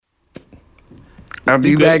I'll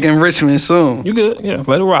be back in Richmond soon. You good? Yeah.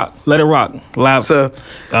 Let it rock. Let it rock. Live. So, all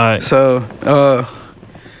right. So,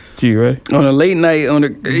 G, you ready? on a late night,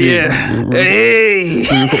 hey.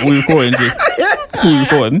 We recording, G. We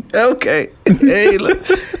recording. Okay. Hey, look.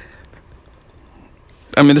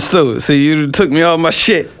 I'm in the store. See, you took me off my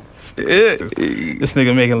shit. This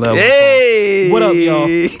nigga making love. Hey. What up,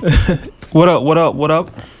 y'all? What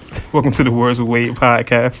up? Welcome to the Words with Wade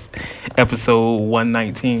podcast, episode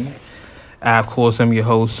 119. I, of course, am your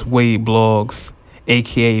host, Wade Blogs,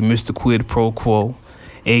 a.k.a. Mr. Quid Pro Quo,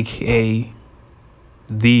 a.k.a.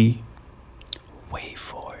 the... Wait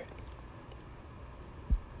for it.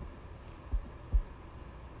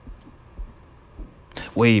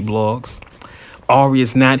 Wade Blogs. Ari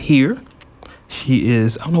is not here. She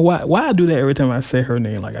is... I don't know why I do that every time I say her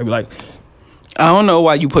name. Like, I be like... I don't know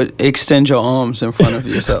why you extend your arms in front of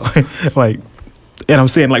yourself. And I'm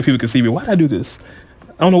saying like people can see me. Why did I do this?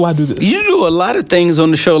 I don't know why I do this. You do a lot of things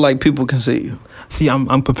on the show like people can see you. See,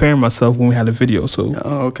 I'm preparing myself when we had a video. So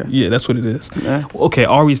okay. Yeah, that's what it is. Yeah. Okay,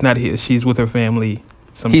 Ari's not here. She's with her family.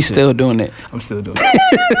 He's still doing it. I'm still doing it.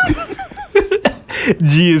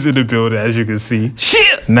 G is in the building, as you can see.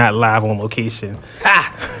 Shit! Not live on location.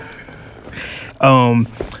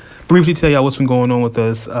 Briefly tell y'all what's been going on with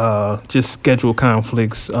us. Just schedule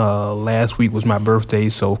conflicts. Last week was my birthday,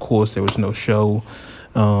 so of course there was no show.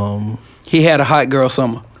 He had a hot girl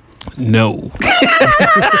summer. No.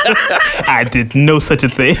 I did no such a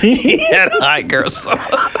thing. He had a hot girl summer.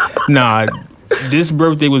 Nah, this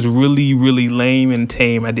birthday was really, really lame and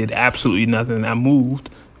tame. I did absolutely nothing. I moved,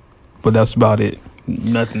 but that's about it.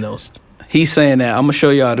 Nothing else. He's saying that. I'm going to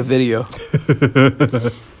show y'all the video.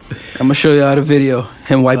 I'm gonna show y'all the video.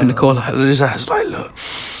 Him wiping the coal out of his eyes. Like, look,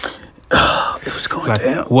 it was going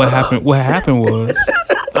down. What happened? What happened was,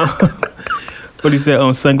 what he said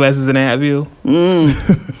on sunglasses and Advil.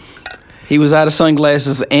 He was out of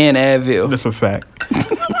sunglasses and Advil. That's a fact.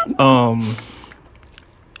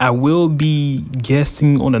 I will be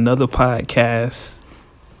guesting on another podcast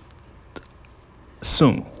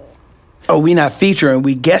soon. Oh, we not featuring.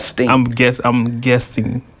 We guesting. I'm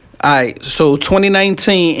guesting. All right, so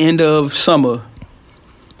 2019, end of summer,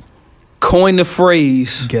 coined the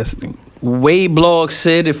phrase. Guesting. Wade Blog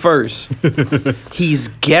said it first. He's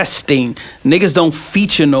guesting. Niggas don't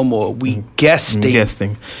feature no more. We guesting.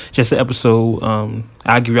 Guesting. Just an episode.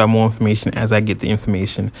 I'll give y'all more information as I get the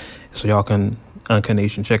information. So y'all can, Uncut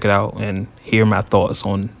Nation, check it out and hear my thoughts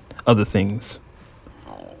on other things.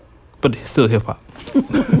 But it's still hip-hop.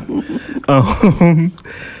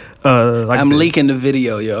 I'm leaking the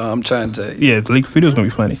video, yo. I'm trying to tell you. Yeah, the leak video's gonna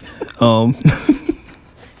be funny.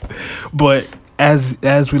 But as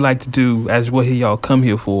we like to do, as what y'all come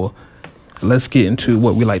here for, let's get into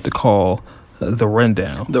what we like to call the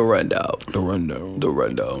rundown. The rundown. The rundown. The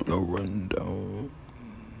rundown. The rundown.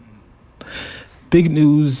 Big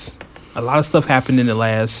news. A lot of stuff happened in the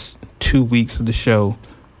last 2 weeks of the show.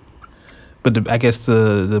 But I guess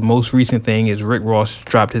the most recent thing is Rick Ross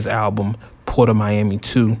dropped his album, Port of Miami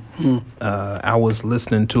 2. I was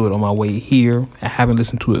listening to it on my way here. I haven't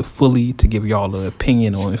listened to it fully to give y'all an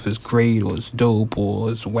opinion on if it's great or it's dope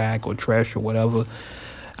or it's whack or trash or whatever.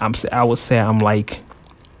 I would say I'm like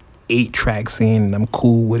 8 tracks in and I'm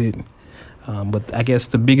cool with it. But I guess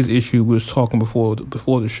the biggest issue we was talking before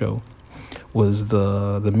the show was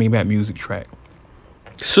the Maybach Music track.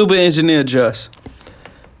 Super Engineer Just.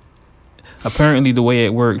 Apparently the way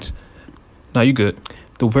it worked. No, you good.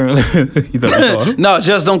 Apparently, no,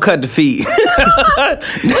 just don't cut the feed.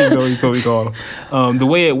 You called him. The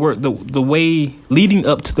way it worked, the way leading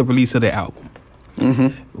up to the release of the album,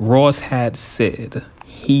 Ross had said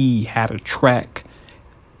he had a track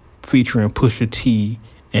featuring Pusha T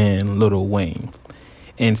and Lil Wayne.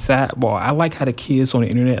 And sidebar, I like how the kids on the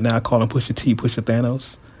internet now call him Pusha T, Pusha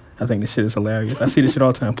Thanos. I think this shit is hilarious. I see this shit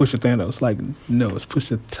all the time. Pusha Thanos. Like, no, it's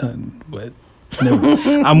Pusha Ton, but no.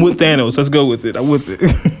 I'm with Thanos. Let's go with it. I'm with it.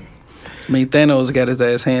 I mean, Thanos got his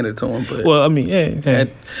ass handed to him, but well, I mean, yeah.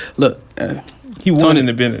 Look, he won in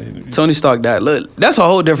the Bennett. Tony Stark died. Look, that's a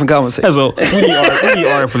whole different conversation. We need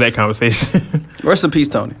art for that conversation. Rest in peace,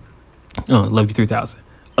 Tony. Love you 3000.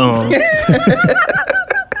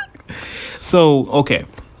 So okay.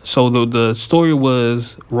 So the story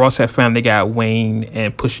was Ross had finally got Wayne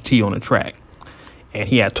and Pusha T on the track. And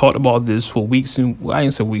he had talked about this for weeks. I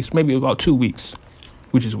didn't say weeks. Maybe about 2 weeks.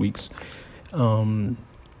 Which is weeks. And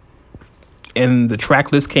the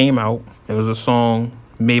track list came out. There was a song,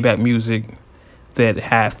 Maybach Music, that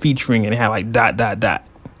had featuring and it had like ...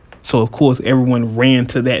 So, of course, everyone ran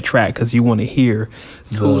to that track because you want to hear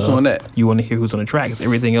who's on that. You want to hear who's on the track. Because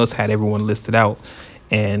everything else had everyone listed out.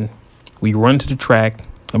 And we run to the track.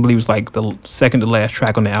 I believe it's like the second to last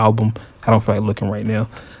track on the album. I don't feel like looking right now.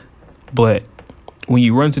 But when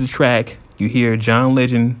you run to the track, you hear John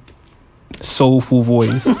Legend soulful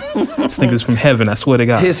voice. This nigga's from heaven, I swear to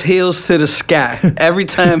God. His heels to the sky every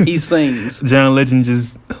time he sings. John Legend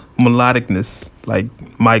just melodicness, like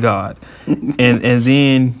my God. and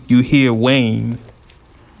then you hear Wayne,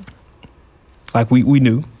 like we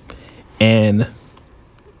knew, and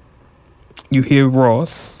you hear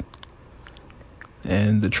Ross,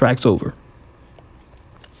 and the track's over.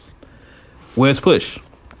 Where's Push?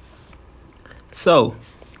 So,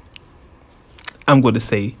 I'm going to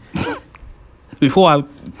say, before I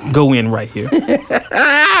go in right here,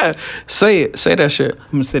 Say that shit.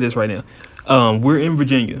 I'm gonna say this right now. We're in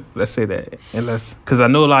Virginia. Let's say that, and because I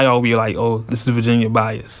know a lot of y'all be like, "Oh, this is Virginia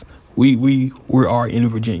bias." We are in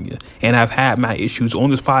Virginia, and I've had my issues on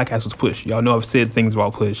this podcast with Push. Y'all know I've said things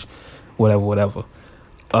about Push, whatever.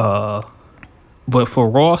 But for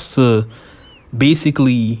Ross to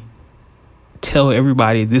basically tell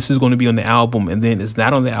everybody this is going to be on the album, and then it's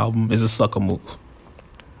not on the album, is a sucker move.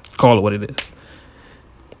 Call it what it is.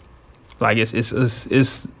 Like it's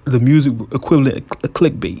the music equivalent of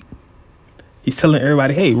clickbait. He's telling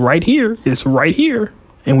everybody, hey, right here, it's right here.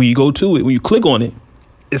 And when you go to it, when you click on it,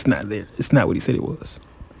 it's not there. It's not what he said it was.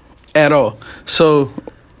 At all. So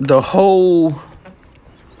the whole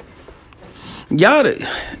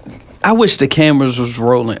I wish the cameras was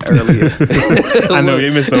rolling earlier. I know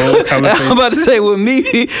you missed the whole conversation. I'm about to say, with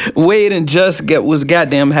me, Wade and Just was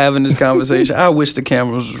goddamn having this conversation. I wish the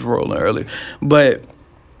cameras was rolling earlier. But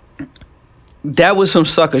that was some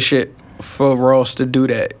sucker shit for Ross to do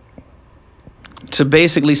that. To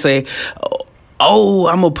basically say, oh,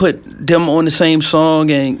 I'm going to put them on the same song,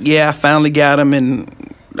 and yeah, I finally got them, and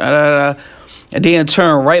and then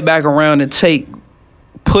turn right back around and take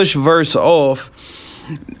Push verse off.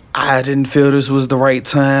 I didn't feel this was the right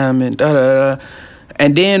time, and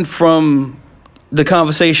And then from the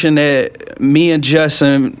conversation that me and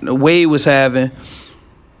Justin Wade was having,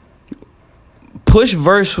 Push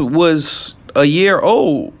verse was a year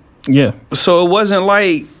old. Yeah. So it wasn't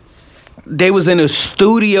like they was in a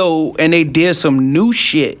studio and they did some new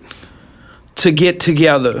shit to get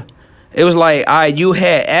together. It was like, all right, you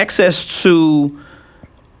had access to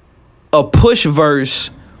a Push verse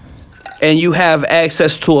and you have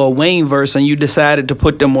access to a Wayne verse, and you decided to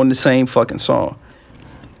put them on the same fucking song.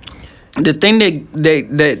 The thing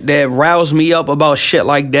that roused me up about shit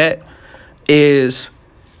like that is,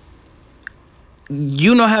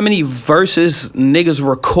 you know how many verses niggas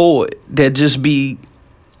record that just be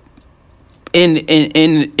in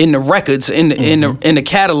the records, in the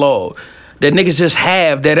catalog, that niggas just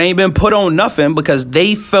have, that ain't been put on nothing because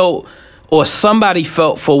they felt, or somebody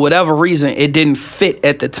felt, for whatever reason, it didn't fit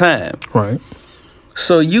at the time. Right.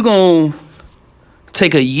 So you gonna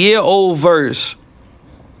take a year-old verse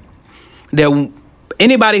that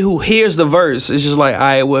anybody who hears the verse is just like, all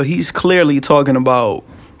right, well, he's clearly talking about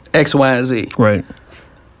X, Y, and Z. Right.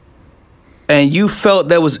 And you felt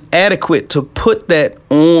that was adequate to put that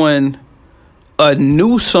on a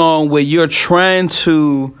new song where you're trying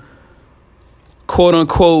to,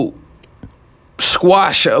 quote-unquote,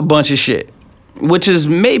 squash a bunch of shit, which is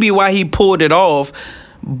maybe why he pulled it off.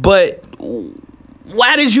 But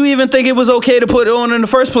why did you even think it was okay to put it on in the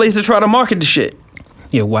first place to try to market the shit?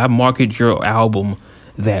 Yeah, why market your album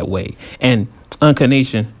that way? And Uncut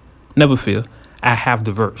Nation, never fear, I have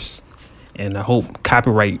the verse, and I hope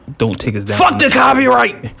copyright don't take us down. Fuck the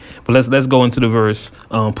copyright. But let's go into the verse.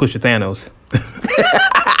 Push your Thanos.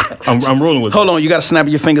 I'm rolling with. Hold on, you gotta snap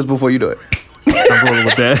your fingers before you do it. I'm rolling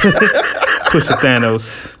with that. Push your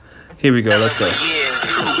Thanos. Here we go. Let's go.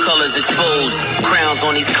 True colors exposed, crowns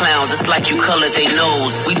on these clowns, it's like you colored they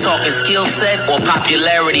nose. We talking skill set or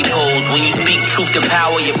popularity pose. When you speak truth to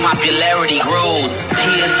power, your popularity grows.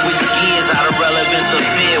 Here switch gears out of relevance or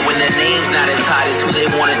fear, when their name's not as hot as who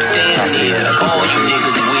they wanna stand near. All you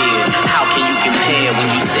niggas weird, how can you compare when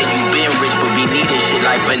you said you been rich but be needing shit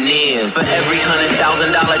like veneers? For every $100,000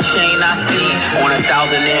 chain I see on a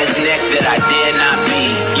 1,000-ass neck that I dare not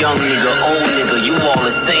be. Young nigga, old nigga, you all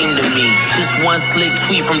the same to me. Just one slick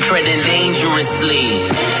tweet from treading dangerously.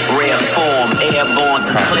 Rare form, airborne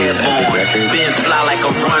to clearborn. Been fly like a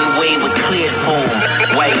runway with cleared form.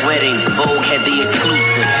 White wedding, Vogue had the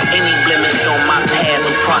exclusive. Any blemish on my past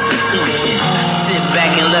was prostitution. Sit back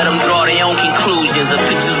and let them draw their own conclusions. A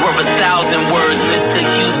picture's worth 1,000 words, Mr.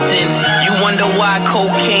 Houston. You wonder why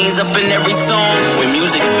cocaine's up in every song? When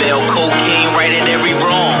music failed, cocaine righted every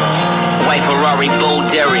wrong. White Ferrari, Bo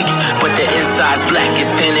Derek, but the inside's black and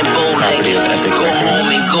standing bow-legged. Go home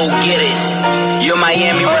and go get it. Your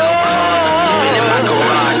Miami rental cars are sleeping in my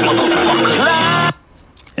garage, motherfucker.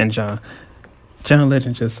 and John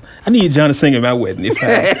Legend I need John to sing at my wedding. If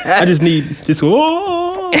I just need just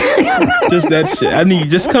that shit. I need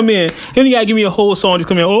just come in. You only gotta give me a whole song. Just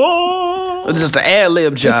come in. Just the ad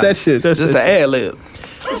lib, John. Just that shit. Just the ad lib.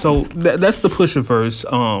 So that's the Pusha verse.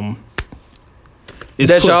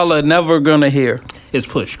 That y'all are never gonna hear. It's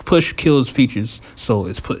Push. Push kills features, so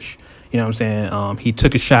it's Push. You know what I'm saying? He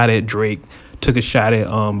took a shot at Drake, took a shot at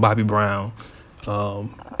Bobby Brown.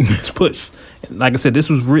 It's Push. Like I said, this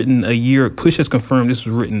was written a year. Push has confirmed this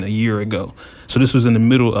was written a year ago. So this was in the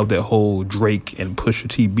middle of that whole Drake and Pusha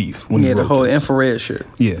T beef. When the whole infrared shit.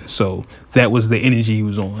 Yeah, so that was the energy he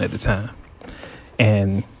was on at the time.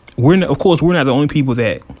 And we're not the only people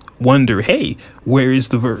that wonder, hey, where is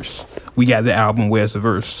the verse? We got the album, where's the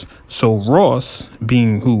verse? So Ross,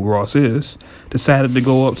 being who Ross is, decided to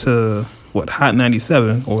go up to, Hot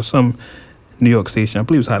 97 or some New York station. I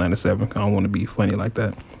believe it was Hot 97. I don't want to be funny like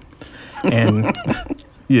that. And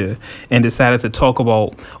yeah, and decided to talk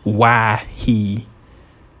about why he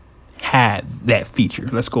had that feature.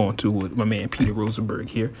 Let's go on to my man Peter Rosenberg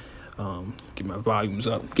here. Get my volumes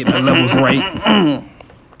up, get my levels right.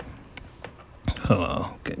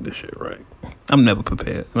 Get this shit right. I'm never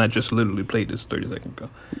prepared, and I just literally played this 30 seconds ago.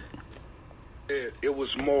 It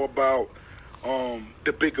was more about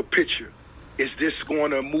the bigger picture. Is this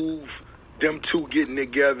going to move them two getting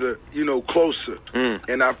together, closer?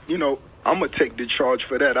 And I'm going to take the charge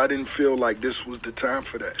for that. I didn't feel like this was the time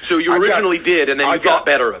for that. So you originally did, and then you thought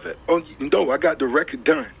better of it. Oh, no, I got the record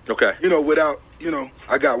done. Okay.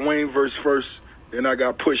 I got Wayne verse first, then I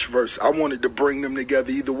got Push verse. I wanted to bring them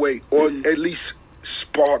together either way, or at least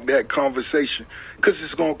spark that conversation, because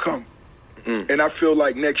it's going to come. And I feel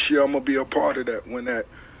like next year I'm going to be a part of that, when that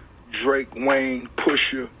Drake, Wayne,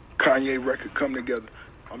 Pusha, Kanye record come together.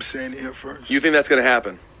 I'm saying it here first. You think that's going to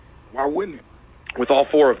happen? Why wouldn't it? With all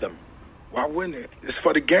four of them? Why wouldn't it? It's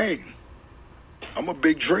for the game. I'm a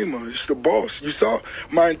big dreamer. It's the boss. You saw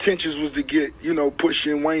my intentions was to get,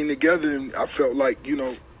 Pusha and Wayne together, and I felt like,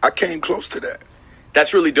 I came close to that.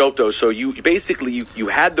 That's really dope, though. So you basically you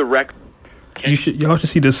had the record. Y'all should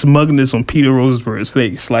see the smugness on Peter Rosenberg's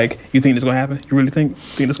face. Like, you think it's gonna happen? You really think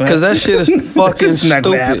it's gonna happen? Because that shit is fucking it's not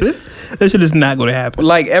stupid. Gonna happen. That shit is not gonna happen.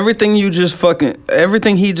 Like, everything he just fucking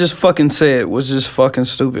said was just fucking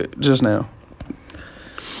stupid just now.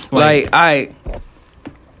 Like I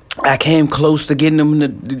came close to getting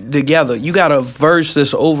them together. You got a verse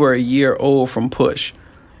that's over a year old from Push.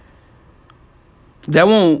 That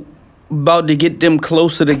won't about to get them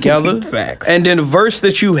closer together. Facts. And then the verse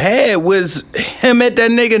that you had was him at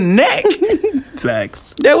that nigga neck.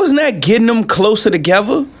 Facts. That was not getting them closer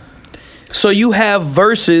together. So you have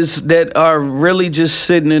verses that are really just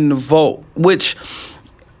sitting in the vault, which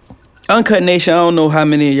Uncut Nation, I don't know how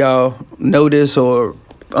many of y'all know this or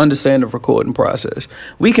understand the recording process.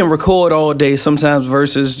 We can record all day. Sometimes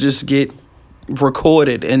verses just get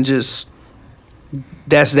recorded and just,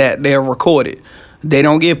 that's that. They're recorded. They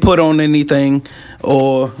don't get put on anything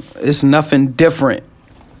or it's nothing different.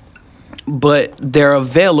 But they're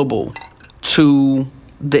available to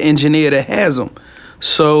the engineer that has them.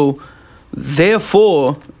 So,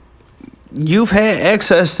 therefore, you've had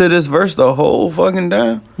access to this verse the whole fucking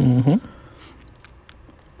time. Mm-hmm.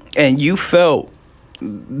 And you felt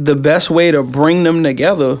the best way to bring them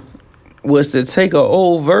together was to take an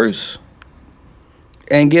old verse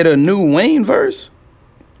and get a new Wayne verse.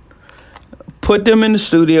 Put them in the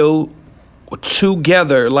studio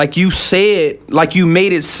together, like you said, like you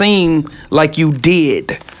made it seem like you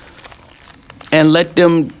did. And let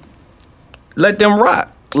them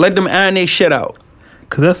rock. Let them iron their shit out.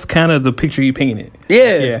 Cause that's kind of the picture you painted.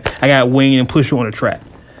 Yeah. I got Wayne and Pusha on the track.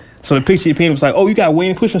 So the picture you painted was like, oh, you got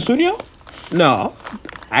Wayne and Pusha in the studio? No.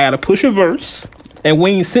 I got a Pusha verse. And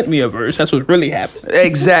Wayne sent me a verse. That's what really happened.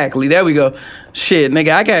 Exactly. There we go. Shit, nigga,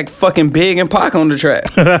 I got fucking Big and Pac on the track.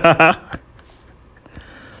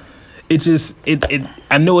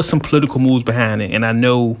 I know it's some political moves behind it, and I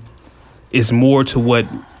know it's more to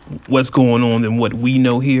what's going on than what we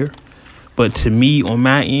know here. But to me, on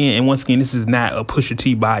my end, and once again, this is not a Pusha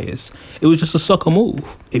T bias, it was just a sucker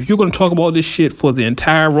move. If you're going to talk about this shit for the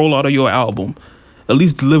entire rollout of your album, at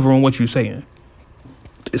least deliver on what you're saying.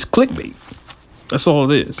 It's clickbait. That's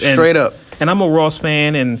all it is. Straight up. And I'm a Ross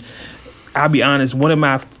fan, and I'll be honest, one of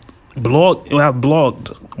my first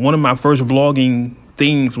blogging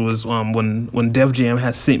things was when Def Jam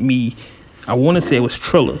had sent me, I want to say it was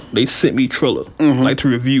Triller. They sent me Triller, like to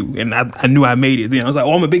review, and I knew I made it then. I was like,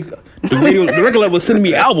 oh, I'm a big, the record label was sending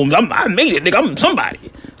me albums. I made it, nigga. I'm somebody.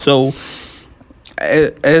 So,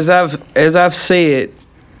 as I've said,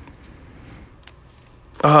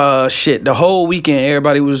 the whole weekend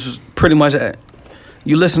everybody was pretty much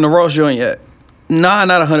You listen to Ross joint yet? Nah,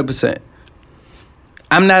 not 100%.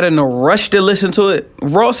 I'm not in a rush to listen to it.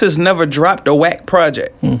 Ross has never dropped a whack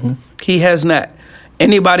project. He has not.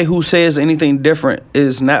 Anybody who says anything different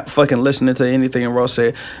is not fucking listening to anything Ross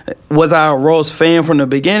said. Was I a Ross fan from the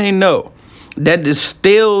beginning? No. That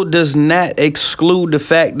still does not exclude the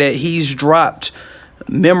fact that he's dropped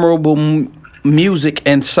memorable music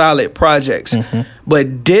and solid projects.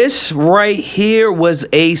 But this right here was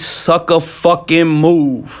a sucker fucking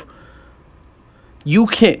move. You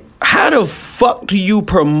can't. How the fuck do you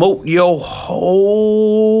promote your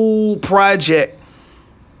whole project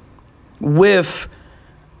with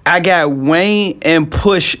I got Wayne and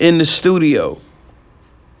Push in the studio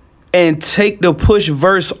and take the Push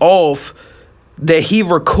verse off that he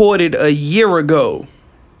recorded a year ago?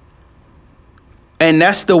 And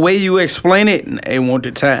that's the way you explain it? It want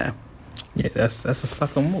the time. Yeah, that's a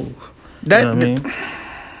sucker move. That, you know what I mean?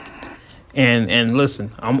 And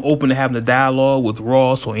listen, I'm open to having a dialogue with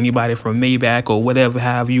Ross or anybody from Maybach or whatever,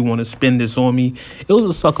 however you want to spin this on me. It was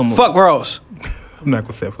a sucker move. Fuck Ross. I'm not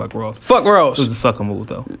going to say fuck Ross. Fuck Ross. It was a sucker move,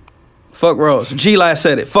 though. Fuck Ross. G-Li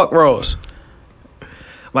said it. Fuck Ross.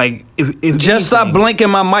 Like, if just stop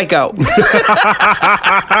blinking my mic out. Look,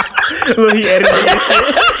 he edited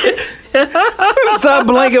that shit. Stop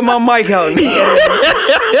blinking my mic out.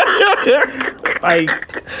 Like,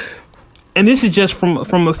 and this is just from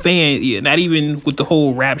a fan ear, not even with the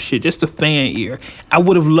whole rap shit, just a fan ear. I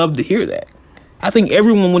would have loved to hear that. I think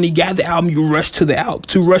everyone, when he got the album, you rush to the album,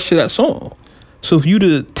 to rush to that song. So if you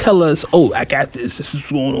to tell us, oh, I got this is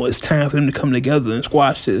going on, it's time for them to come together and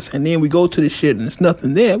squash this, and then we go to this shit and there's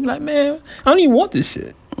nothing there, we're like, man, I don't even want this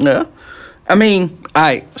shit. Yeah. I mean, all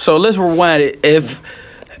right, so let's rewind it.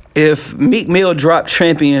 If Meek Mill dropped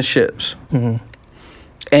Championships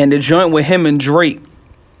and the joint with him and Drake,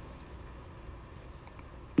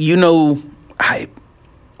 you know,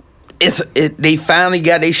 they finally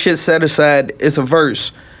got their shit set aside. It's a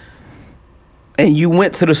verse. And you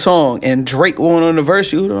went to the song and Drake went on the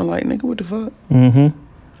verse, you would have like, nigga, what the fuck?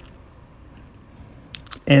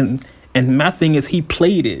 And my thing is, he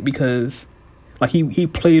played it because, like, he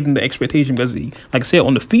played in the expectation because, like I said,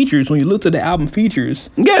 on the features, when you looked at the album features,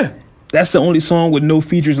 yeah, that's the only song with no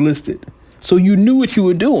features listed. So you knew what you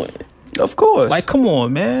were doing. Of course. Like, come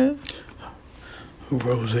on, man.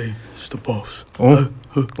 Rose, it's the boss.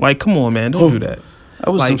 Like, come on, man, don't do that. That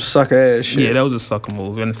was like, some sucker ass shit. Yeah, that was a sucker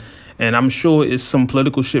move. And I'm sure it's some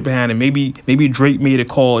political shit behind it. Maybe Drake made a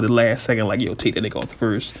call at the last second, like, yo, take that nigga off the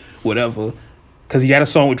first, whatever. Because he got a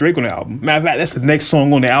song with Drake on the album. Matter of fact, that's the next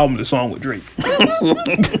song on the album, the song with Drake.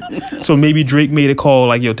 So maybe Drake made a call,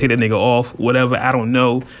 like, yo, take that nigga off, whatever. I don't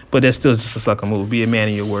know. But that's still just a sucker move. Be a man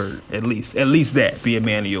of your word, at least. At least that. Be a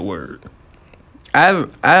man of your word.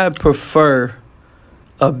 I prefer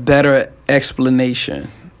a better explanation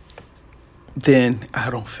than I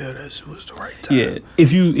don't feel this was the right time. Yeah,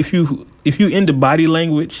 if you into body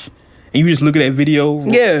language and you just look at that video,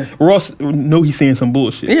 yeah, Ross know he's saying some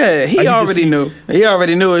bullshit. Yeah, he already knew. He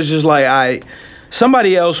already knew. It's just like,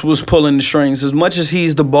 somebody else was pulling the strings. As much as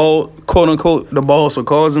he's the ball, quote unquote, the boss, or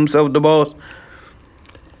calls himself the boss,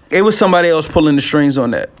 it was somebody else pulling the strings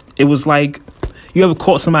on that. It was like, you ever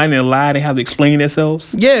caught somebody in a lie, they have to explain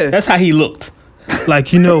themselves? Yeah, that's how he looked.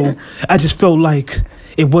 Like, I just felt like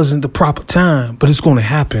it wasn't the proper time, but it's going to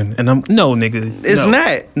happen. And no, nigga. It's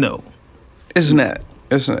not. No. It's not.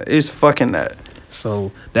 It's not. It's fucking not.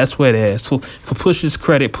 So that's where it is. So for Push's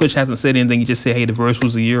credit, Push hasn't said anything. He just said, hey, the verse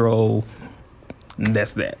was a year old. And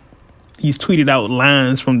that's that. He's tweeted out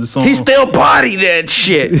lines from the song. He still bodied that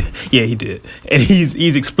shit. Yeah, he did. And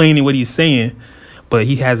he's explaining what he's saying, but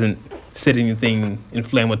he hasn't said anything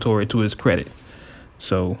inflammatory to his credit.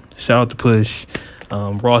 So shout out to Push.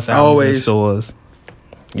 Ross album in stores.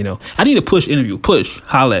 I need a Push interview. Push,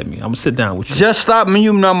 holla at me. I'm gonna sit down with you. Just stop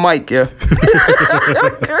muting my mic, yeah.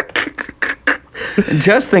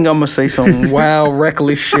 Just think I'm gonna say some wild,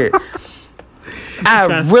 reckless shit.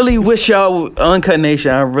 I really wish y'all, Uncut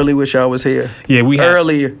Nation, I really wish y'all was here. Yeah, we have.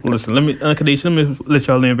 Earlier. Listen, Uncut Nation, let me let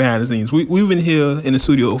y'all in behind the scenes. We've been here in the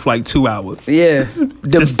studio for like 2 hours. Yeah.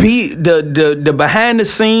 The behind the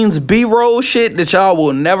scenes B-roll shit that y'all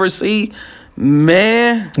will never see,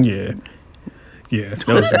 man. Yeah. Yeah. That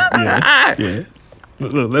was yeah.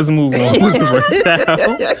 Look, let's move on.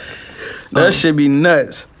 That should be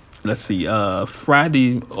nuts. Let's see.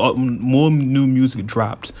 Friday, more new music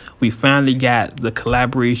dropped. We finally got the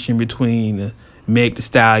collaboration between Meg Thee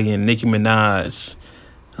Stallion, Nicki Minaj,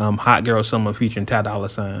 Hot Girl Summer featuring Ty Dolla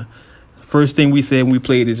 $ign. First thing we said when we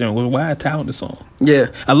played this was, why Ty on the song?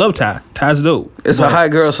 Yeah. I love Ty. Ty's dope. It's a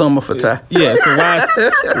Hot Girl Summer for Ty. Yeah. So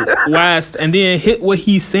why and then hit what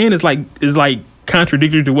he's saying is like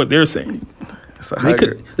contradictory to what they're saying. It's a They hot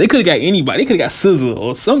girl. could have got anybody. They could have got SZA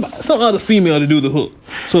or some other female to do the hook,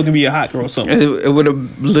 so it can be a hot girl summer. It would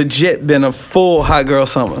have legit been a full hot girl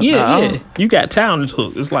summer. Yeah. You got Ty on this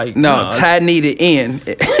hook. It's like No, Ty needed in.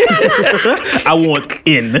 I want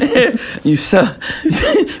in. You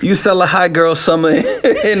sell a hot girl summer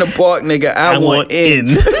in the park, nigga. I want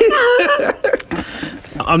in.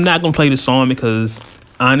 I'm not gonna play the song because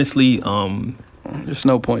honestly, There's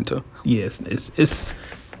no point to. yes, it's.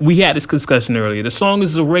 We had this discussion earlier. The song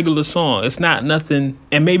is a regular song. It's not nothing,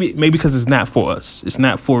 and maybe because it's not for us. It's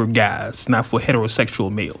not for guys. It's not for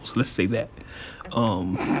heterosexual males. Let's say that.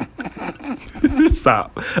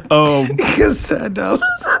 Stop. $10.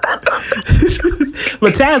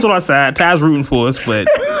 But Taz on our side. Taz rooting for us, but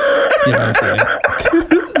you know what I'm saying.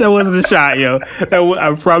 That wasn't a shot, yo.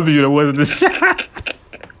 I promise you, that wasn't a shot.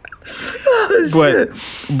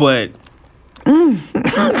 But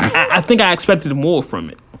I think I expected more from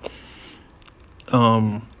it.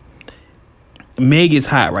 Meg is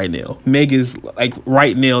hot right now. Meg is like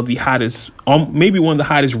right now the hottest, maybe one of the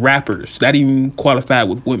hottest rappers that even qualified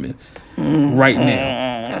with women right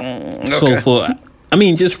now. Okay. So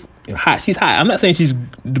just hot. She's hot. I'm not saying she's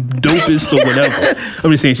the dopest or whatever.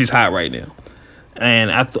 I'm just saying she's hot right now.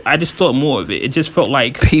 And I just thought more of it. It just felt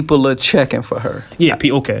like People are checking for her. yeah.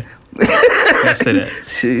 Okay. Let's say that.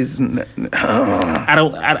 She's.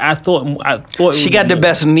 I thought She got the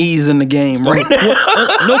best knees in the game, right?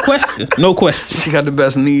 No question. She got the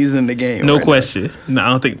best knees in the game. No right question. No, I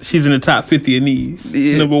don't think she's in the top 50 of knees.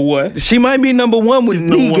 Yeah. Number one. She might be number one with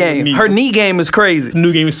number knee one with game. knees. Her knee game is crazy.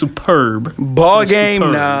 New game is superb. Ball It's game,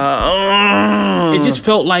 superb. nah. It just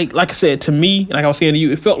felt like I said to me, like I was saying to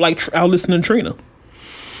you, it felt like I was listening to Trina.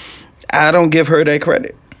 I don't give her that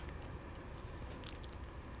credit.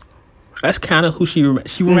 That's kind of who she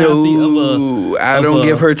reminds me of. I don't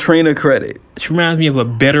give her Trina credit. She reminds me of a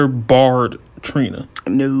better barred Trina.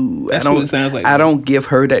 No, That's I don't. what it sounds like. I don't give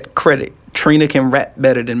her that credit. Trina can rap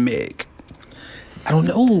better than Meg. I don't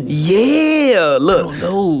know. Yeah, look. I don't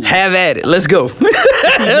know. Have at it. Let's go.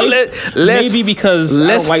 Maybe because I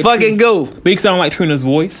let's don't like fucking go. Because I don't like Trina's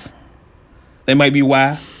voice. That might be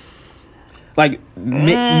why. Like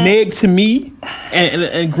Meg to me,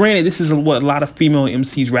 and granted, this is what a lot of female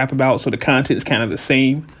MCs rap about, so the content is kind of the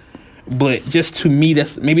same. But just to me,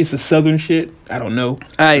 maybe it's a southern shit. I don't know. All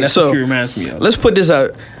right, That's so what she reminds me of. let's put this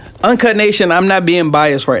out. Uncut Nation, I'm not being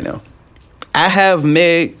biased right now. I have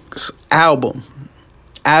Meg's album.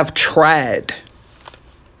 I've tried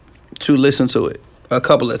to listen to it a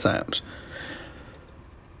couple of times.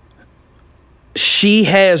 She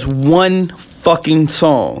has one fucking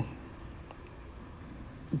song.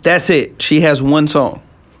 That's it. She has one song.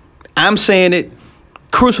 I'm saying it.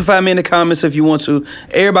 Crucify me in the comments if you want to.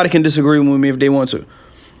 Everybody can disagree with me if they want to.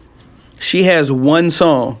 She has one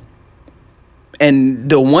song. And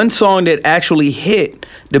the one song that actually hit,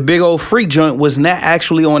 the Big Old Freak joint, was not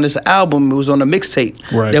actually on this album. It was on a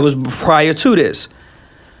mixtape Right. that was prior to this.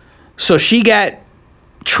 So she got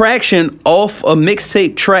traction off a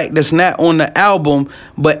mixtape track that's not on the album,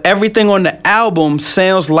 but everything on the album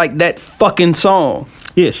sounds like that fucking song.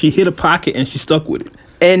 Yeah, she hit a pocket and she stuck with it.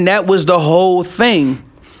 And that was the whole thing.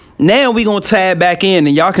 Now we gonna tab back in,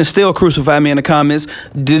 and y'all can still crucify me in the comments.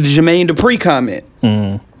 Did Jermaine Dupri comment?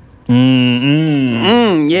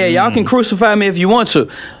 Yeah, y'all can crucify me if you want to.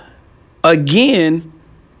 Again,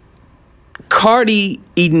 Cardi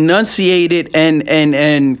enunciated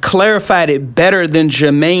and clarified it better than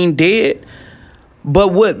Jermaine did.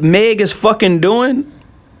 But what Meg is fucking doing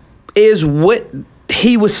is what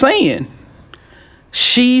he was saying.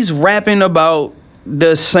 She's rapping about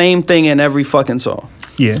the same thing in every fucking song.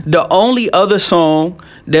 Yeah. The only other song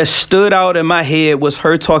that stood out in my head was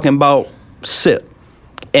her talking about Sip.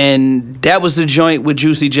 And that was the joint with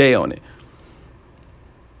Juicy J on it.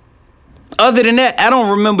 Other than that, I don't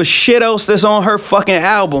remember shit else that's on her fucking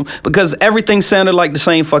album because everything sounded like the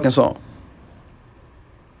same fucking song.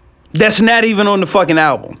 That's not even on the fucking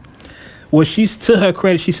album. Well, she's, to her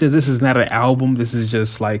credit, she says this is not an album. This is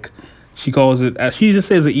just like, she calls it, she just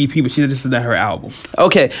says an EP, but she says this is not her album.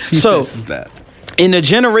 Okay, She so says that. in the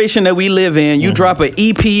generation that we live in, you drop an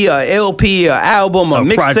EP, a LP, a album, a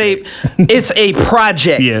mixtape. It's a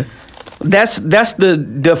project. Yeah. That's the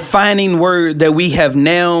defining word that we have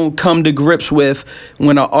now come to grips with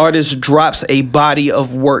when an artist drops a body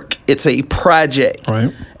of work. It's a project.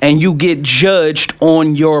 Right. And you get judged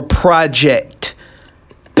on your project.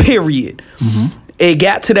 Period. it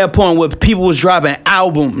got to that point where people was dropping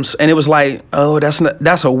albums, and it was like, oh,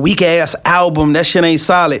 that's a weak ass album. That shit ain't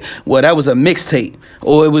solid. Well, that was a mixtape,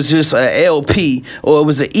 or it was just a LP, or it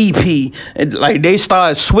was an EP. And, like, they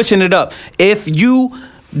started switching it up. If you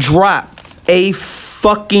drop a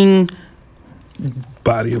fucking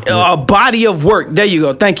Body of work. a body of work, there you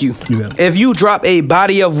go. Thank you. You got it. If you drop a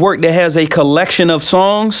body of work that has a collection of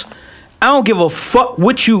songs, I don't give a fuck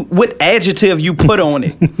what adjective you put on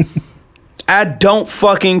it. I don't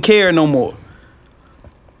fucking care no more.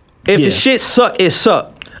 If Yeah. the shit suck, it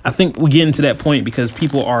suck. I think we're getting to that point because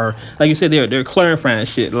people are, like you said, they're clarifying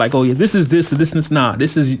shit. Like, oh yeah, this is this, this is not.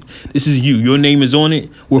 This is you. Your name is on it.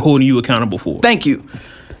 We're holding you accountable for it. Thank you.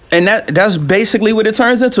 And that's basically what it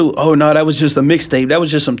turns into. Oh no, that was just a mixtape. That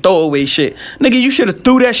was just some throwaway shit. Nigga, you should have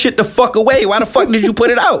threw that shit the fuck away. Why the fuck did you put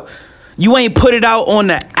it out? You ain't put it out on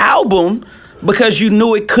the album because you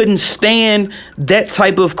knew it couldn't stand that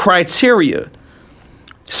type of criteria.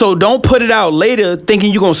 So don't put it out later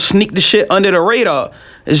thinking you're gonna sneak the shit under the radar.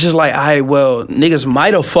 It's just like, all right, well, niggas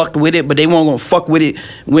might have fucked with it, but they weren't gonna fuck with it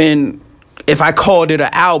if I called it an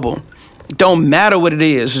album. It don't matter what it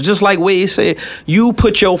is. It's just like Wade said, you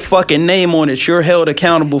put your fucking name on it, you're held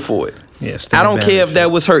accountable for it. Yeah, I don't care if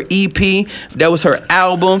that was her EP, if that was her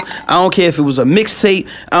album. I don't care if it was a mixtape.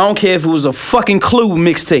 I don't care if it was a fucking Clue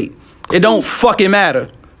mixtape. It don't fucking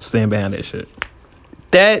matter. Stand behind that shit.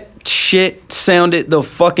 That shit sounded the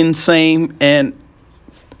fucking same, and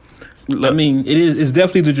look, I mean, it's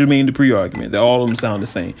definitely the Jermaine Dupri argument that all of them sound the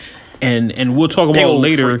same, and we'll talk about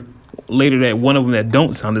later that one of them that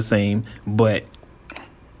don't sound the same, but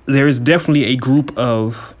there is definitely a group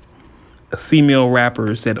of female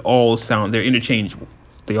rappers that all they're interchangeable.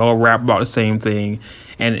 They all rap about the same thing,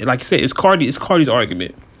 and like I said, it's Cardi's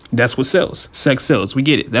argument. That's what sells. Sex sells. We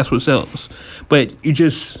get it. That's what sells. But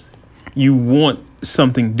you want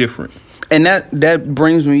something different. And that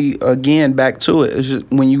brings me again back to it. It's just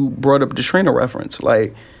when you brought up the Trina reference.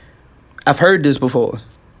 Like, I've heard this before.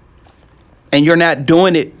 And you're not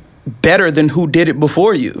doing it better than who did it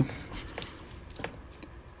before you.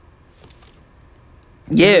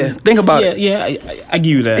 Yeah, think about it. Yeah, I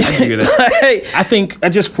give you that. I think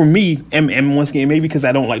just for me, and once again, maybe because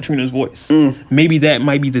I don't like Trina's voice, maybe that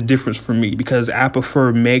might be the difference for me because I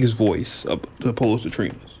prefer Meg's voice opposed to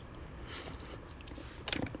Trina's.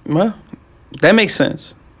 Well, that makes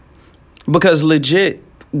sense. Because legit,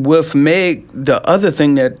 with Meg, the other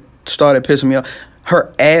thing that started pissing me off,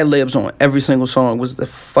 her ad-libs on every single song was the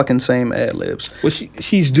fucking same ad-libs. Well,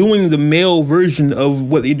 she's doing the male version of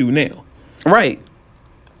what they do now. Right.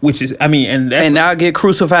 Which is, I mean, and now I get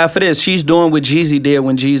crucified for this. She's doing what Jeezy did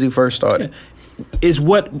when Jeezy first started. Is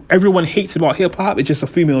what everyone hates about hip-hop. It's just a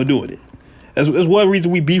female doing it. That's one reason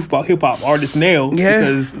we beef about hip-hop artists now.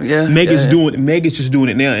 Because Meg is just doing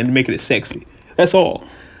it now and making it sexy. That's all.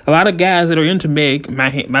 A lot of guys that are into Meg,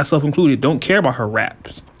 myself included, don't care about her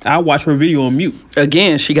raps. I watch her video on mute.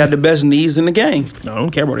 Again, she got the best knees in the game. No, I don't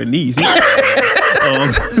care about her knees. She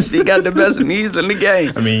got the best knees in the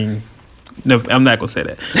game. I mean, no, I'm not gonna say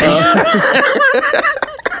that.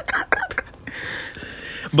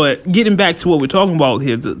 But getting back to what we're talking about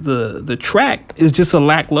here, the track is just a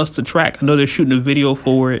lackluster track. I know they're shooting a video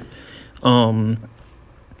for it. I'm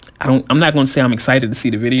not gonna say I'm excited to see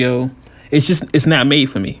the video. It's not made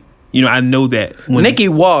for me. You know, I know that. Nicki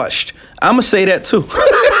washed. I'm gonna say that too.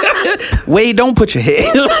 Wade, don't put your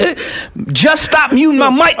head. Just stop muting my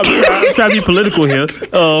mic. I'm trying to be political here.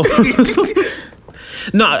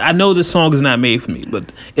 No, I know this song is not made for me,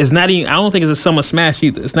 but it's not even. I don't think it's a summer smash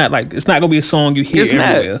either. It's not gonna be a song you hear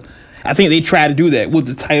everywhere. I think they try to do that with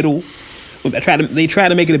the title. They try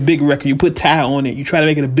to make it a big record. You put Ty on it. You try to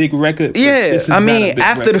make it a big record. Yeah, I mean,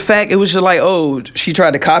 after the fact, it was just like, oh, she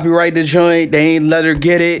tried to copyright the joint. They ain't let her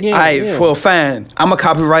get it. Yeah, well, fine. I'm gonna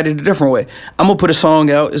copyright it a different way. I'm gonna put a song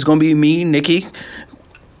out. It's gonna be me, Nicki.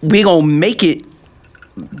 We gonna make it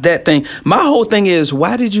that thing. My whole thing is,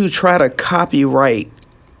 why did you try to copyright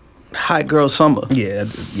Hot Girl Summer? Yeah.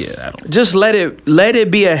 I don't. Just let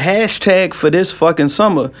it be a hashtag for this fucking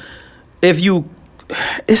summer.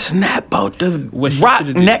 It's not about the rock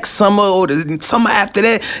next summer or the summer after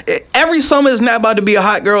that. Every summer is not about to be a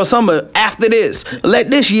hot girl summer after this. Let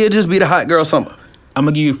this year just be the hot girl summer. I'm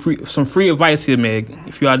going to give you some free advice here, Meg.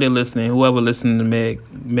 If you're out there listening, whoever listening to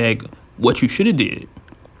Meg, what you should have did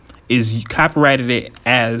is you copyrighted it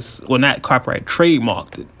not copyright,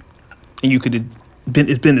 trademarked it. And you could have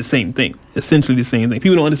it's been the same thing, essentially the same thing.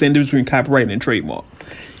 People don't understand the difference between copyright and trademark.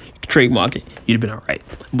 You could trademark it, you'd have been all right.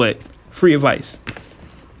 But free advice.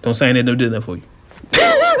 Don't say I never did that for you.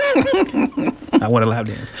 I want to lap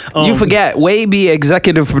dance. You forgot, Wade be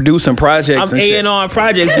executive producing projects. I'm A&R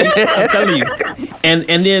projects. I'm telling you. And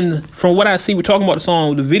then from what I see, we're talking about the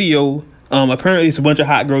song, the video. Apparently, it's a bunch of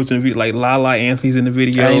hot girls in the video. Like Lala Anthony's in the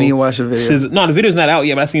video. I ain't even watched the video. No, the video's not out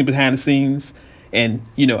yet, but I seen it behind the scenes. And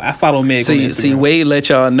I follow Meg. on Instagram. See, Wade let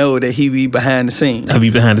y'all know that he be behind the scenes. I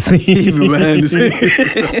be behind the scenes. He be behind the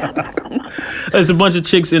scenes. There's a bunch of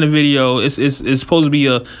chicks in the video. It's supposed to be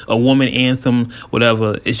a woman anthem,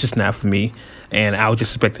 whatever. It's just not for me, and I was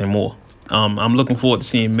just expecting more. I'm looking forward to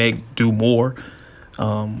seeing Meg do more.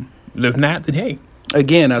 If not, then hey.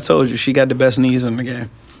 Again, I told you she got the best knees in the game.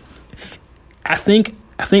 I think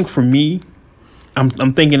for me,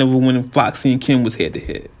 I'm thinking of when Foxy and Kim was head to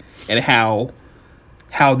head, and how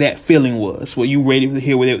that feeling was. Were you ready to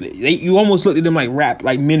hear what you almost looked at them like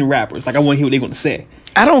men rappers. Like I want to hear what they're going to say.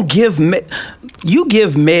 I don't give you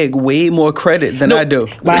give Meg way more credit than I do.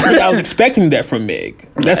 But I think I was expecting that from Meg.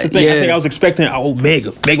 That's the thing. Yeah. I think I was expecting, Meg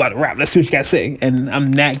about to rap. Let's see what she got to say, and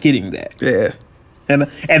I'm not getting that. Yeah. And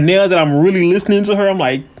now that I'm really listening to her, I'm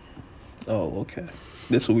like, oh, okay,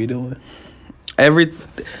 this what we doing. Between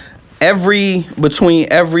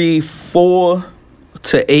every 4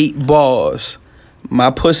 to 8 bars, my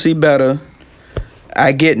pussy better.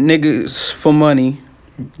 I get niggas for money.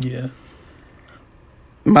 Yeah.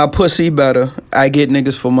 My pussy better. I get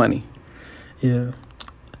niggas for money. Yeah.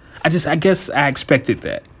 I guess I expected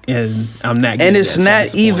that, and I'm not getting and it's that,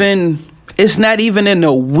 not even. It's not even in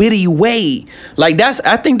a witty way. Like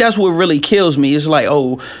I think that's what really kills me. It's like,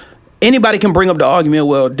 anybody can bring up the argument,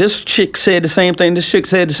 well, this chick said the same thing, this chick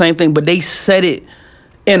said the same thing, but they said it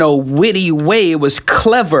in a witty way. It was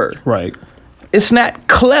clever. Right. It's not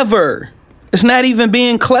clever. It's not even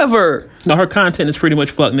being clever. No, her content is pretty much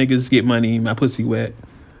fuck niggas, get money, my pussy wet.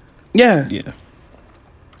 Yeah. Yeah.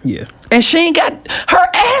 Yeah. And she ain't got, her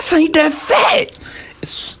ass ain't that fat.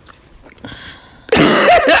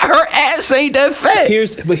 Her ass ain't that fat.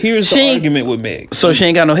 Here's the argument with Meg. So she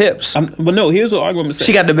ain't got no hips. But no, here's the argument.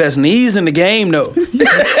 She got the best knees in the game, though.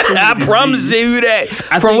 I promise you that.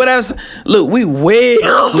 From what else? Look, we way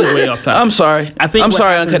off topic. I'm sorry. I'm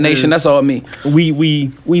sorry, Uncut Nation. That's all me. We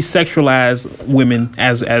sexualize women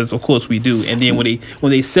as of course we do, and then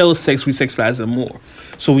when they sell sex, we sexualize them more.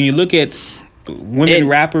 So when you look at women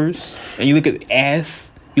rappers and you look at ass.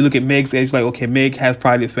 You look at Meg's ass, like, okay, Meg has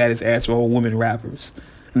probably the fattest ass of all women rappers.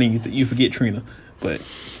 And then you forget Trina. But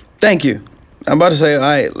thank you. I'm about to say, all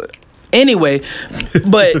right. Anyway,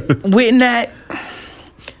 but we're not.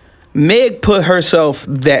 Meg put herself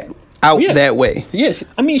that way. Yeah,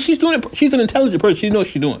 she's doing it. She's an intelligent person. She knows what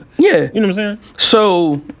she's doing. Yeah. You know what I'm saying?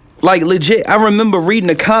 So, like, legit, I remember reading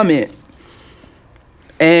a comment,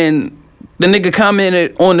 and the nigga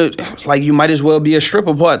commented on like, you might as well be a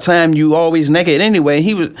stripper part-time, you always naked anyway.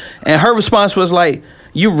 And her response was like,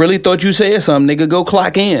 you really thought you said something, nigga, go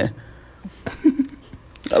clock in.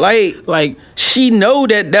 like she know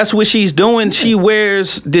that's what she's doing. She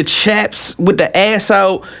wears the chaps with the ass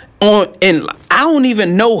out on, and I don't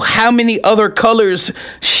even know how many other colors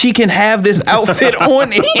she can have this outfit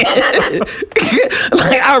on in.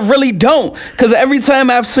 Like, I really don't. Because every time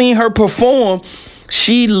I've seen her perform,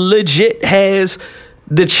 she legit has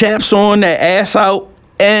the chaps on, that ass out,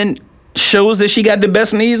 and shows that she got the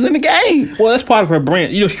best knees in the game. Well, that's part of her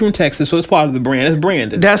brand. She's from Texas, so it's part of the brand. That's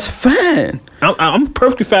branded. That's fine. I'm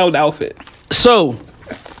perfectly fine with the outfit. So,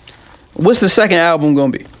 what's the second album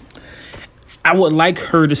gonna be? I would like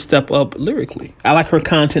her to step up lyrically. I like her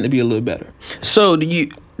content to be a little better. So,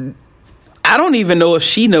 I don't even know if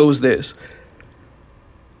she knows this.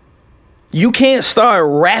 You can't start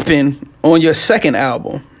rapping on your second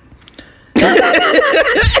album.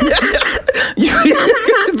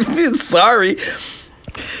 Sorry.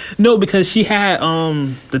 No, because she had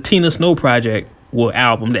the Tina Snow project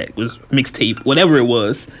album that was mixtape, whatever it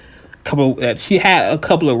was. She had a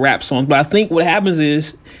couple of rap songs, but I think what happens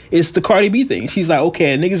is it's the Cardi B thing. She's like,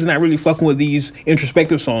 okay, niggas is not really fucking with these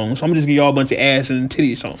introspective songs, so I'm gonna just give y'all a bunch of ass and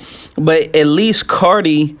titty songs. But at least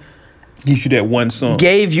Cardi gives you that one song.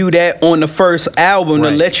 Gave you that on the first album,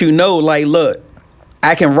 right, to let you know, like, look,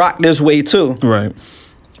 I can rock this way too. Right.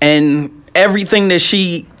 And everything that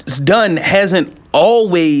she's done hasn't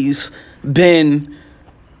always been,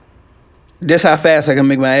 this how fast I can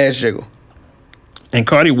make my ass jiggle. And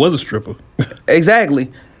Cardi was a stripper.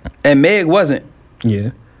 Exactly. And Meg wasn't.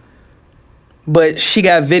 Yeah. But she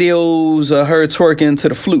got videos of her twerking to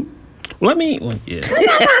the flute. Yeah.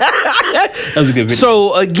 That was a good video.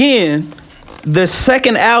 So again, the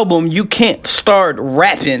second album, you can't start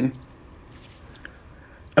rapping.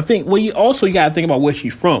 I think, well, you got to think about where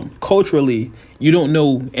she's from. Culturally, you don't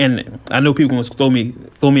know, and I know people going to throw me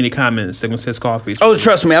in the comments. They're going to say Scarface. Oh,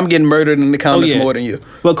 trust me, I'm getting murdered in the comments more than you.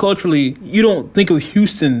 But culturally, you don't think of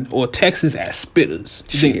Houston or Texas as spitters.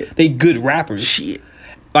 They good rappers. Shit.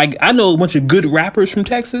 Like, I know a bunch of good rappers from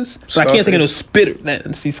Texas, but I can't think of no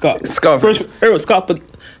spitter. See, Scarface. First, but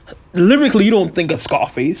lyrically, you don't think of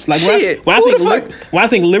Scarface. Like, when I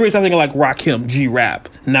think lyrics, I think of like Rakim, G-Rap,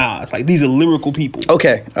 Nas. Like, these are lyrical people.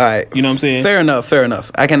 Okay, all right. You know what I'm saying? Fair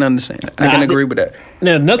enough. I can understand. I can agree with that.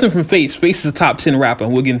 Now, nothing from Face. Face is a top 10 rapper,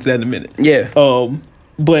 and we'll get into that in a minute. Yeah.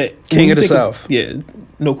 But King of the South.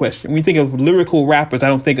 No question. When you think of lyrical rappers, I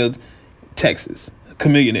don't think of Texas.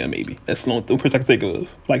 Chameleon, maybe. That's the only person I can think of.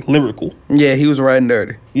 Like, lyrical. Yeah, he was riding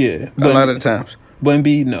dirty. Yeah. A lot of the times. Bun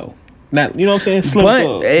B, no. Not, you know what I'm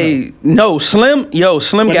saying? Slim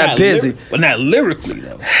Slim got busy. But not lyrically,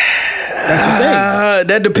 though. That's the thing.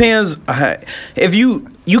 That depends. If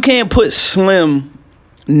you can't put Slim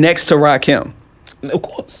next to Rakim. Of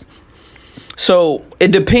course. So,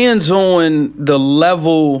 it depends on the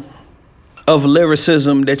level of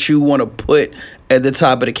lyricism that you want to put at the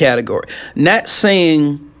top of the category. Not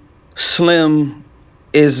saying Slim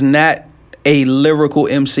is not a lyrical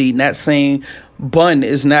MC. Not saying Bun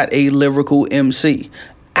is not a lyrical MC.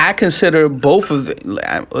 I consider both of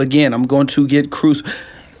them. Again, I'm going to get crucified.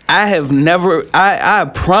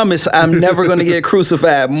 I promise I'm never going to get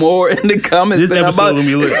crucified more in the comments than I'm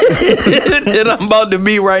about to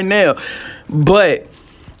be right now. But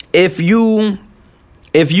if you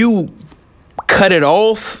cut it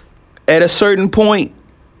off at a certain point,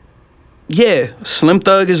 yeah, Slim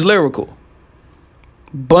Thug is lyrical.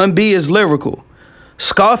 Bun B is lyrical.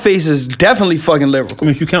 Scarface is definitely fucking lyrical. I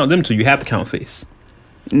mean, if you count them two, you have to count Face.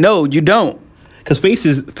 No, you don't. Because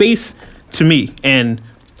Face to me, and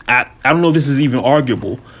I don't know if this is even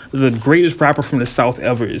arguable, the greatest rapper from the South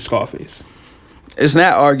ever is Scarface. It's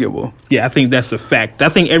not arguable. Yeah, I think that's a fact. I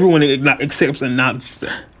think everyone accepts and acknowledges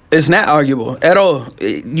that. It's not arguable at all.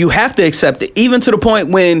 You have to accept it. Even to the point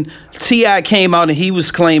when T.I. came out and he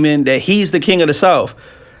was claiming that he's the king of the South.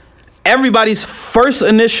 Everybody's first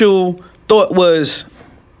initial thought was,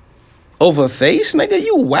 over Face, nigga?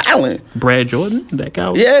 You wildin'. Brad Jordan? That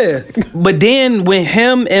guy? Yeah. But then when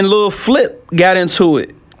him and Lil Flip got into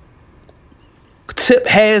it, Tip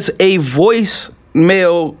has a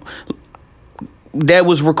voicemail that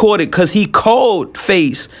was recorded because he called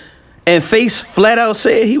Face. And Face flat out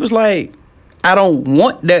said, he was like, I don't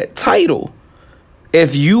want that title.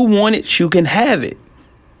 If you want it, you can have it.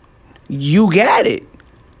 You got it.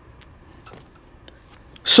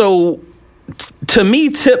 So, to me,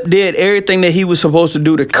 Tip did everything that he was supposed to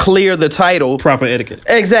do to clear the title. Proper etiquette.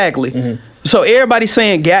 Exactly. Mm-hmm. So, everybody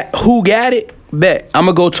saying, who got it? Bet. I'm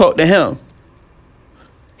going to go talk to him.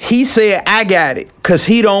 He said, I got it, because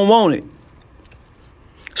he don't want it.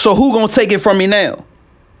 So, who going to take it from me now?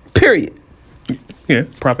 Period. Yeah,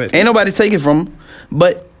 proper. Ain't nobody take it from him.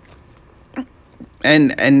 But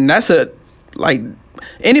and that's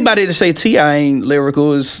anybody to say T.I. ain't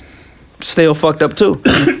lyrical is still fucked up too.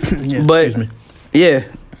 Yeah, but yeah,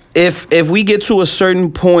 if we get to a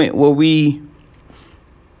certain point where we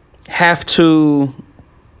have to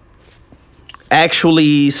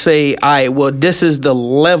actually say, all right, well, this is the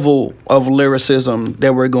level of lyricism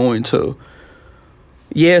that we're going to.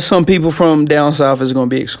 Yeah, some people from down south is going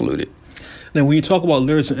to be excluded. Now, when you talk about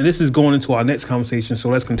lyricism, and this is going into our next conversation, so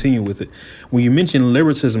let's continue with it. When you mention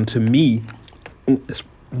lyricism, to me,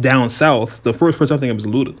 down south, the first person I think of is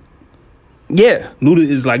Luda. Yeah. Luda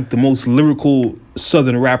is like the most lyrical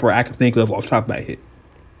southern rapper I can think of off the top of my head.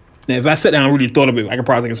 Now, if I sat down and really thought of it, I could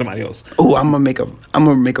probably think of somebody else. Oh, I'm gonna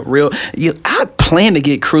make a real. I plan to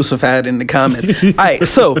get crucified in the comments. All right,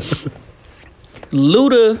 so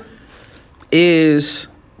Luda is,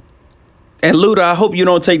 and Luda, I hope you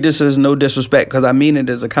don't take this as no disrespect because I mean it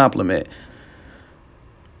as a compliment.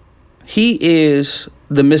 He is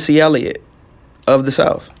the Missy Elliott of the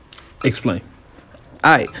South. Explain.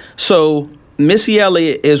 All right, so Missy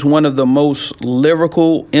Elliott is one of the most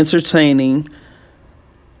lyrical, entertaining,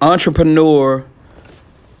 entrepreneur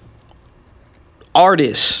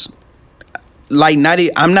artists. Like,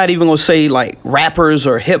 I'm not even gonna say like rappers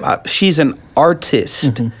or hip hop. She's an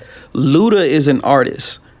artist. Mm-hmm. Luda is an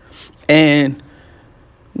artist, and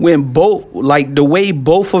when the way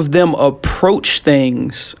both of them approach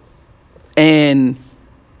things and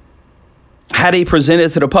how they present it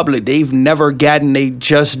to the public, they've never gotten a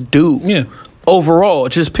just due. Yeah. Overall,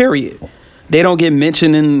 just period. They don't get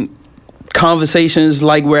mentioned in conversations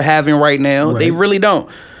like we're having right now. Right. They really don't.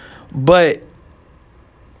 But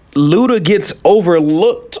Luda gets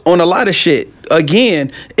overlooked on a lot of shit.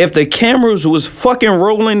 again, if the cameras was fucking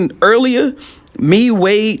rolling earlier, me,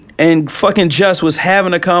 Wade, and fucking Just was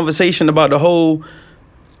having a conversation about the whole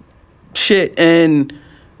shit. And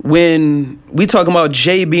when we talking about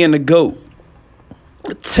Jay being the GOAT,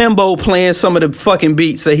 Timbo playing some of the fucking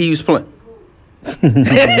beats that he was playing.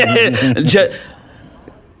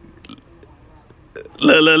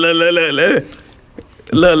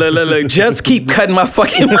 Look. Just keep cutting my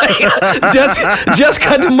fucking mic. Just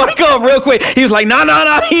cut the mic off real quick. He was like,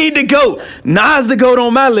 nah, he ain't the GOAT. Nas the GOAT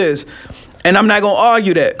on my list. And I'm not going to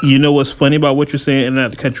argue that. You know what's funny about what you're saying? And not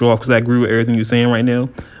to cut you off because I agree with everything you're saying right now.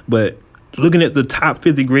 But looking at the top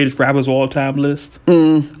 50 greatest rappers of all time list,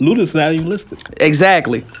 Luda's not even listed.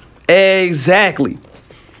 Exactly. Luda's Exactly.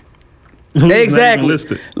 not even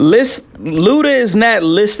listed. Luda is not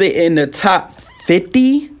listed in the top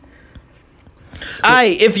 50.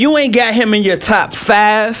 Aight, if you ain't got him in your top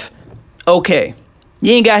 5, okay.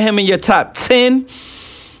 You ain't got him in your top 10,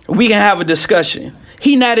 we can have a discussion.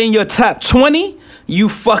 He not in your top 20, you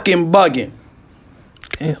fucking bugging.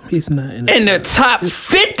 Damn, he's not in the top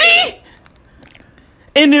 50?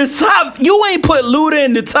 In the top, you ain't put Luda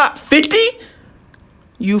in the top 50?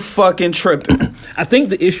 You fucking tripping. I think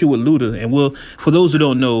the issue with Luda, and for those who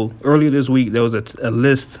don't know, earlier this week there was a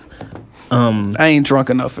list. I ain't drunk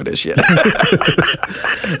enough for this yet.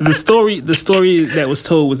 The story that was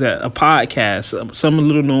told was that a podcast, some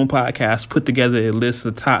little known podcast, put together a list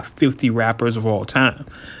of the top 50 rappers of all time,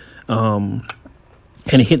 and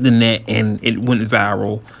it hit the net and it went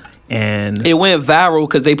viral. And it went viral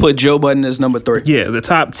because they put Joe Budden as number 3. Yeah, the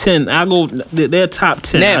top 10. Their top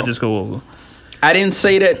 10. Now, I'll just go over. I didn't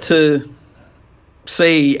say that to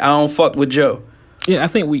say I don't fuck with Joe. Yeah, I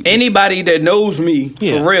think anybody that knows me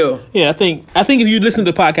for real. Yeah, I think if you listen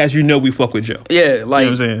to the podcast, you know we fuck with Joe. Yeah, like,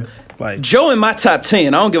 you know what I'm saying? Like, Joe in my top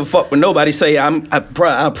 10. I don't give a fuck when nobody say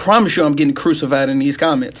I promise you I'm getting crucified in these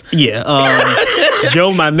comments. Yeah,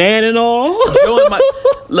 Joe my man and all. Joe in my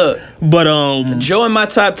look, but Joe in my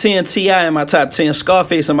top 10, T.I. in my top 10,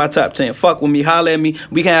 Scarface in my top 10. Fuck with me, holler at me.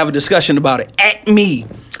 We can have a discussion about it. At me.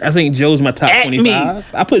 I think Joe's my top 25. Me.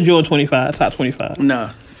 I put Joe in 25, top 25.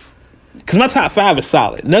 Nah. Because my top 5 is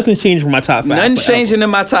solid. Nothing's changed from my top 5. Nothing's changing in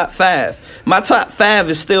my top 5. My top 5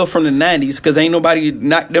 is still from the 90s because ain't nobody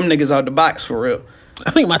knocked them niggas out the box for real.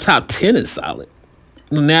 I think my top 10 is solid.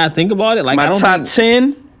 Now I think about it, like my top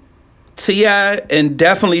 10, T.I. and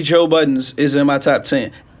definitely Joe Budden's is in my top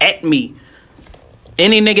 10. At me.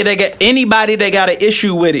 Anybody that got an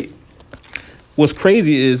issue with it. What's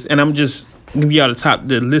crazy is, and I'm just gonna give y'all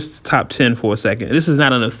the list top 10 for a second. This is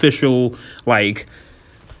not an official like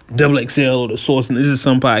XXL or the source. This is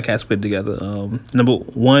some podcast put together. Number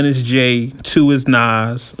 1 is Jay, 2 is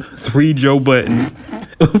Nas, 3 Joe Budden,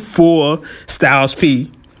 4 Styles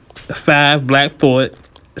P, 5 Black Thought,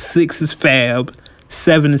 6 is Fab,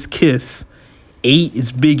 7 is Kiss, 8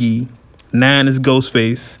 is Biggie, 9 is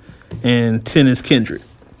Ghostface, and 10 is Kendrick.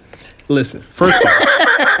 Listen, first of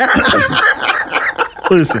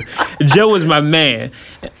all, listen, Joe is my man.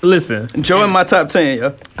 Listen, Joe in my top 10,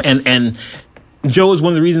 yeah. And Joe is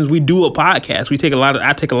one of the reasons we do a podcast. I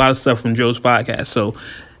take a lot of stuff from Joe's podcast. So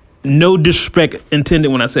no disrespect intended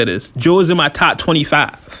when I say this. Joe is in my top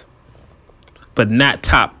 25, but not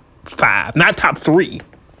top 5, not top 3.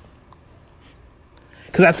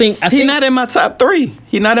 Because I think he's not in my top 3.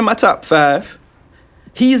 He's not in my top 5.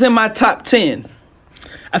 He's in my top 10.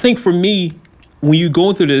 I think for me, when you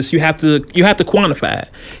go through this, you have to quantify it.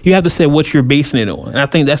 You have to say what you're basing it on. And I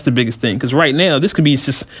think that's the biggest thing. Because right now, this could be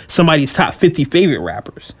just somebody's top 50 favorite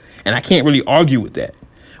rappers. And I can't really argue with that.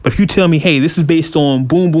 But if you tell me, hey, this is based on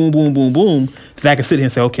boom, boom, boom, boom, boom, then I can sit here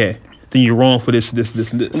and say, okay, then you're wrong for this, and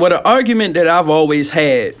this. Well, the argument that I've always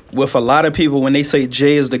had with a lot of people when they say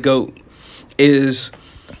Jay is the GOAT is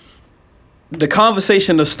the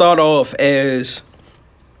conversation to start off as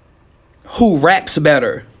who raps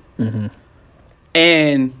better. Mm-hmm.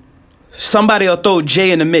 And somebody will throw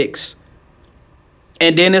Jay in the mix.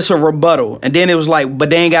 And then it's a rebuttal. And then it was like, but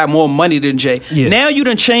they ain't got more money than Jay. Yeah. Now you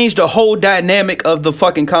done changed the whole dynamic of the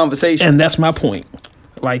fucking conversation. And that's my point.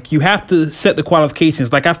 Like, you have to set the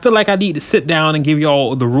qualifications. Like, I feel like I need to sit down and give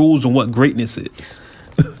y'all the rules on what greatness is.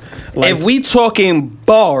 Like, if we talking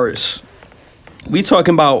bars, we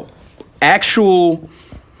talking about actual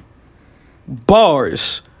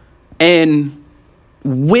bars and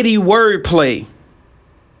witty wordplay,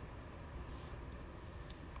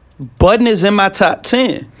 Budden is in my top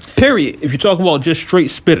 10, period. If you're talking about just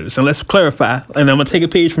straight spitters, and let's clarify, and I'm going to take a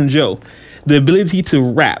page from Joe, the ability to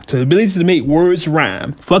rap, the ability to make words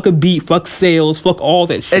rhyme, fuck a beat, fuck sales, fuck all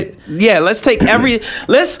that shit. Yeah, let's take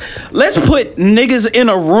let's put niggas in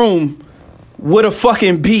a room with a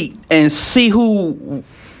fucking beat and see who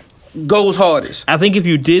goes hardest. I think if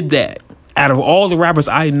you did that, out of all the rappers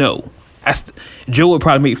I know, Joe would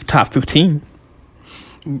probably make top 15.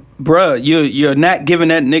 Bruh, you're not giving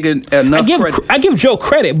that nigga enough credit. I give Joe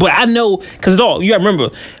credit, but I know, because you gotta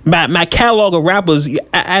remember, my catalog of rappers,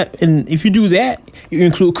 and if you do that, you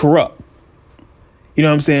include Corrupt. You know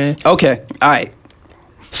what I'm saying? Okay, all right.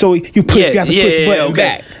 So you have to push the button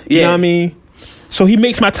back. You know what I mean? So he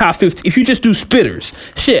makes my top 50. If you just do spitters,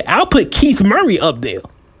 shit, I'll put Keith Murray up there.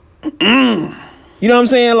 You know what I'm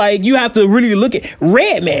saying? Like, you have to really look at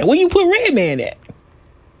Redman. Where you put Redman at?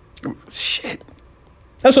 Shit.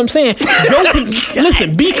 That's what I'm saying. Joe,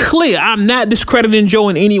 listen, be clear. I'm not discrediting Joe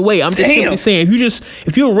in any way. I'm just simply saying,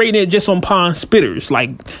 if you're rating it just on Pond spitters,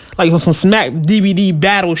 like on some Smack DVD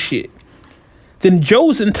battle shit, then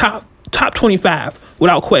Joe's in top 25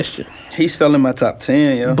 without question. He's still in my top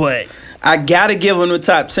 10, yo. But I gotta give him the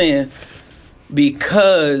top 10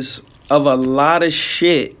 because of a lot of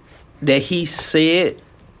shit that he said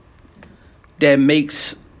that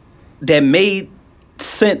made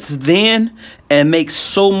sense then and makes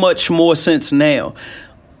so much more sense now.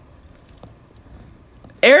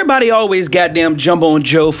 Everybody always goddamn jump on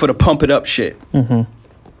Joe for the pump it up shit. Mm-hmm.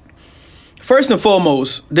 First and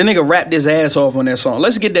foremost, the nigga rapped his ass off on that song.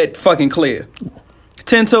 Let's get that fucking clear.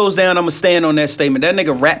 10 toes down, I'ma stand on that statement. That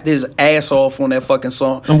nigga rapped his ass off on that fucking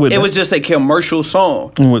song. It was just a commercial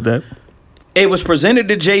song. I'm with that. It was presented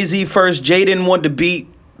to Jay-Z first. Jay didn't want the beat.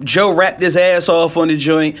 Joe rapped his ass off on the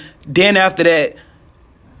joint. Then after that,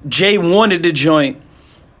 Jay wanted the joint,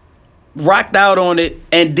 rocked out on it,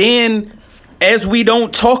 and then, as we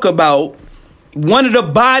don't talk about, one of the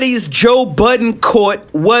bodies Joe Budden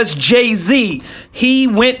caught was Jay-Z. He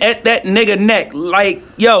went at that nigga neck like,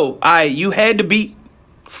 yo, you had the beat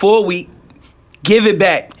for a week, give it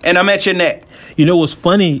back, and I'm at your neck. You know what's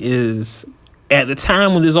funny is, at the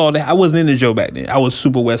time when this all that, I wasn't into Joe back then. I was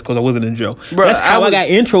super West Coast. I wasn't into Joe. Bruh, that's how I got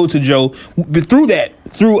intro to Joe. But through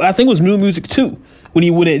I think it was New Music 2. When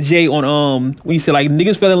he went at Jay on when he said like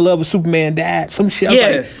niggas fell in love with Superman died, some shit.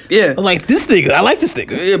 I was like, this nigga, I like this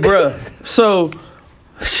nigga. Yeah, bruh. So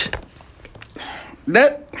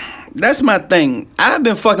that's my thing. I've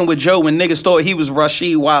been fucking with Joe when niggas thought he was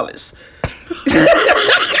Rasheed Wallace.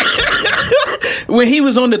 When he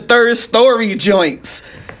was on the Third Story joints.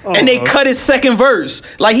 And they cut his second verse.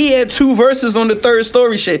 Like, he had 2 verses on the Third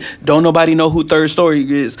Story shit. Don't nobody know who Third Story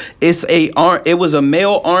is. It was a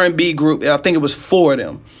male R&B group. I think it was 4 of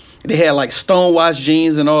them. They had like stonewashed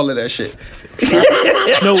jeans and all of that shit.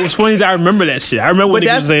 No, what's funny is I remember that shit. I remember when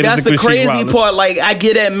that's the crazy part. Like, I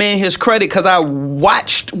give that man his credit because I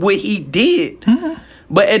watched what he did. Mm-hmm.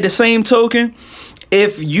 But at the same token,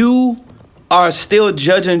 if you are still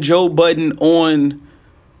judging Joe Budden on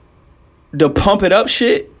the pump it up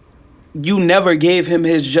shit, you never gave him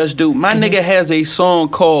his just due. My nigga has a song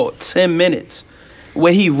called 10 Minutes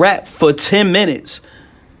where he rapped for 10 minutes.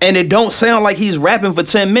 And it don't sound like he's rapping for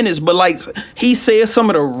 10 minutes, but like he says some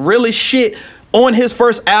of the realest shit on his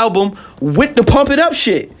first album with the pump it up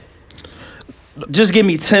shit. Just give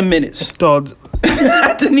me 10 minutes. Dog,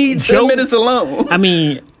 I just need 10 minutes alone. I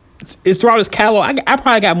mean, it's throughout his catalog. I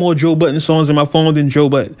probably got more Joe Budden songs in my phone than Joe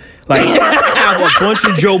Budden. Like, I have a bunch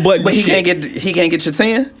of Joe Budden but he shit. can't get your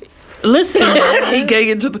 10? Listen, he can't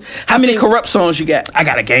get your how many Corrupt songs you got? I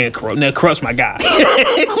got a gang of Corrupt. Now, Corrupt's my guy.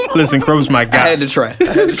 Listen, Corrupt's my guy. I had to try.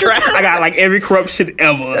 I got like every Corrupt shit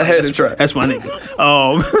ever. I had to try. That's my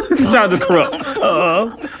nigga. Shout out to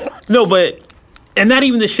Corrupt. No, but, and not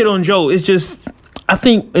even the shit on Joe. It's just, I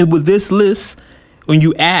think with this list, I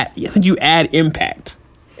think you add impact.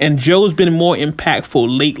 And Joe's been more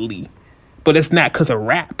impactful lately, but it's not because of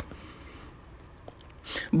rap.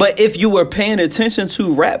 But if you were paying attention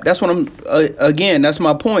to rap, that's what I'm, again, that's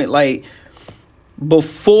my point. Like,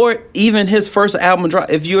 before even his first album drop,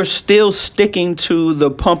 if you're still sticking to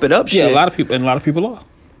the pump it up shit. Yeah, a lot of people are.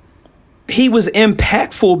 He was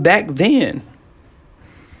impactful back then.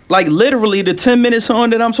 Like, literally, the 10-minute song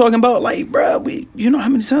that I'm talking about, like, bruh, you know how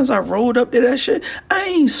many times I rolled up to that shit? I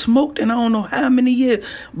ain't smoked in I don't know how many years.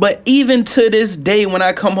 But even to this day, when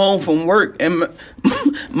I come home from work and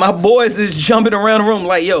my boys is jumping around the room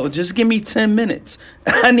like, yo, just give me 10 minutes.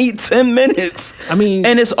 I need 10 minutes. I mean...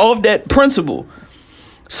 And it's off that principle.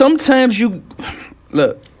 Sometimes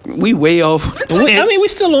look, we way off. I mean, we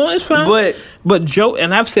still on, it's fine. But Joe,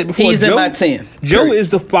 and I've said before, he's in my 10. Joe is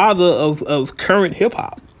the father of current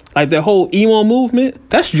hip-hop. Like, that whole emo movement,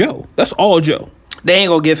 that's Joe. That's all Joe. They ain't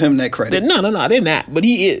gonna give him that credit. No, they're not. But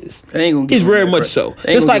he is. They ain't gonna give He's him very that much credit. so.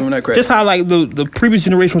 They ain't Just gonna like give him that credit. just how like the previous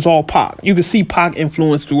generation was all Pac. You can see Pac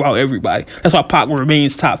influence throughout everybody. That's why Pac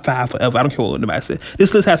remains top 5 forever. I don't care what anybody says.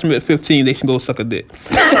 This list has to be at 15. They can go suck a dick.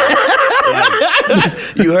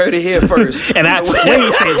 You heard it here first. And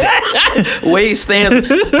Wade said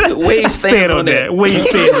that. Wade stands on that. Wade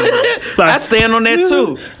stand on that. Like, I stand on that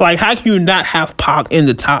too. Like, how can you not have Pac in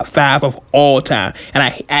the top 5 of all time? And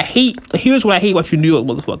I hate. Here's what I hate about you New York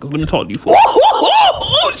motherfuckers. Let me talk to you for.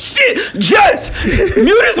 Oh shit! Just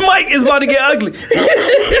mute his mic. It's about to get ugly.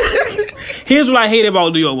 Here's what I hate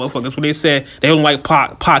about New York motherfuckers when they said they don't like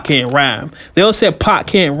Pac can't rhyme. They all said Pac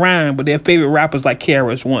can't rhyme, but their favorite rappers like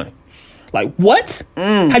KRS-One. Like, what?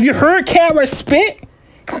 Have you heard KRS spit?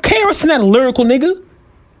 KRS is not a lyrical nigga.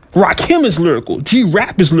 Rakim is lyrical.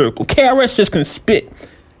 G-Rap is lyrical. KRS just can spit.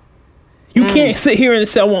 You can't sit here and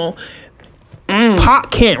say, well,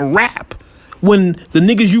 Pac can't rap when the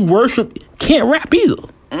niggas you worship can't rap either.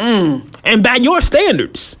 And by your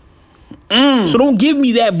standards. So don't give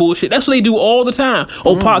me that bullshit. That's what they do all the time.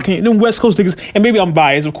 Oh, Pac can't. Them West Coast niggas, and maybe I'm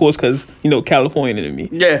biased, of course, because, California than me.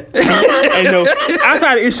 Yeah. And, I've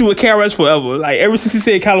had an issue with KRS forever. Like, ever since he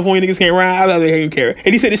said California niggas can't rhyme, I've been hating KRS.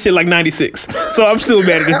 And he said this shit like 96. So I'm still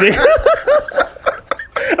mad at this nigga.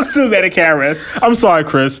 I'm still mad at KRS. I'm sorry,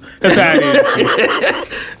 Chris. That's how it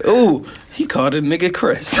is. Ooh, he called a nigga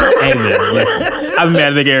Chris. Hey, man, listen. I've been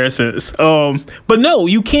mad at nigga ever since. But no,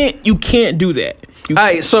 you can't do that. All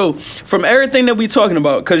right, so from everything that we talking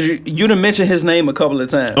about, because you done mentioned his name a couple of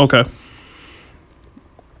times. Okay.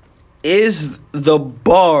 Is the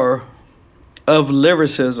bar of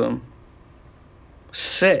lyricism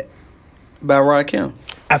set by Rakim?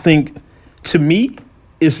 I think, to me,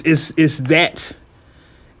 it's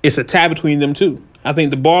a tie between them two. I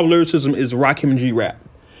think the bar of lyricism is Rakim and G-Rap.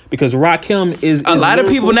 Because Rakim is a lot lyrical.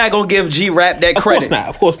 of people not gonna give G-Rap that credit.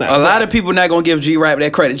 Of course not. A lot of people not gonna give G-Rap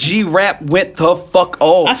that credit. G-Rap went the fuck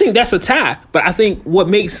off. I think that's a tie. But I think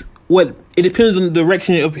it depends on the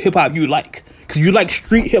direction of hip hop you like. Because you like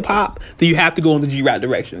street hip hop, then you have to go in the G-Rap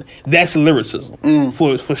direction. That's lyricism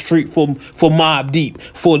for street, for Mobb Deep,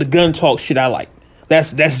 for the gun talk shit I like.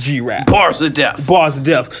 That's G-Rap. Bars of death. Bars of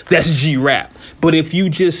death. That's G-Rap. But if you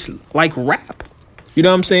just like rap, you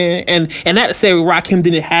know what I'm saying? And not to say Rakim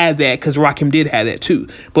didn't have that, because Rakim did have that too.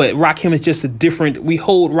 But Rakim is just we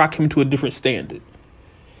hold Rakim to a different standard.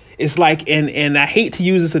 It's like, and I hate to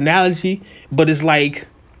use this analogy, but it's like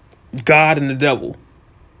God and the devil.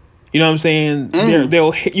 You know what I'm saying?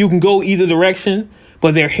 You can go either direction,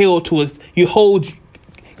 but they're held to us. You hold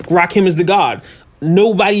Rakim as the God.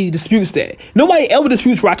 Nobody disputes that. Nobody ever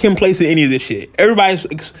disputes Rakim place in any of this shit. Everybody's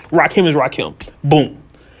Rakim is Rakim. Boom.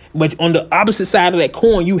 But on the opposite side of that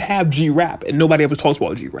coin, you have G-Rap, and nobody ever talks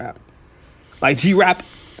about G-Rap. Like, G-Rap,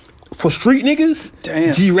 for street niggas,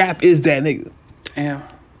 damn, G-Rap is that nigga. Damn.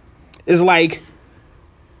 It's like,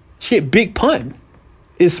 shit, Big Pun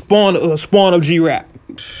is spawn of G-Rap.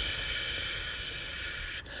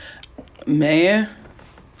 Man.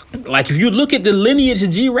 Like, if you look at the lineage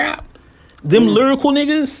of G-Rap, them lyrical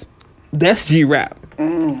niggas, that's G-Rap.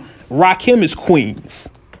 Rakim is Queens.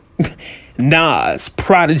 Nas,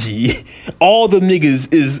 Prodigy, all the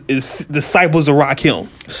niggas is disciples of Rakim.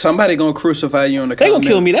 Somebody gonna crucify you on the They comment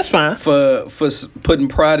gonna kill me, that's fine. For putting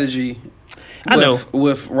Prodigy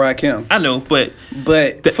with Rakim. I know, but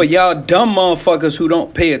for y'all dumb motherfuckers who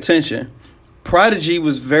don't pay attention, Prodigy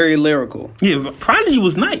was very lyrical. Yeah, Prodigy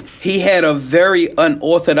was nice. He had a very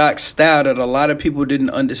unorthodox style that a lot of people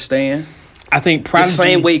didn't understand. I think Prodigy, the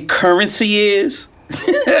same way Currency is.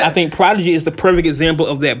 I think Prodigy is the perfect example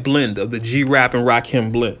of that blend, of the G-Rap and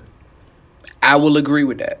Rakim blend. I will agree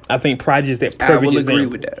with that. I think Prodigy is that perfect example. I will agree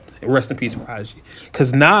with that. Rest in peace, Prodigy.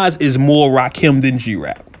 Because Nas is more Rakim than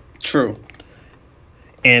G-Rap. True.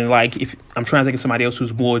 And like, if I'm trying to think of somebody else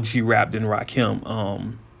who's more G-Rap than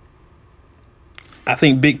Rakim, I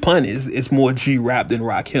think Big Pun is more G-Rap than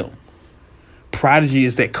Rakim. Prodigy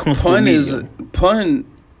is that comfortable Pun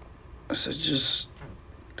is just...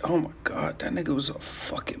 Oh my God, that nigga was a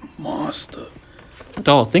fucking monster.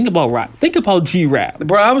 Dog, think about G-Rap.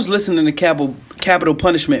 Bro, I was listening to Capital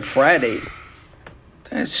Punishment Friday.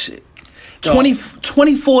 That shit.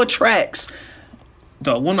 24 tracks.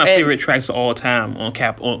 Dog, one of my favorite tracks of all time on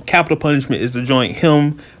Capital Punishment is the joint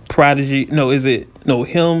him, Prodigy.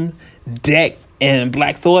 Him, Deck, and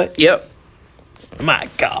Black Thought. Yep. My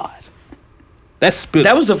God. That's spit.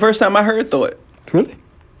 That was the first time I heard Thought. Really?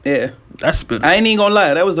 Yeah. That's spit. I ain't even gonna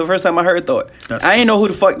lie. That was the first time I heard Thought. I ain't know who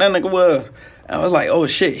the fuck that nigga was. I was like, oh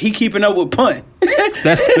shit, he keeping up with Pun.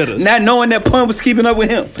 That's Spitters. Not knowing that Pun was keeping up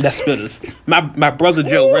with him. That's Spitters. My brother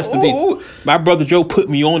Joe, rest in peace. My brother Joe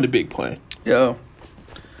put me on the Big Pun. Yo.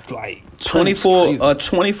 like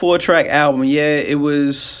 24 track album. Yeah, it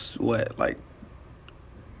was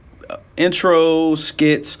intro,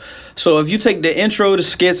 skits. So if you take the intro, the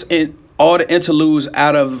skits, and all the interludes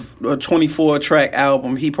out of a 24 track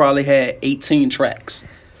album, he probably had 18 tracks.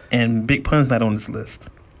 And Big Pun's not on this list.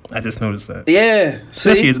 I just noticed that. Yeah.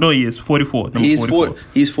 See? He is 44. He's 44.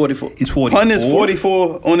 He's 44. He's 44. Pun is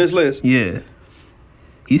 44 on this list. Yeah.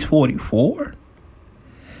 He's 44.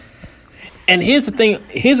 And here's the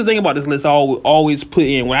thing about this list I always put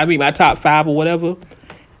in. When I meet my top 5 or whatever,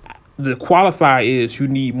 the qualifier is you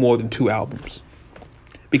need more than 2 albums.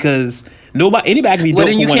 Because anybody can be dope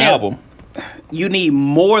for one album. You need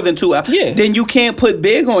more than 2 albums. Yeah. Then you can't put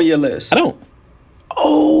Big on your list. I don't.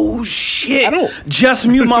 Oh, shit. I don't. Just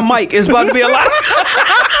mute my mic. It's about to be a lot.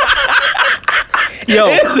 Yo,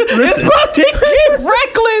 it's about to get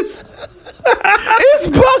reckless. It's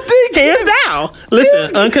about to get... Hands down.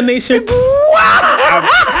 Listen, Uncondition. Wow.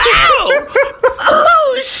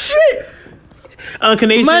 Oh, shit.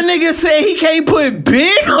 Uncondition. My nigga said he can't put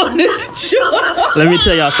Big on this show. Let me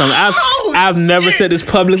tell y'all something. I've never said this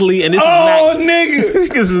publicly, and this nigga.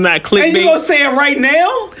 This is not clickbait. And you gonna say it right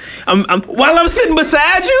now? While I'm sitting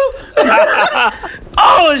beside you?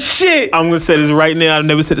 Oh shit! I'm gonna say this right now. I've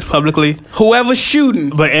never said this publicly. Whoever's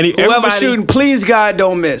shooting, whoever's shooting, please God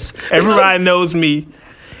don't miss. Everybody knows me.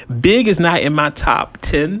 Big is not in my top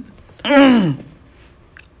 10.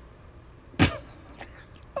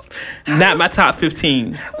 Not my top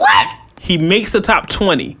 15. What? He makes the top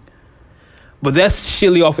 20, but that's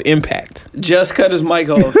shitly off of Impact. Just cut his mic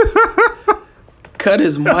off. Cut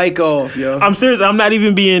his mic off, yo. I'm serious. I'm not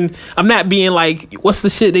being like, what's the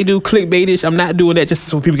shit they do, clickbaitish. I'm not doing that just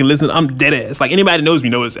so people can listen. I'm dead ass. Like, anybody that knows me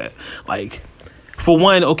knows that. Like, for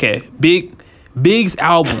one, okay, Big's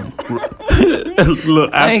album.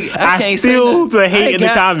 Look, I can't feel the hate in the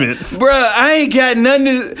comments. Bruh, I ain't got nothing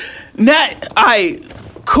to...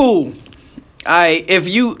 Cool. If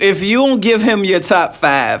you don't give him your top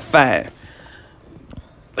 5, fine.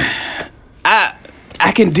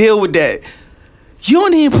 I can deal with that. You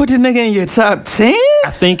don't even put the nigga in your top 10?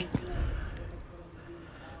 I think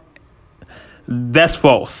that's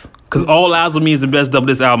false. Because All Eyes on Me is the best double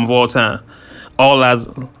disc album of all time. All Eyes.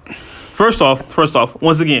 First off,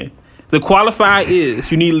 once again, the qualifier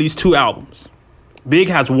is you need at least 2 albums. Big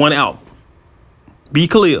has 1 album. Be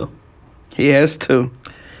clear. He has 2.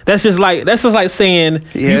 That's just like saying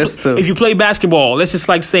if you play basketball, that's just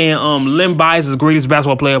like saying Len Bias is the greatest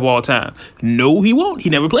basketball player of all time. No, he won't.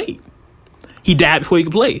 He never played. He died before he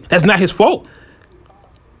could play. That's not his fault.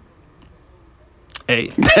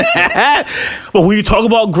 Hey. But when you talk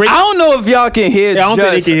about great, I don't know if y'all can hear. I don't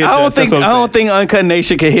think they can hear. I don't think Uncut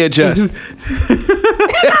Nation can hear Just.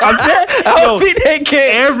 I don't think they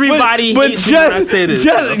can. Everybody hates me when I say this.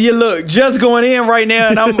 You look, Just going in right now,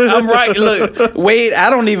 and I'm right. Look, Wade,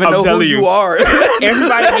 I don't even know who you are.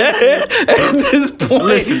 Everybody hates me at this point.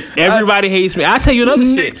 Listen, everybody hates me. I'll tell you another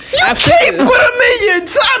shit. You can't put him in your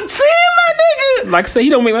top 10, my nigga. Like I say, he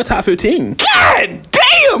don't make my top 15. God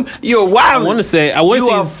damn, you're wild. You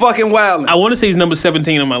are fucking wild. I want to say he's number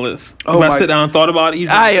 17 on my list. If I sit down and thought about it,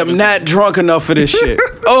 I am not drunk enough for this shit.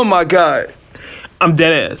 Oh my God. I'm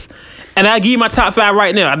dead ass. And I give you my top 5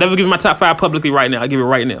 right now. I never give you my top 5 publicly right now. I give it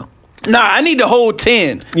right now. Nah, I need the whole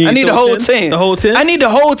 10. I need the whole 10. The whole 10? I need the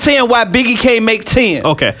whole 10 why Biggie can't make 10.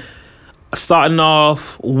 Okay. Starting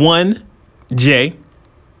off 1, Jay.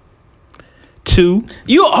 2.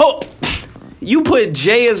 You put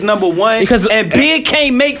Jay as number 1 and Big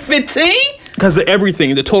can't make 15? Because of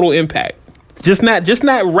everything, the total impact. Just not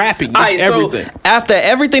rapping. Everything. So after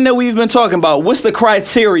everything that we've been talking about, what's the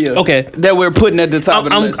criteria that we're putting at the top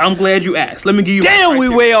of the list? I'm glad you asked. Let me give you damn, we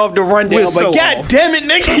way off the rundown, but God damn it,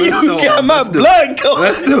 nigga, you got my blood going.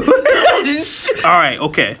 Let's do it. All right,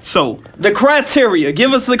 okay. So the criteria.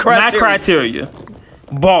 Give us the criteria. My criteria.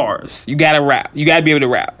 Bars. You gotta rap. You gotta be able to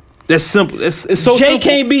rap. That's simple. It's so Jay simple.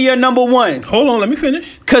 Can't be your number 1. Hold on, let me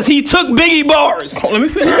finish. Cause he took Biggie bars. Let me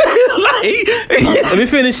finish. Let me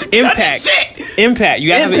finish. Impact. Impact. You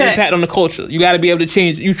gotta have an impact on the culture. You gotta be able to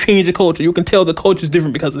change. You change the culture. You can tell the culture is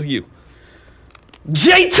different because of you.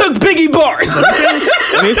 Jay took Biggie bars.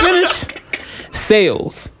 Let me finish.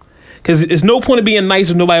 Sales. Cause there's no point of being nice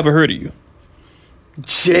if nobody ever heard of you.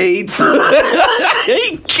 Jay,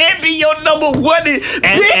 he can't be your number 1. He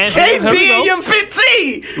can't be in your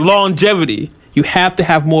 15. Longevity. You have to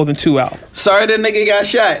have more than 2 albums. Sorry that nigga got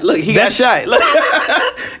shot. Look, he got shot. Look,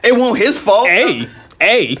 it wasn't his fault. Hey.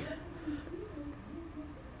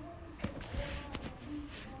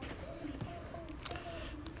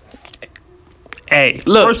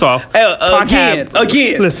 Look, first off, again.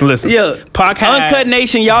 Listen. Yeah, Podcast. Uncut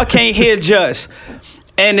Nation, y'all can't hear Just.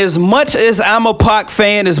 And as much as I'm a Pac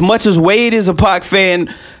fan, as much as Wade is a Pac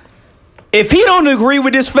fan, if he don't agree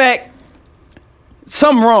with this fact,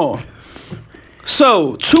 something wrong.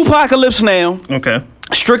 So, Tupacalypse Now, Okay.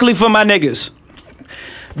 strictly for my niggas,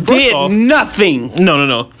 did off- nothing.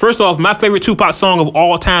 No. First off, my favorite Tupac song of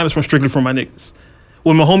all time is from Strictly for My Niggas.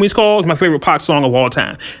 When My Homies Call is my favorite Pac song of all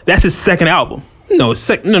time. That's his second album. No,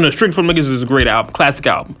 Strictly for My Niggas is a great album, classic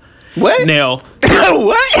album. What? Now,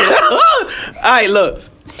 What? All right, look.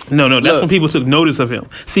 no, that's Look. when people took notice of him.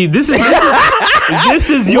 See, this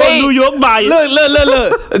is your Wait. New York bias.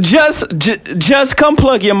 Look. Just come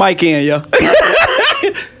plug your mic in, yo.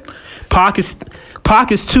 Pac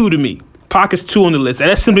is 2 to me. Pac is 2 on the list, and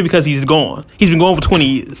that's simply because he's gone. He's been gone for 20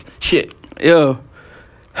 years. Shit. Yo.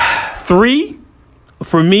 3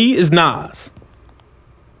 for me is Nas.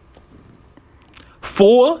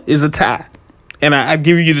 4 is a tie, and I've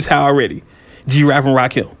given you the tie already. G-Rap and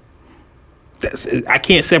Rakim. I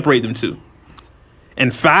can't separate them two.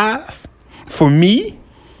 And 5 for me,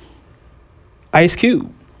 Ice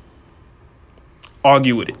Cube.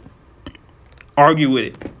 Argue with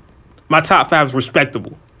it. My top 5 is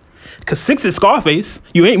respectable. Cause 6 is Scarface.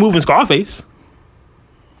 You ain't moving Scarface.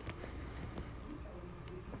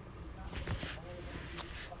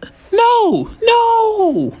 No.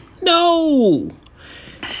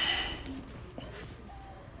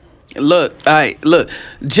 Look, all right, look.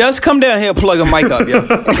 Just come down here and plug a mic up, yo.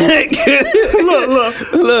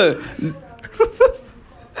 Look.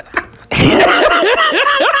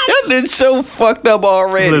 This show fucked up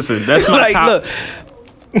already. Listen, that's my top.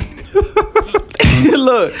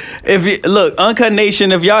 Look, Uncut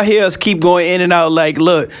Nation, if y'all hear us keep going in and out, like,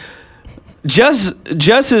 look, Just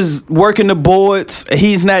is working the boards.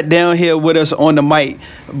 He's not down here with us on the mic,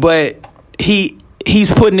 but he's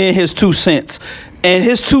putting in his 2 cents. And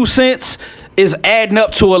his 2 cents is adding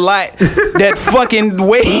up to a lot that fucking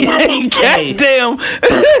Wade ain't goddamn.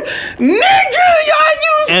 Nigga,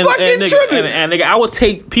 y'all fucking tripping. And nigga, I would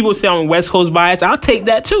take, people say I'm West Coast bias, I'll take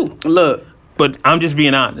that too. Look. But I'm just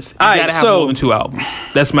being honest. You Alright, gotta have more than 2 albums.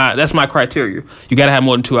 That's my criteria. You gotta have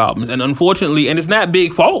more than 2 albums. And unfortunately, and it's not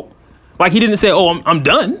Big fault. Like, he didn't say, oh, I'm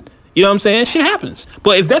done. You know what I'm saying? Shit happens.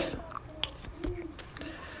 But if that's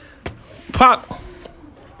Pac,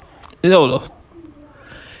 though.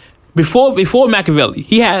 Before Machiavelli,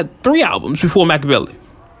 he had 3 albums before Machiavelli.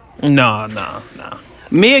 Nah. All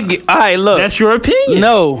right, look. That's your opinion.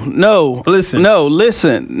 No. Listen. No,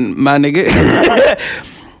 listen, my nigga.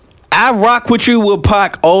 I rock with you with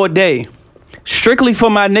Pac all day. Strictly for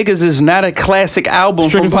My Niggas is not a classic album.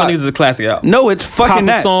 Strictly from for My Pac. Niggas is a classic album. No, it's fucking Papa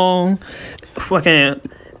not. Song, fucking,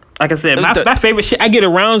 like I said, my favorite shit. I get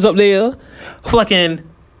arounds up there. Fucking,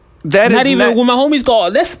 That not is even when my homies go.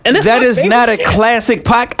 That is not a classic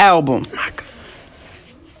Pac album.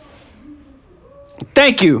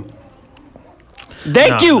 Thank you.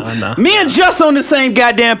 Thank you. No. Me and Just on the same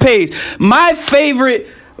goddamn page. My favorite,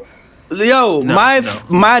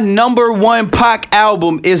 my number 1 Pac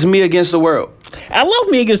album is Me Against the World. I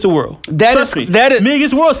love Me Against the World. That Me is Me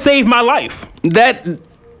Against the World saved my life. that.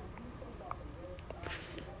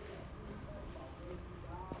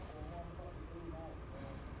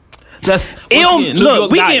 That's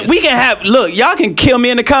Look, we can have y'all can kill me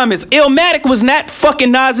in the comments. Illmatic was not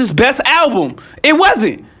fucking Nas's best album. It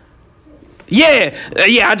wasn't. Yeah,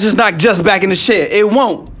 I just knocked Just back in the shed. It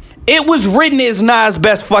won't. It was written as Nas'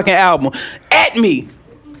 best fucking album. At me.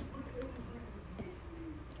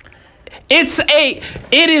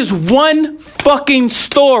 It is one fucking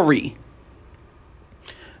story.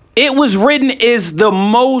 It was written as the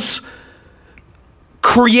most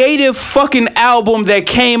creative fucking album that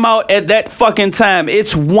came out at that fucking time.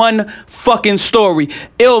 It's one fucking story.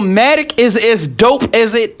 Illmatic is as dope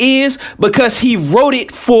as it is because he wrote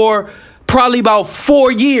it for probably about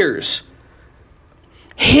 4 years.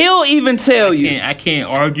 He'll even tell you. I can't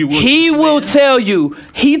argue with He will tell you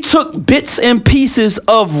he took bits and pieces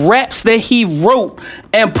of raps that he wrote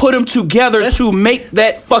and put them together to make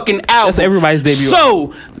that fucking album. That's everybody's debut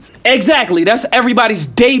So, exactly, that's everybody's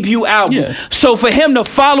debut album. Yeah. So for him to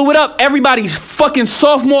follow it up, everybody's fucking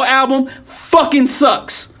sophomore album fucking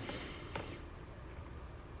sucks.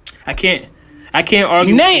 I can't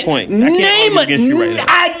argue with the point. I can't argue against you right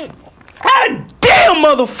now. I damn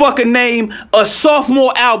motherfucker name a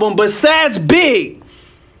sophomore album besides Big.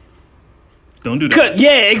 Don't do that.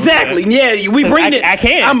 Yeah, exactly. Yeah, we bring it. I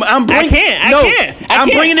can't. I'm bringing. I'm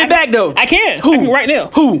bringing it back though. I can't. Who? I can right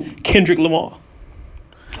now. Who? Kendrick Lamar.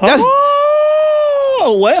 That's okay.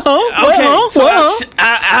 So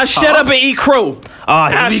I shut up and eat crow.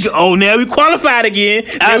 Now we qualified again.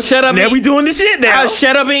 I'll shut up. Now we doing the shit now. I'll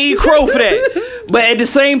shut up and eat crow for that. But at the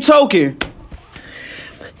same token,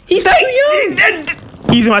 He's too young.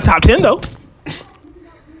 He's in my top 10 though.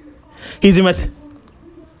 He's in my.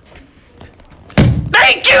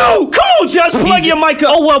 Thank you. Come on, just plug your mic up.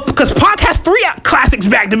 Oh well, because Pac has 3 classics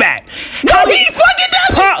back to back. No, he fucking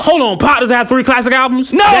doesn't. Pac, hold on, Pac doesn't have 3 classic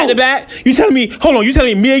albums. No. Back to back. You telling me? Hold on, you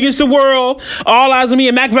telling me Me Against the World, All Eyes on Me,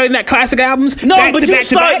 and Machiavelli not classic albums? No, back but to you back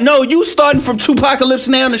to back? start. No, you starting from Tupacalypse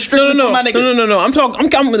now and strictly No. for my nigga. No. I'm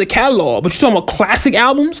coming with the catalog, but you talking about classic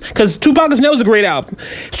albums? Because Tupac Now was a great album.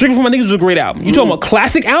 Strictly for My Niggas was a great album. You talking about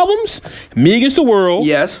classic albums? Me Against the World.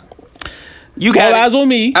 Yes. You got All it. Eyes on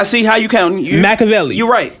Me. I see how you count. Machiavelli.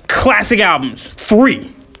 You're right. Classic albums.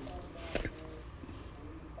 3.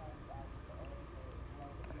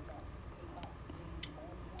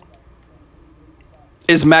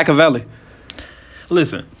 It's Machiavelli.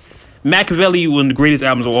 Listen, Machiavelli was one of the greatest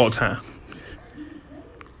albums of all time.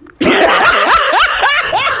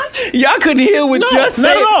 Y'all couldn't hear what Just said.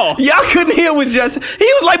 not at all. Y'all couldn't hear what Just said. He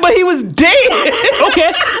was like, but he was dead.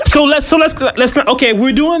 Okay, so let's not. Okay,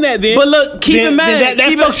 we're doing that then. But look, keep in mind, that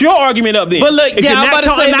fucks your argument up then. But look, if yeah, you're I'm not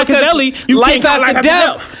about to say counting Machiavelli, because you Life can't count After Life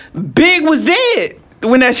Death, Big was dead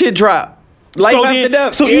when that shit dropped. Life After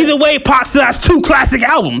Death. So yeah. either way, Pac still has 2 classic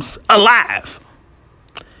albums alive.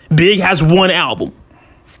 Big has 1 album.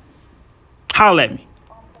 Holla at me.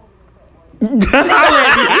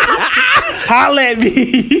 Holla at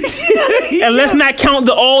me. And let's not count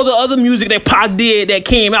all the other music that Pac did that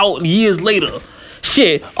came out years later.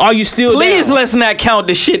 Shit, are you still Please down? let's not count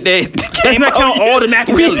the shit that Let's not count all the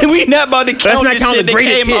Machiavelli. We not about to count not the count shit the that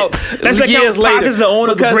greatest came out hits. Let's not years count Pac later. as the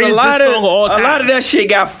owner of the Because greatest a lot song of all time. A lot of that shit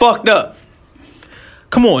got fucked up.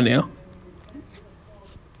 Come on now.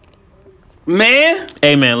 Man.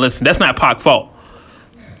 Hey man, listen, that's not Pac's fault.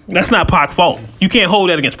 That's not Pac's fault. You can't hold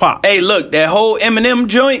that against Pac. Hey, look, that whole Eminem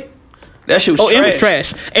joint, that shit was trash. M was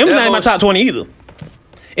trash. M's not in my top 20 either.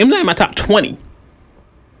 M's not in my top 20.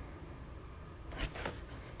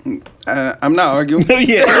 I'm not arguing.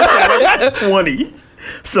 Yeah, 20.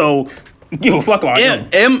 So, give a fuck about him.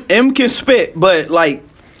 M can spit, but like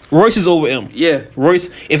Royce is over M. Yeah. Royce,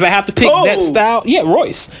 if I have to pick that style, yeah,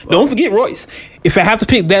 Royce. Don't forget Royce. If I have to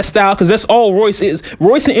pick that style, because that's all Royce is.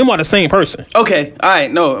 Royce and M are the same person. Okay, all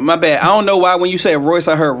right, no, my bad. I don't know why when you said Royce,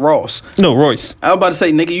 I heard Ross. No, Royce. I was about to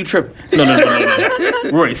say, nigga, you tripping. No.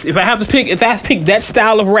 Royce. If I have to pick that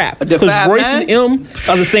style of rap, The because 5'9"? Royce and M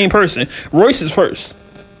are the same person. Royce is first.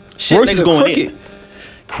 Shit, Royce nigga, is going crooked.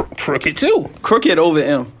 in. Crooked too. Crooked over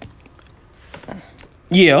M.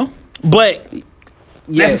 Yeah, but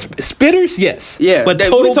Yeah. that's spitters, yes. Yeah, but we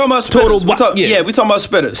total, talking about spitters. total, we talking about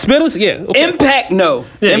spitters. Spitters, yeah. Okay. Impact, no.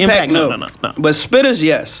 Yeah, Impact, no. no. But spitters,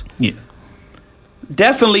 yes. Yeah.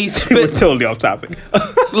 Definitely We're spit. totally off topic.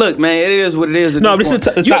 Look, man, it is what it is. At No, this this is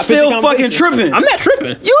point. a You top 50 still fucking conversation. tripping. I'm not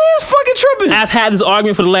tripping. You is fucking tripping. I've had this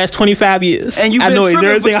argument for the last 25 years. And you've I been know tripping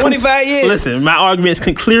everything for 25 years. Listen, my argument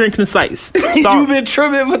is clear and concise. You've been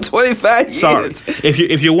tripping for 25 years. Sorry.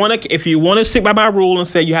 If you wanna stick by my rule and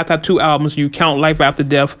say you have to have 2 albums, you count Life After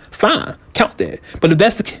Death, fine, count that. But if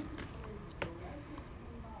that's the case,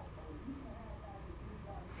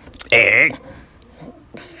 and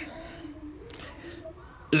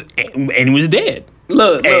he was dead.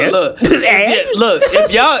 Look.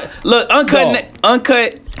 If y'all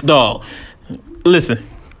uncut. Dog, listen,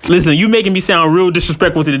 you making me sound real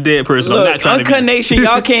disrespectful to the dead person. I'm not Look, trying Uncut to be. Nation,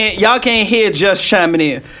 y'all can't hear Just chiming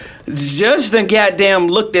in. Just done goddamn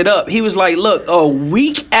looked it up. He was like, look, a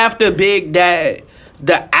week after Big died,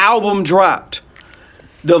 the album dropped.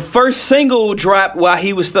 The first single dropped while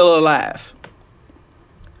he was still alive.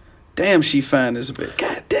 Damn, she fine as a bitch.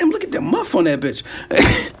 God damn, look at the muff on that bitch.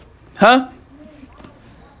 Huh?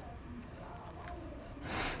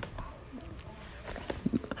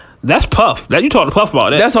 That's Puff. That you talking to Puff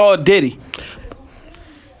about that? That's all Diddy.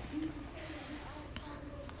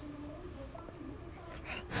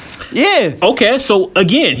 Yeah. Okay, so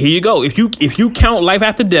again, here you go. If you count Life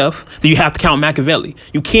After Death, then you have to count Machiavelli.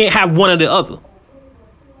 You can't have one or the other.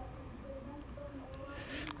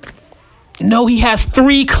 No, he has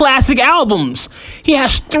 3 classic albums. He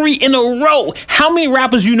has 3 in a row. How many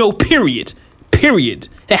rappers you know, period,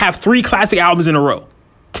 that have 3 classic albums in a row?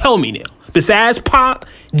 Tell me now. Besides Pac,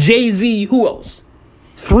 Jay-Z, who else?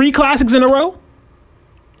 3 classics in a row?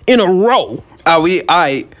 In a row. All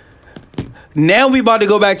right. Now we about to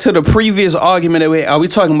go back to the previous argument. Are we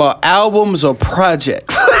talking about albums or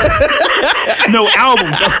projects? No,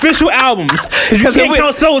 albums. Official albums. You can't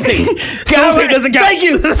count Soul Tape. Soul Tape doesn't count. Thank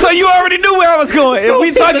you. So you already knew where I was going. If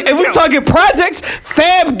we talking projects,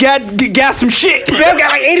 Fab got some shit. Fab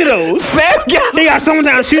got like 8 of those. Fab got He got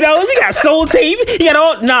Summertime Shootouts. He got Soul Tape. He got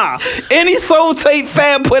all. Nah. any Soul Tape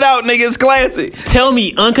Fab put out, nigga, is classic. Tell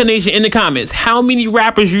me, Uncut Nation, in the comments, how many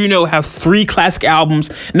rappers you know have 3 classic albums?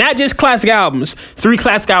 Not just classic albums. 3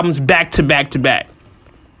 classic albums back to back to back.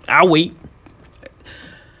 I'll wait.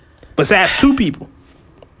 Besides 2 people.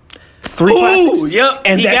 3 classics. Ooh, yep.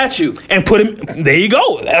 And he got you. And put him. There you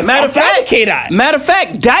go. That's Matter of fact, K-Dot.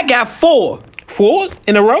 Dot got 4. 4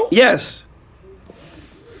 in a row? Yes.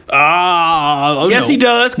 Yes, no. he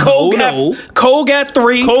does. Cole got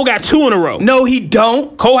 3. Cole got 2 in a row. No, he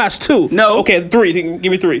don't. Cole has 2. No. Okay, 3.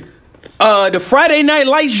 Give me 3. The Friday Night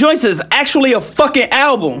Lights joints is actually a fucking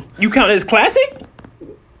album. You count it as classic?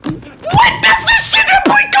 What? That's the shit that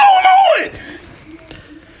put going on.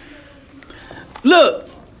 Look.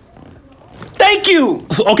 Thank you.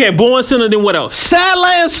 Okay, Born Sinner, then what else?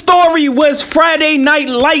 Sadland Story was Friday Night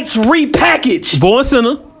Lights repackaged. Born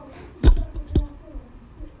Sinner.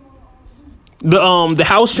 The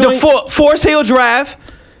house joint? The Forest Hill Drive.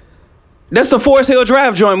 That's the Forest Hill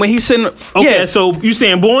Drive joint when he's sitting. Okay, yeah. so you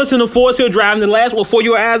saying Born Sinner, Forest Hill Drive, and the last one, For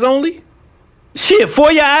Your Eyes Only? Shit,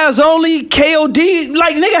 For Your Eyes Only, KOD.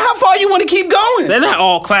 Like, nigga, how far you want to keep going? They're not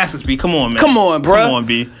all classics, B. Come on, man. Come on, bruh. Come on,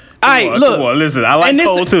 B. Alright, look. Come on, listen. I like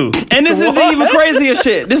Cole too. And this is the even crazier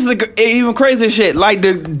shit. This is the even crazier shit. Like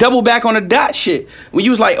the double back on the dot shit. When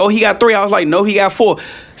you was like, oh, he got 3, I was like, no, he got 4.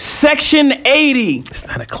 Section 80. It's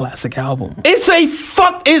not a classic album. It's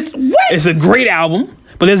what? It's a great album,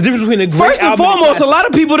 but there's a difference between a great First and album foremost, and a lot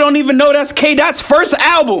of people don't even know that's K-Dot's first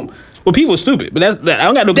album. well, people are stupid, but I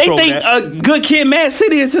don't got no They control think over that. Good Kid, Mad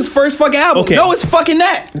City is his first fucking album. Okay. No, it's fucking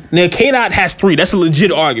that. Now, K-Dot has 3. That's a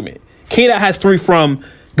legit argument. K-Dot has 3 from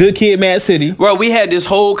Good Kid, Mad City. Bro, we had this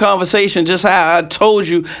whole conversation just how I told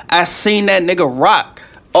you I seen that nigga rock.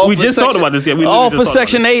 We just talked about this. Yeah, we all literally for just talked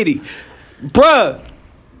Section 80. Bruh.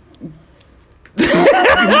 We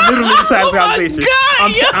literally just had this conversation.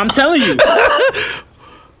 God, I'm telling you.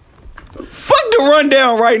 Fuck the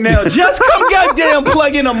rundown right now. Just come goddamn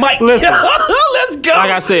plug in a mic. Listen. Let's go.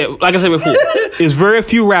 Like I said before, there's very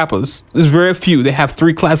few rappers. There's very few that have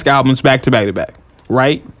 3 classic albums back to back to back,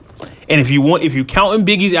 right? And if you counting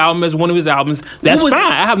Biggie's album as one of his albums, that's fine.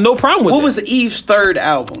 I have no problem with it. What was Eve's third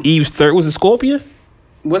album? Eve's third was it Scorpion?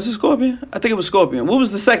 Was it Scorpion? I think it was Scorpion. What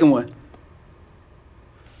was the second one?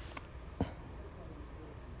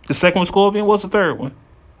 The second was Scorpion. What's the third one?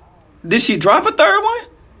 Did she drop a third one?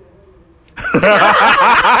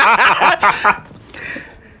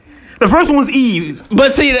 The first one was Eve.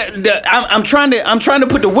 But see, I'm trying to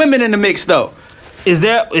put the women in the mix though. Is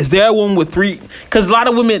there a woman with 3? Because a lot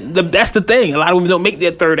of women, that's the thing. A lot of women don't make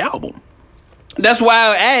their third album. That's why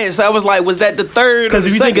I asked. I was like, was that the third? Because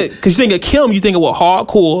if you think of Kim, you think of what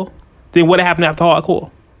hardcore. Then what happened after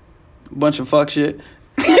hardcore? Bunch of fuck shit.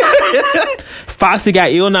 Foxy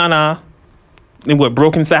got Il Na Na. Then what?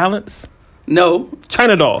 Broken Silence. No.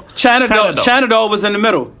 China Doll. China Doll was in the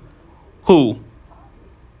middle. Who?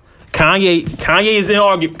 Kanye is in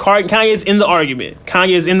argument. Kanye is in the argument. Kanye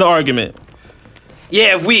is in the argument.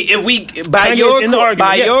 Yeah, if we by your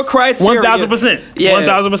criteria, 1,000%. Yeah,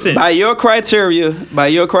 1,000%. By your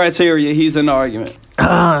criteria, he's in the argument.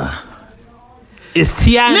 Is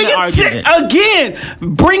T.I. in the argument? Again,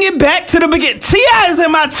 bring it back to the beginning. T.I. is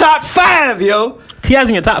in my top 5, yo. T.I.'s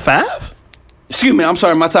in your top 5? Excuse me, I'm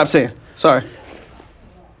sorry, my top 10. Sorry.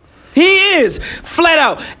 He is, flat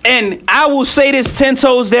out. And I will say this 10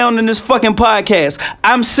 toes down in this fucking podcast.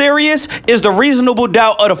 I'm serious is the Reasonable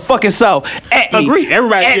Doubt of the fucking South. At me. Agree.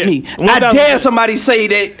 Everybody. At me. 1,000%. I dare somebody say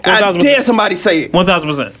that. 1,000%. I dare somebody say it.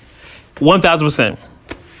 1,000%. 1,000%.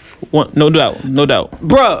 No doubt.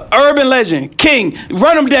 Bruh, urban legend, King,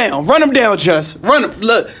 run him down, Just. Run him,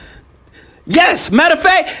 look. Yes, matter of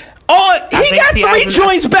fact, he got 3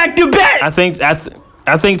 joints back to back. I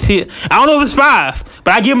think T. I don't know if it's 5,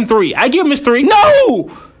 but I give him 3. I give him his 3. No,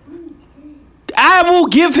 I will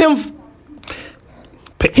give him.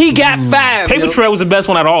 He got 5. Paper Trail was the best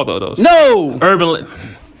one out of all those. No,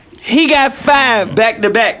 He got 5 back to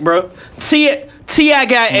back, bro. T.I.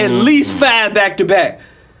 got at least 5 back to back.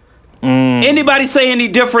 Anybody say any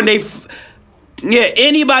different?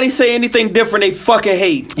 Anybody say anything different? They fucking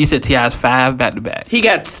hate. You said T.I.'s 5 back to back. He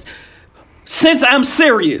got. Since I'm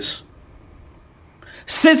serious.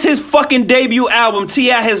 Since his fucking debut album,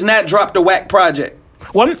 T.I. has not dropped a whack project.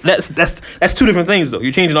 Well, that's 2 different things, though.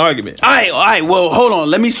 You're changing the argument. All right. Well, hold on.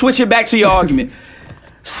 Let me switch it back to your argument.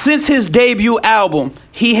 Since his debut album,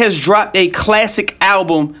 he has dropped a classic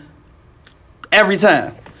album every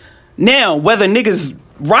time. Now, whether niggas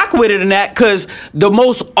rock with it or not, because the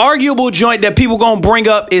most arguable joint that people gonna bring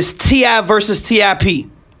up is T.I. versus T.I.P.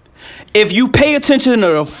 If you pay attention to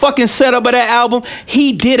the fucking setup of that album,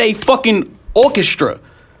 he did a fucking orchestra.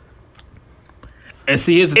 And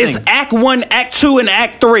see, here's the It's thing. Act 1, Act 2, and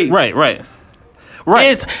Act 3. Right.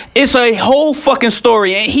 It's a whole fucking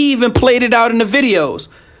story, and he even played it out in the videos.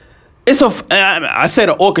 I said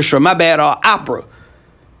an orchestra, my bad, opera.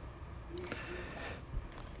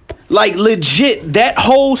 Like, legit, that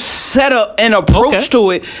whole setup and approach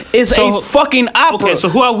to it is a fucking opera. Okay, so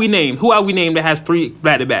who are we named? Who are we named that has 3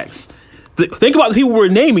 back-to-backs? Think about the people we're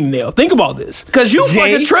naming now. Think about this. Because you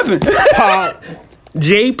fucking tripping.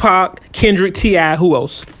 Pac, Kendrick, T.I., who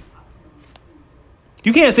else?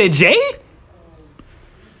 You can't say Jay?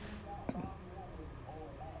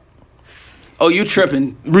 Oh, you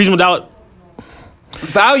tripping. Reasonable Doubt.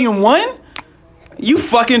 Volume 1? You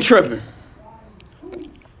fucking tripping.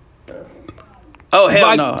 Oh,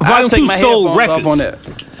 hell no. I'll take my headphones off on that.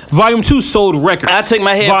 Volume 2 sold records. I'll take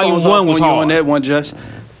my headphones Volume 1 was off on you hard. on that one, Just.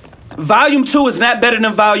 Volume 2 is not better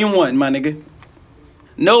than Volume 1, my nigga.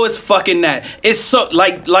 No, it's fucking not. It's so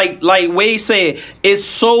like Wade said, it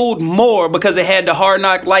sold more because it had the Hard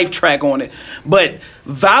Knock Life track on it. But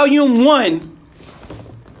Volume 1,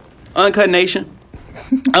 Uncut Nation,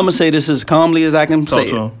 I'm gonna say this as calmly as I can say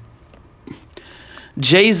it.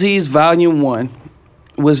 Jay-Z's Volume 1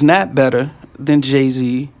 was not better than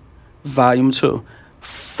Jay-Z Volume 2.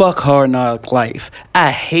 Fuck Hard Knock Life.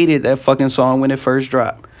 I hated that fucking song when it first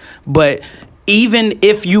dropped. But even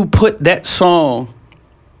if you put that song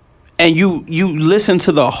and you listen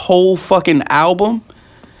to the whole fucking album,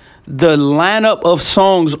 the lineup of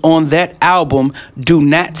songs on that album do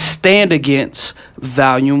not stand against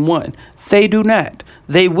Volume 1. They do not.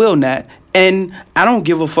 They will not. And I don't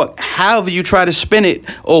give a fuck however you try to spin it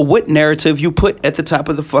or what narrative you put at the top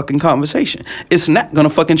of the fucking conversation. It's not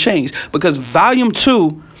gonna fucking change. Because Volume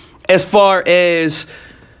 2, as far as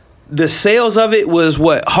the sales of it, was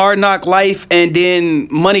what? Hard Knock Life and then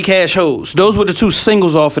Money Cash Hoes. Those were the 2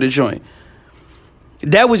 singles off of the joint.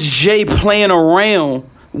 That was Jay playing around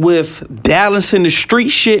with balancing the street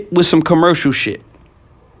shit with some commercial shit.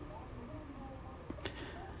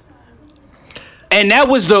 And that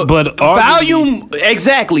was the Volume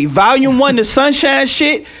 1, the Sunshine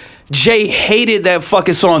shit. Jay hated that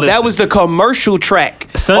fucking song. That was the commercial track.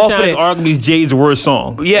 Sunshine is arguably Jay's worst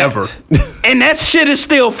song ever. And that shit is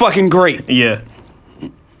still fucking great. Yeah.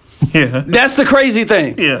 That's the crazy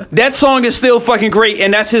thing. Yeah. That song is still fucking great,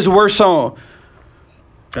 and that's his worst song.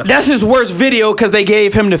 That's his worst video because they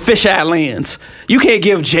gave him the fisheye lens. You can't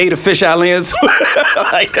give Jay the fisheye lens.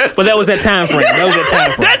 But that was that time frame.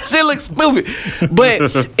 That shit looks stupid.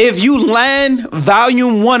 But if you line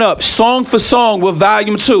Volume 1 up song for song with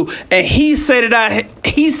Volume 2, and he said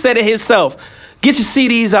it himself, get your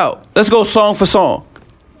CDs out. Let's go song for song.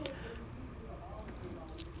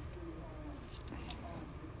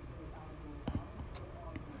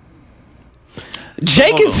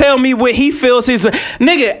 Jay can tell me what he feels is.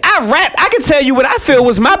 Nigga, I rap. I can tell you what I feel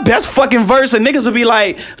was my best fucking verse, and niggas will be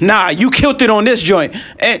like, nah, you killed it on this joint.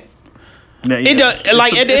 And it does,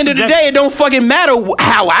 like, at the end of the day, it don't fucking matter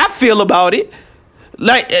how I feel about it.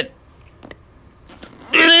 Like, nigga.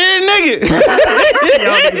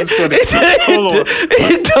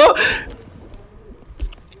 It don't.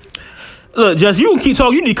 Look, Just, you can keep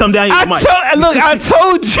talking. You need to come down your mic. I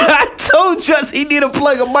told Just he need to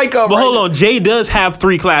plug a mic up. But hold on, Jay does have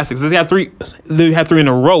 3 classics. Does he have 3? Do you have 3 in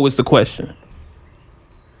a row? Is the question.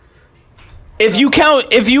 If you count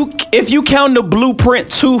the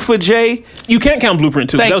Blueprint 2 for Jay, you can't count Blueprint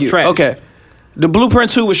 2. Thank that was you. trash. Okay, the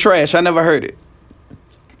Blueprint 2 was trash. I never heard it.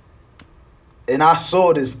 And I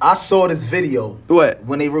saw this video. What?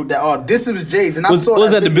 When they wrote that, this was Jay's, and was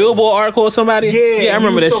that the Billboard article or somebody? Yeah, I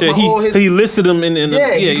remember that shit. He listed them in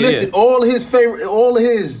he listed all his favorite, all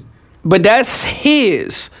his. But that's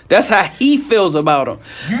his. That's how he feels about him.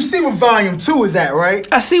 You see what Volume 2 is at, right?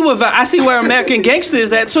 I see where American Gangster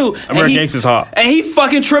is at too. American Gangster's hot. And he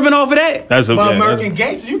fucking tripping off of that. But American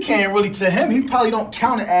Gangster, you can't really, to him, he probably don't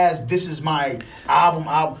count it as this is my album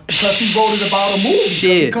because he wrote it about a movie.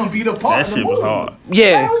 Shit. He couldn't be the part of the movie. That shit was hard.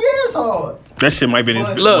 Yeah. Hell yeah, it's hard. That shit might be one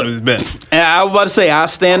of his best. And I was about to say, I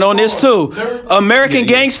stand on this too. American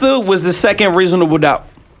Gangster was the second Reasonable Doubt.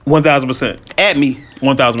 1,000%. At me.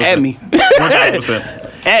 1,000%. At me.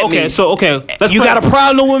 1,000%. At me. Let's you got a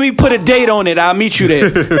problem with me? Put a date on it. I'll meet you there.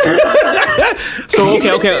 So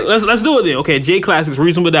let's do it then. Okay, Jay Classics,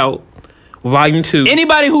 Reasonable Doubt, Volume 2.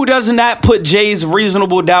 Anybody who does not put Jay's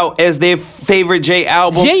Reasonable Doubt as their favorite Jay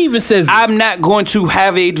album, Jay even says, I'm not going to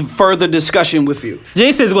have a further discussion with you.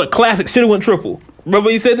 Jay says what classic should have went triple. Remember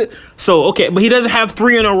he said that? So, okay, but he doesn't have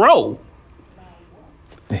 3 in a row.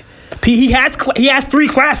 He has 3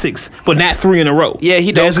 classics, but not 3 in a row. Yeah,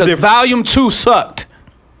 he does, because Volume 2 sucked.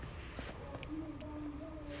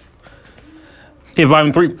 Yeah,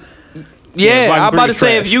 Volume 3. Yeah, I'm about to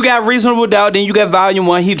say, if you got Reasonable Doubt, then you got Volume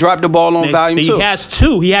 1. He dropped the ball on Volume 2. He has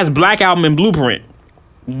 2. He has Black Album and Blueprint.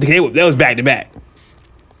 That was back to back.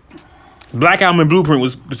 Black Album and Blueprint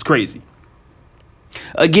was crazy.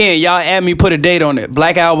 Again, y'all had me put a date on it.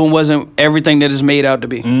 Black Album wasn't everything that it's made out to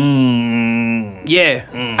be.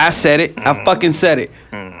 Yeah, I said it. I fucking said it.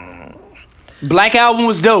 Black Album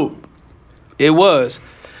was dope. It was.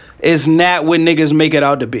 It's not what niggas make it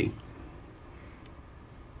out to be.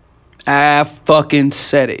 I fucking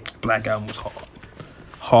said it. Black Album was hard.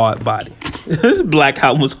 Hard body. Black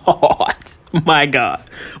Album was hard. My God.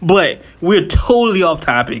 But we're totally off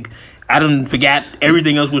topic. I done forgot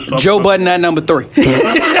everything else was Joe Budden not number 3.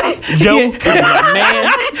 Joe, my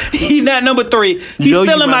man. He not number 3. He's Joe,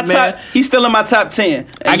 still in my top. He's still in my top 10.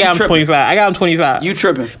 I got him 25. You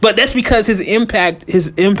tripping? But that's because his impact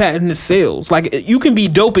in the sales. Like, you can be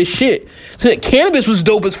dope as shit. So, Cannabis was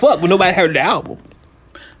dope as fuck, but nobody heard the album.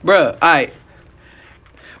 Bruh, all right.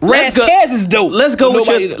 Ras Kass is dope. Let's go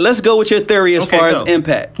with your theory as far as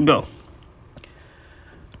impact. Go.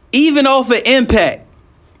 Even off of impact,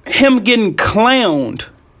 him getting clowned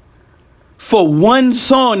for one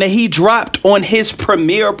song that he dropped on his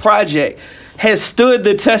premiere project has stood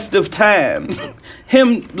the test of time.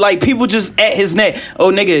 Him, like, people just at his neck. Oh,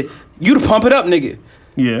 nigga, you to pump it up, nigga.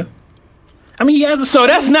 Yeah. I mean, he has so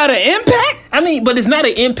that's not an impact? I mean, but it's not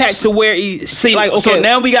an impact to where he... See, like, okay, so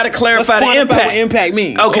now we got to clarify the impact. What impact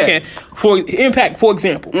means. Okay. For impact, for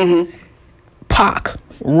example, Pac,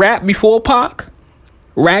 rap before Pac,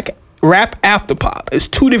 rap after Pac. It's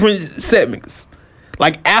 2 different segments.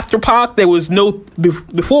 Like, after Pac, there was no...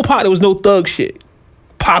 Before Pac, there was no thug shit.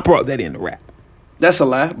 Pac brought that into rap. That's a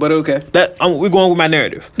lie, but okay. We're going with my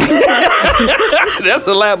narrative. That's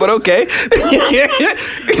a lie, but okay. Like,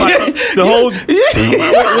 we're going with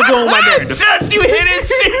my narrative. Just, you hear this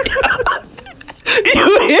shit?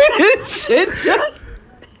 You hear this shit, Just?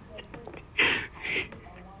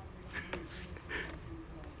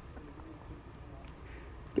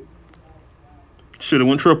 Should have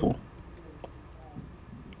went triple.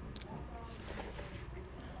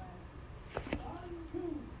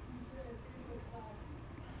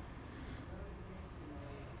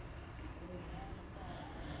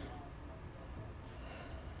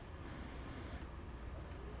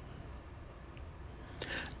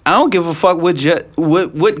 I don't give a fuck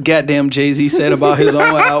what goddamn Jay-Z said about his own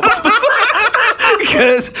album.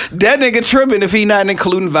 Because that nigga tripping if he not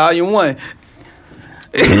including Volume 1.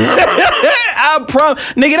 I promise.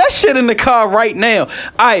 Nigga, that shit in the car right now.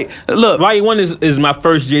 Alright, look. Volume 1 is my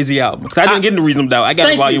first Jay-Z album. Because I didn't get into Reasonable Doubt. I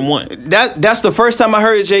got Volume 1. That's the first time I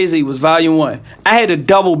heard Jay-Z was Volume 1. I had to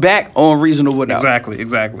double back on Reasonable Doubt.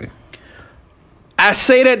 Exactly. I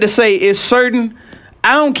say that to say it's certain.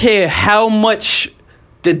 I don't care how much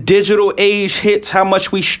the digital age hits, how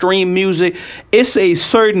much we stream music. It's a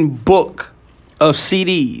certain book of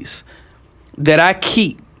CDs that I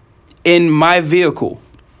keep in my vehicle.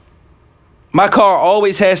 My car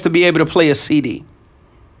always has to be able to play a CD.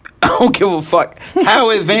 I don't give a fuck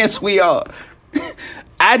how advanced we are.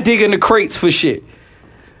 I dig in the crates for shit.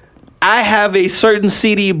 I have a certain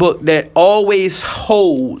CD book that always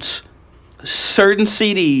holds certain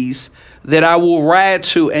CDs that I will ride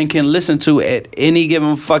to and can listen to at any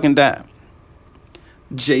given fucking time.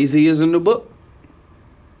 Jay-Z is in the book.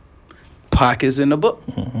 Pac is in the book.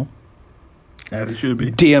 As it should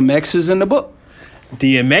be. DMX is in the book.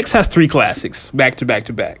 DMX has 3 classics, back to back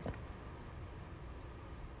to back.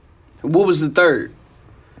 What was the third?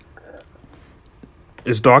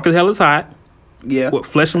 It's Dark as Hell is Hot. Yeah. What,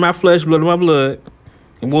 Flesh of My Flesh, Blood of My Blood.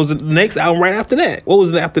 And what was the next album right after that? What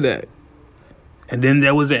was it after that? And then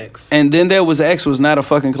there was X. And then there was X was not a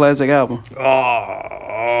fucking classic album.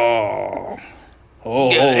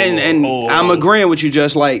 I'm agreeing with you.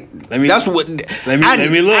 Just like let me look.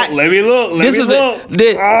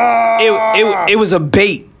 It was a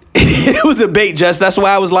bait. It was a bait. Just that's why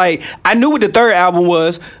I was like, I knew what the third album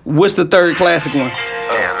was. What's the third classic one?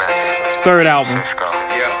 Third album.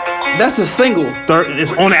 That's a single. Third.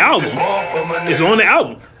 It's on the album. It's on the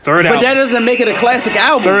album. Third album. But that doesn't make it a classic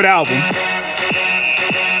album. Third album.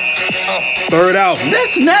 Third album.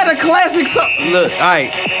 That's not a classic song. Look, all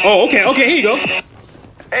right. Oh, okay. Here you go.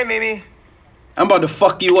 Hey, Mimi. I'm about to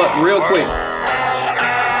fuck you up real quick.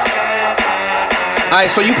 All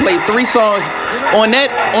right, so you played 3 songs on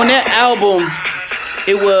that album.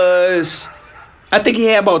 It was, I think he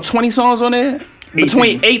had about 20 songs on there.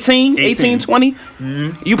 between 18, 20,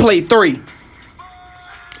 you played 3.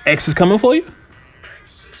 X is coming for you?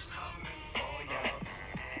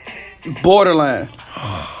 Borderline.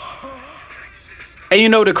 And you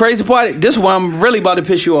know the crazy part? This is why I'm really about to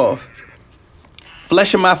piss you off.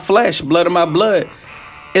 Flesh of my flesh, blood of my blood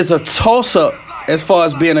is a toss-up as far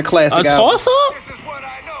as being a classic album. Toss-up?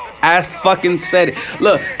 I fucking said it.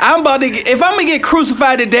 Look, I'm about to if I'm gonna get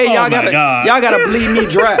crucified today, y'all gotta bleed me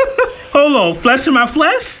dry. Hold on, Flesh of my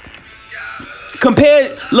flesh?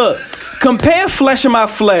 Compare Flesh of my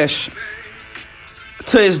flesh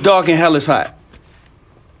to It's Dark and Hell is Hot.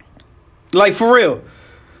 Like, for real.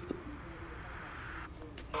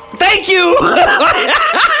 Thank you.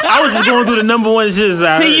 I was just going through the number one shit.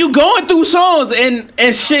 See, you going through songs and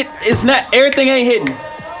shit. It's not everything ain't hitting.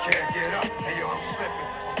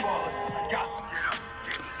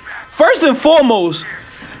 First and foremost,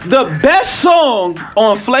 the best song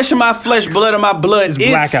on Flesh of My Flesh, Blood of My Blood is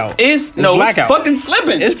Blackout. It's Blackout. fucking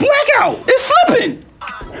Slipping. It's Blackout. It's Slipping.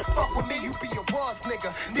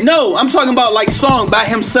 No, I'm talking about like song by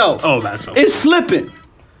himself. Oh, that's so. It's Slipping.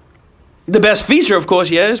 The best feature, of course,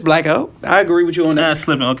 yeah, is Blackout. I agree with you on that.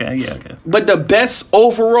 Slipping, okay, yeah, okay. But the best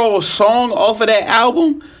overall song off of that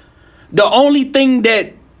album, the only thing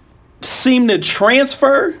that seemed to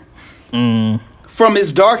transfer from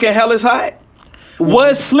It's Dark and Hell is Hot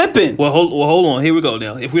was Slipping. Well, hold on. Here we go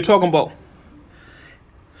now. If we're talking about...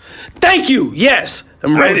 Thank you, yes.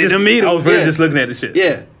 I'm ready to meet him. I was really just looking at this shit.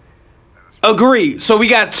 Yeah. Agreed. So we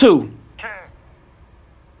got 2.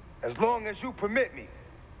 As long as you permit me.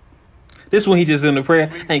 This one he just in the prayer.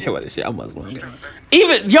 I ain't care about this shit. I'm Muslim.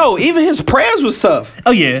 Even his prayers was tough.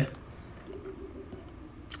 Oh, yeah.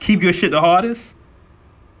 Keep your shit the hardest.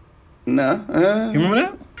 Nah. You remember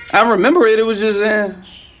that? I remember it. It was just...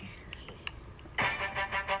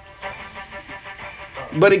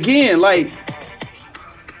 But again, like...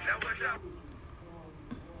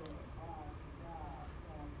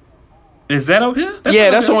 Is that up here?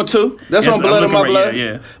 That's on 2. That's on Blood of My Blood.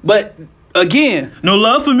 Yeah. But again... No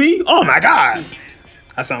love for me? Oh, my God.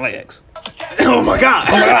 I sound like X. Oh, my God.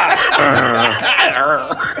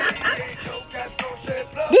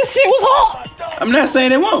 This shit was hard. I'm not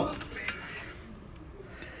saying it won't.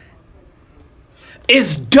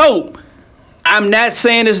 It's dope. I'm not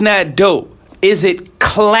saying it's not dope. Is it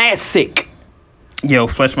classic? Yo,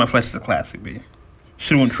 Flesh My Flesh is a classic, B.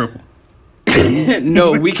 Should've went triple.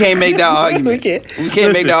 No, we can't make that argument. We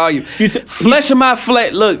can't make that argument. Flesh of My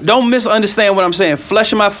Flesh. Look, don't misunderstand what I'm saying.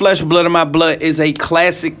 Flesh of My Flesh, Blood of My Blood is a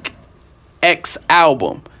classic X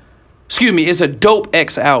album. Excuse me, it's a dope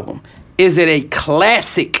X album. Is it a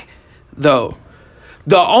classic, though?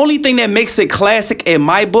 The only thing that makes it classic in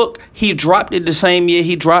my book, he dropped it the same year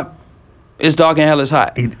he dropped It's Dark and Hell is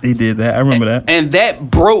Hot. He did that. I remember that. And that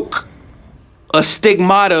broke a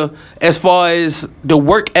stigmata as far as the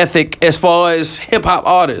work ethic, as far as hip-hop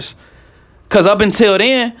artists. Because up until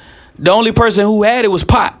then, the only person who had it was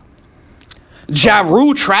Pop. Ja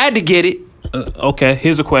Rule tried to get it. Okay,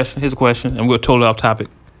 here's a question, and we're totally off topic.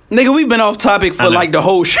 Nigga, we've been off topic for like the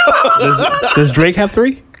whole show. Does Drake have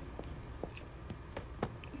 3?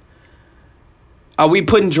 Are we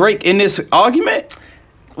putting Drake in this argument?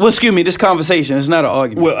 Well, excuse me, this conversation. It's not an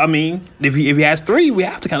argument. Well, I mean, if he has 3, we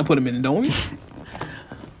have to kind of put him in it, don't we?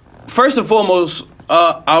 First and foremost,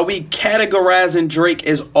 are we categorizing Drake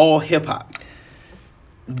as all hip-hop?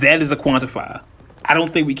 That is a quantifier. I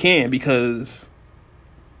don't think we can because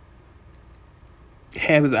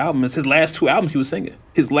half his albums, his last 2 albums he was singing.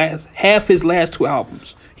 His last 2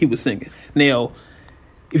 albums he was singing. Now,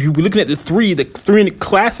 if you were looking at the 3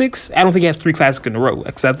 classics, I don't think he has 3 classics in a row.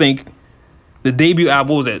 Because I think the debut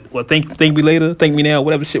album was at Thank Me Later, Thank Me Now,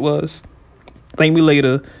 whatever shit was. Thank Me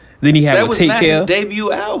Later. Then he had that was Take not Care. His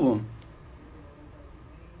debut album.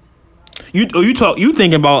 You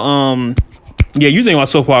thinking about you think about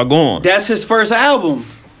So Far Gone. That's his first album.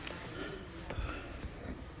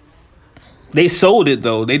 They sold it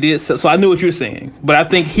though. They did so I knew what you're saying. But I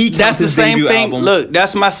think he That's the his same debut thing. album. Look,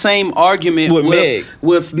 that's my same argument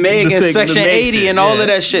with Meg and Section 80 and all of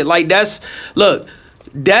that shit. Like that's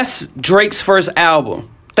Drake's first album.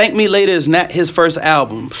 Thank Me Later is not his first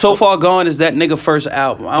album. So Far Gone is that nigga first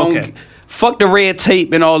album. I don't fuck the Red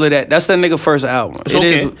Tape and all of that. That's that nigga first album. It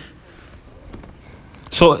is.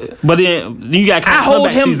 So, but then you got I hold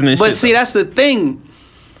him, but shit, see, that's the thing.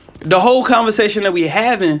 The whole conversation that we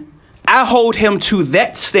having, I hold him to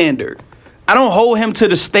that standard. I don't hold him to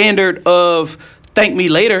the standard of Thank Me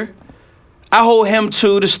Later. I hold him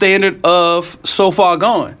to the standard of So Far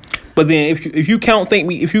Gone. But then if you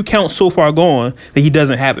count So Far Gone, then he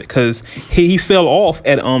doesn't have it because he fell off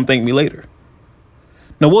at Thank Me Later.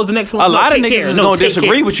 No, what was the next one? A lot of niggas is gonna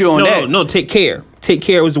disagree with you on that. No, Take Care. Take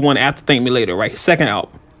Care was the one after Thank Me Later, right? His second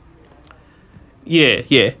album. Yeah.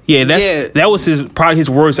 That was probably his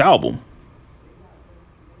worst album.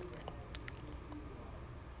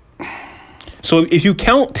 So if you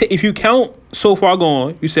count So Far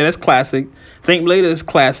Gone, you say that's classic. Thank Me Later is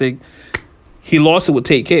classic. He lost it with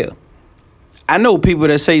Take Care. I know people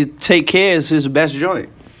that say Take Care is his best joint.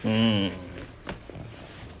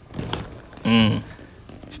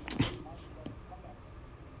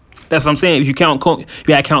 That's what I'm saying. If you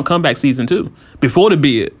gotta count Comeback Season 2. Before the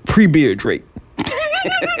beard, pre-beard Drake.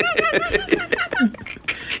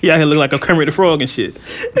 Yeah, he look like a Kermit the Frog and shit.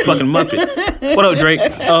 Fucking Muppet. What up, Drake?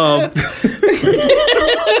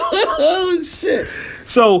 Oh shit.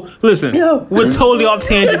 So listen, we're totally off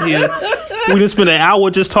tangent here. We just spent an hour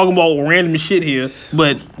just talking about random shit here.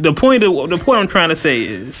 But the point I'm trying to say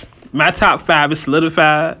is my top 5 is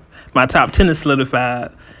solidified. My top 10 is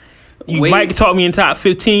solidified. You might talk me in top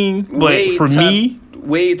 15, but for me,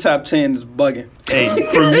 Wade top 10 is bugging. Hey,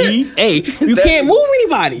 for me, you can't move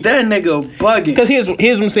anybody. That nigga bugging. Because here's what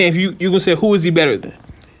I'm saying. If you gonna say who is he better than?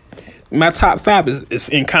 My top 5 is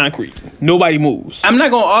in concrete. Nobody moves. I'm not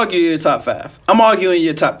gonna argue your top 5. I'm arguing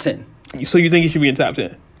your top 10. So you think he should be in top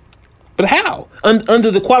 10? But how? Under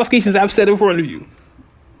the qualifications I've set in front of you,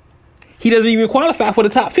 he doesn't even qualify for the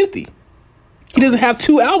top 50. He doesn't have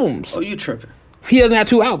 2 albums. Oh, you tripping? He doesn't have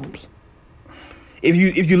 2 albums. If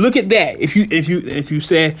you look at that, if you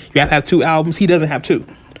say you have to have 2 albums, he doesn't have 2.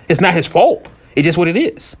 It's not his fault. It's just what it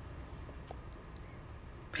is.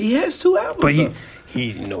 He has 2 albums. But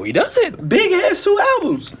he doesn't. Big has 2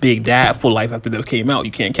 albums. Big died for Life After Death came out.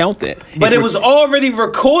 You can't count that. But it was already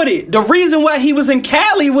recorded. The reason why he was in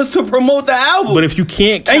Cali was to promote the album. But if you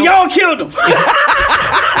can't count, and y'all killed him.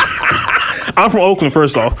 I'm from Oakland,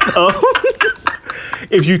 first off.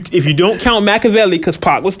 If you don't count Machiavelli because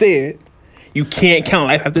Pac was dead, you can't count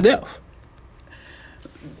Life After Death.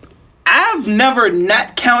 I've never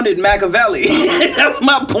not counted Machiavelli. That's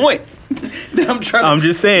my point. I'm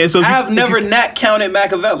just saying. So I've never not counted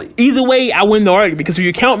Machiavelli. Either way, I win the argument because if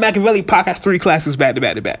you count Machiavelli, Pac has 3 classics back to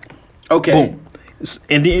back to back. Okay. Boom.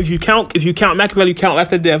 And then if you count Machiavelli, you count Life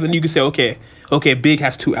After Death, and you can say, okay, Big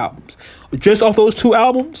has 2 albums. Just off those 2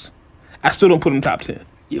 albums, I still don't put him top 10.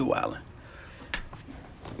 You're wildin'.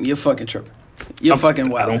 You're fucking tripping. You're fucking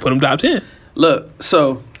wildin'. I don't put him top 10. Look,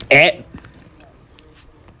 so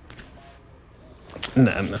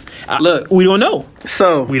No. Look, we don't know.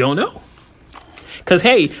 So we don't know. Cause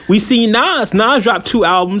hey, we seen Nas. Nas dropped 2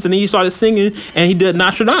 albums and then he started singing and he did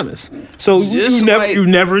Nostradamus. So you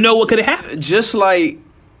never know what could have happened. Just like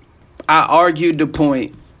I argued the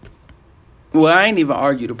point. Well, I ain't even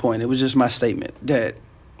argued the point. It was just my statement that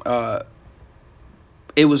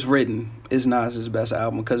It Was Written is Nas's best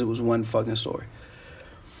album because it was one fucking story.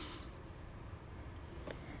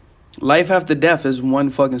 Life After Death is one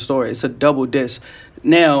fucking story. It's a double disc.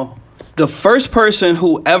 Now, the first person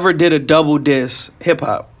who ever did a double disc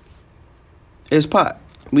hip-hop is Pac.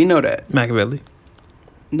 We know that. Machiavelli.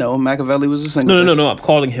 No, Machiavelli was a single. No. I'm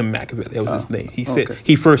calling him Machiavelli. That was his name.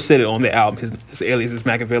 He first said it on the album. His alias is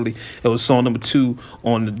Machiavelli. It was song number 2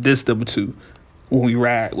 on the disc number 2 when we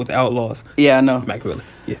ride with the Outlaws. Yeah, I know. Machiavelli.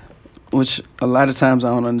 Yeah. Which a lot of times I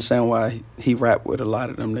don't understand why he rap with a lot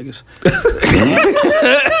of them niggas.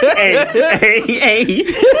 hey.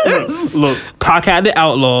 Look, Pac had the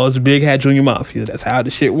Outlaws, Big had Junior Mafia. That's how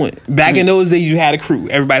the shit went. Back in those days, you had a crew.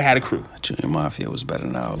 Everybody had a crew. Junior Mafia was better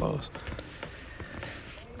than Outlaws.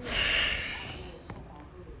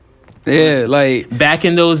 Yeah, like back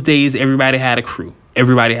in those days, everybody had a crew.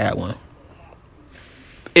 Everybody had one.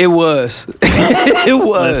 It was. It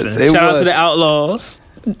was. Listen, shout out to the Outlaws.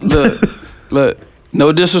 Look.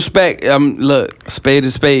 No disrespect. Look, spade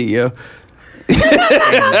is spade, yo.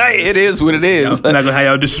 It is what it is. I'm not gonna have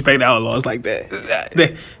y'all disrespect the Outlaws like that.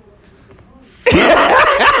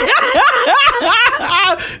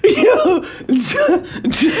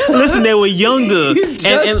 Listen, they were younger,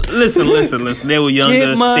 and listen. They were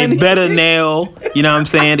younger. They better now. You know what I'm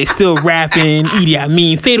saying? They still rapping. Edie, I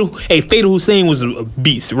mean, Fatal Hussein was a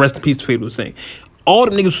beast. Rest in peace to Fatal Hussein. All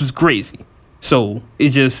them niggas was crazy. So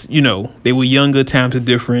it just, they were younger. Times are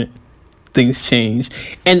different. Things change.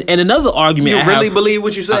 And another argument. You really believe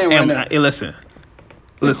what you're saying right now? Listen.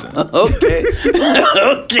 Okay.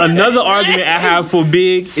 Another argument I have for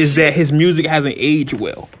Big is that his music hasn't aged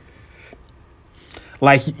well.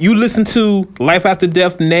 Like, you listen to Life After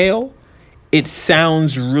Death now, it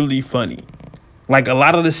sounds really funny. Like, a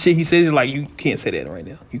lot of the shit he says, like, you can't say that right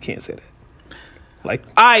now. You can't say that. Like,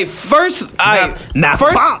 first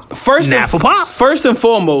and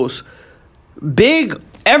foremost, Big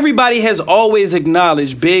everybody has always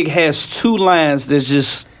acknowledged Big has 2 lines that's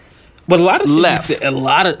just But a lot of shit left. he said, a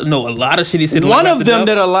lot of shit he said. one like of them Duff,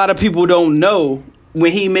 that a lot of people don't know.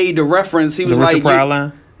 When he made the reference, he was the like, Richard Pryor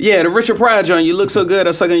line. Yeah, the Richard Pryor joint. You look so good,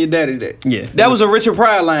 I suck on your daddy dick. Yeah. That was a Richard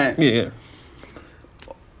Pryor line. Yeah.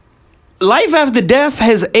 Life After Death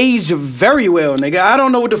has aged very well, nigga. I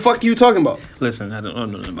don't know what the fuck you talking about. Listen, I don't know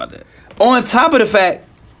nothing about that. On top of the fact,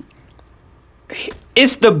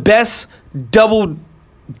 it's the best double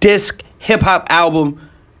disc hip hop album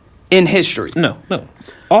in history. No.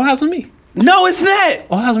 All Eyes on Me. No, it's not.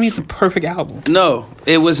 All Eyes on Me is a perfect album. No,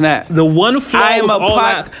 it was not. The one flaw.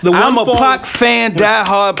 I'm a Pac fan,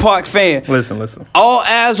 diehard Pac fan. Listen. All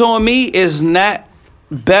Eyes on Me is not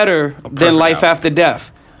better than Life album. After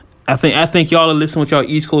Death. I think y'all are listening with y'all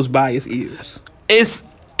East Coast bias ears.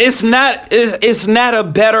 It's not a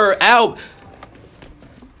better album.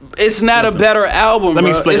 It's not a better album. Let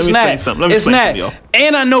me bro. explain. It's Let me not. explain something. Let me It's explain not. something, y'all.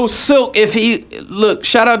 And I know Silk. If he look,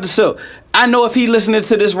 shout out to Silk. I know if he listening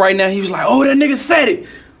to this right now, he was like, "Oh, that nigga said it."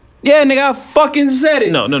 Yeah, nigga, I fucking said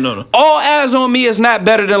it. No. All Eyes on Me is not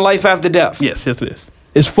better than Life After Death. Yes, it is.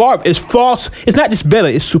 It's false. It's not just better.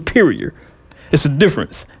 It's superior. It's a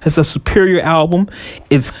difference. It's a superior album.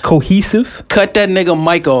 It's cohesive. Cut that nigga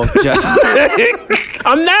mic off, Justin.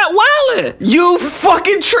 I'm not wildin'. You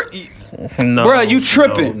fucking No, bro, you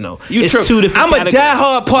tripping. No. You It's tripping. two different I'm a categories.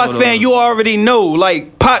 diehard Pac fan. You already know.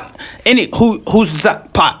 Like Pac, who's the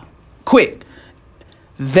top? Pac. Quick.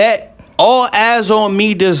 That All Eyes on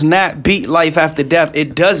Me does not beat Life After Death.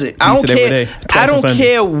 It doesn't. I don't Beats it every care. day. I Twice on don't Sunday.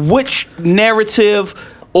 care which narrative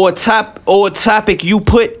or topic you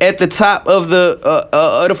put at the top of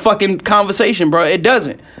the fucking conversation, bro. It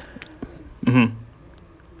doesn't.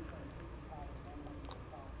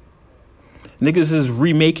 Niggas is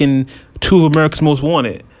remaking 2 of America's Most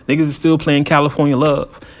Wanted. Niggas is still playing California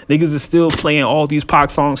Love. Niggas is still playing all these Pac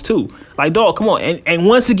songs too. Like, dog, come on. And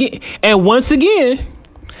once again,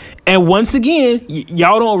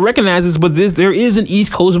 y'all don't recognize this, but there is an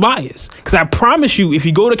East Coast bias. Because I promise you, if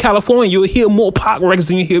you go to California, you'll hear more Pac records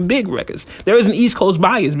than you hear Big records. There is an East Coast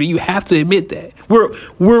bias, but you have to admit that.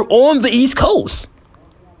 We're on the East Coast.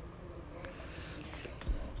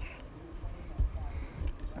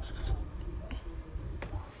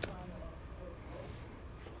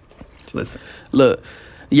 Listen. Look,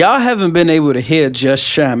 y'all haven't been able to hear Just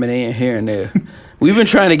chiming in here and there. We've been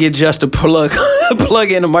trying to get Just to plug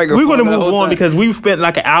in the microphone. We're going to the move whole on time. because we've spent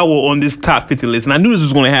like an hour on this top 50 list, and I knew this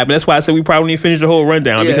was going to happen. That's why I said we probably need to finish the whole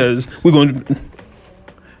rundown Yeah. because we're going to...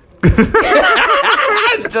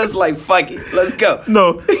 Just like, fuck it. Let's go.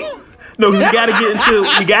 No, because we got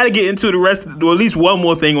to get into the rest, or at least one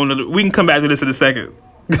more thing on the... We can come back to this in a second.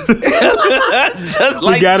 Just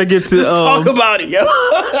like, We got to get to... just talk about it, yo.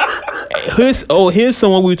 Here's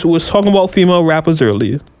someone we was talking about female rappers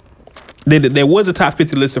earlier. There was a top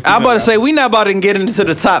 50 list of female I'm about to say, rappers. we not about to get into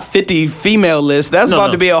the top 50 female list. That's about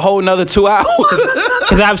No. to be a whole nother 2 hours.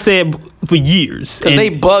 Because I've said for years. Because and they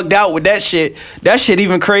bugged out with that shit. That shit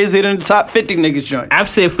even crazier than the top 50 niggas joint. I've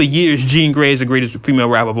said for years Jean Grey is the greatest female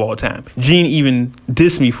rapper of all time. Jean even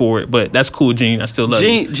dissed me for it, but that's cool, Jean. I still love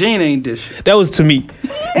you. Gene ain't this shit. That was to me.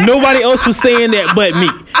 Nobody else was saying that but me.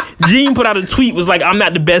 Jean put out a tweet, was like, I'm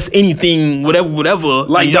not the best anything, whatever.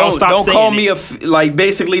 Like, and y'all don't saying call it. me like,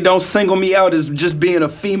 basically don't single me out as just being a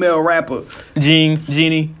female rapper.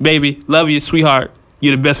 Jeannie, baby, love you, sweetheart.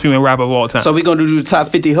 You're the best female rapper of all time. So we gonna do the top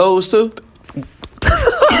 50 hoes too?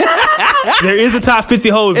 There is a top 50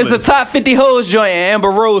 hoes It's list. the top 50 hoes joint, and Amber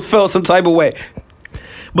Rose felt some type of way.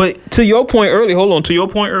 But to your point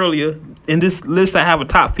earlier, in this list I have a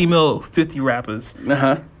top female 50 rappers.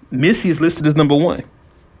 Missy is listed as number 1.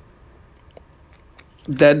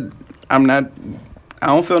 That I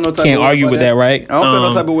don't feel no type of way. Can't argue about with that, right? I don't feel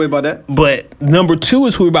no type of way about that. But number 2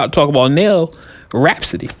 is who we're about to talk about now,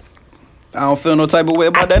 Rhapsody. I don't feel no type of way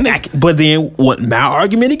about that nigga. But then, what my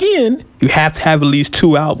argument again, you have to have at least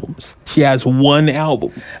 2 albums. She has 1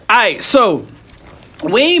 album. All right, so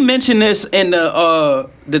we ain't mentioned this in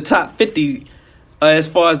the top 50 as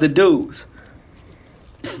far as the dudes.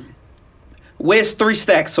 Where's 3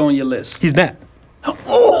 Stacks on your list? He's not.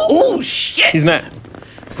 Oh shit! He's not.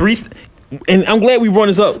 3, and I'm glad we brought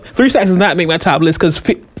this up. 3 Stacks does not make my top list because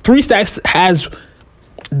 3 Stacks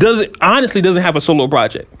doesn't have a solo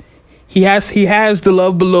project. He has The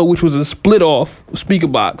Love Below, which was a split off Speaker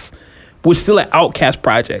Box, which is still an Outkast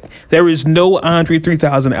project. There is no Andre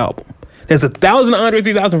 3000 album. There's 1,000 Andre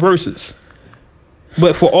 3000 verses.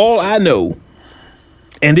 But for all I know,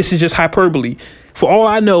 and this is just hyperbole, for all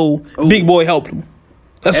I know, Big Boy helped him.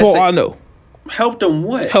 That's all I know. Helped him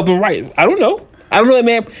what? Help him write. I don't know. I don't know,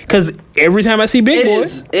 man, because every time I see Big Boy,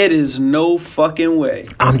 it is no fucking way.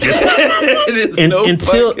 I'm just It is no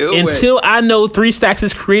fucking way. until I know 3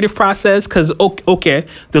 Stacks' creative process. Because okay,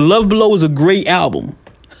 The Love Below was a great album,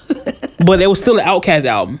 but it was still an Outkast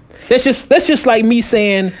album. That's just like me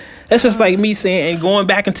saying. That's just like me saying, and going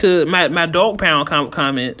back into my Dog Pound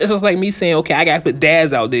comment. That's just like me saying, okay, I gotta put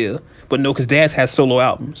Daz out there, but no, because Daz has solo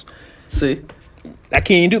albums. See. I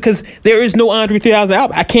can't even do it because there is no Andre 3000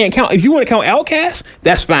 album. I can't count. If you want to count Outkast,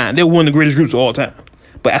 that's fine. They're one of the greatest groups of all time.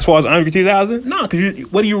 But as far as Andre 3000, no, because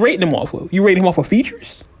what are you rating them off of? You rating him off of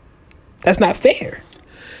features? That's not fair.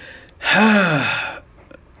 I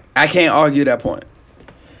can't argue that point.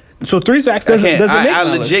 So 3 Stacks doesn't make I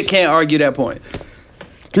legit can't argue that point.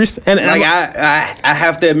 I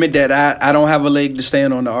have to admit that I don't have a leg to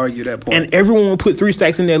stand on to argue that point. And everyone will put 3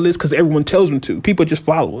 Stacks in their list because everyone tells them to. People just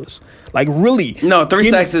follow us. Like, really. No, 3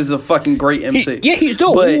 Stacks is a fucking great MC. He's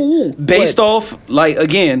dope. But based off, like,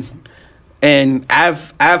 again, and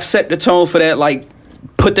I've set the tone for that, like,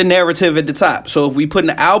 put the narrative at the top. So if we put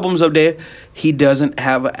the albums up there, he doesn't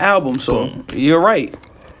have an album. So you're right.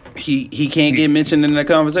 He can't get mentioned in the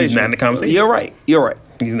conversation. He's not in the conversation. You're right.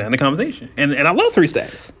 He's not in the conversation. And I love 3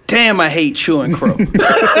 Stacks. Damn, I hate Chewing Crow. God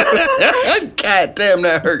damn,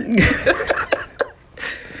 that hurt.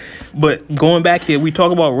 But going back here, we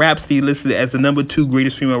talk about Rhapsody listed as the number 2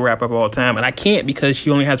 greatest female rapper of all time. And I can't because she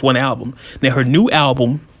only has one album. Now, her new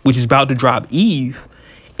album, which is about to drop, Eve,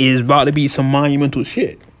 is about to be some monumental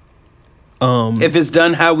shit. If it's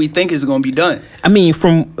done how we think it's going to be done. I mean,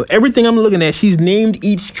 from everything I'm looking at, she's named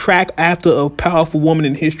each track after a powerful woman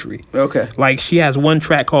in history. Okay. Like, she has one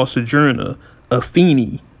track called Sojourner,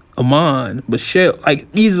 Afeni, Iman, Michelle. Like,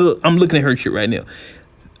 I'm looking at her shit right now.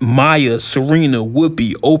 Maya, Serena,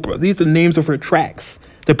 Whoopi, Oprah. These are the names of her tracks.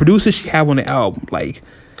 The producers she have on the album, like,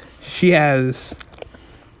 she has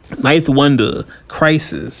Ninth Wonder,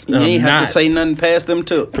 Crisis. You ain't have to say nothing past them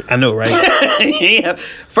too. I know, right?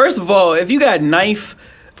 First of all, if you got Knife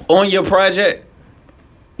on your project,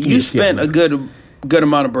 you spent a good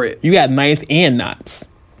amount of bread. You got Ninth and Knots.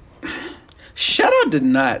 Shout out to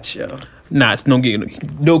Knots, yo. Knots, don't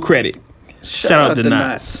get no credit. Shout out to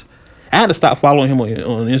Knots. I had to stop following him on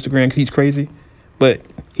Instagram because he's crazy, but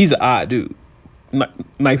he's an odd dude.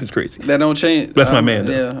 Knife is crazy. That don't change. That's my man,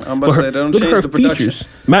 though. Yeah, I'm about to say that don't change the production. Features.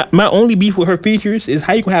 My only beef with her features is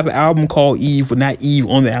how you can have an album called Eve but not Eve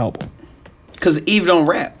on the album. Because Eve don't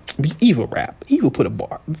rap. Eve will rap. Eve will put a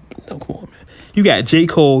bar. No, come on, man. You got J.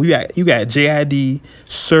 Cole. You got J.I.D.,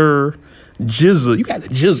 Sir, Jizzle. You got the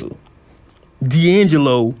Jizzle.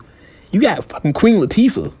 D'Angelo. You got fucking Queen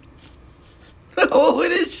Latifah. Oh,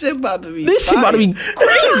 this shit about to be This shit about to be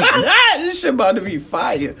crazy. This shit about to be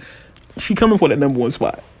fire. She coming for that number 1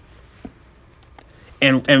 spot.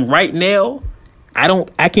 And right now, I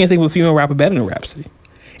can't think of a female rapper better than Rhapsody.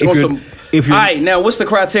 All right, now what's the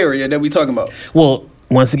criteria that we talking about? Well,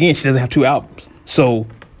 once again, she doesn't have 2 albums, so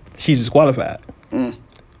she's disqualified.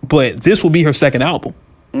 But this will be her second album.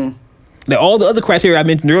 Now, all the other criteria I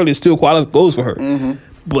mentioned earlier still goes for her.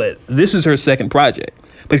 But this is her second project.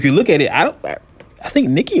 But if you look at it, I think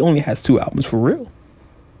Nicki only has 2 albums for real.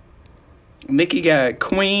 Nicki got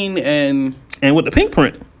Queen and with the Pink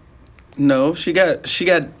Print. No, she got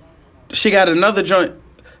another joint.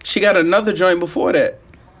 She got another joint before that.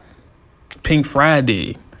 Pink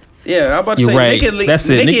Friday. Yeah, I'm about to You're say right.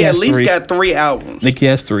 Nicki at least got 3 albums. Nicki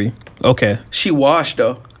has 3. Okay. She washed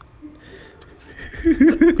though.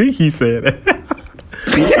 He said that.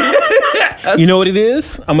 You know what it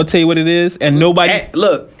is? I'm gonna tell you what it is, and nobody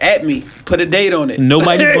at me. Put a date on it.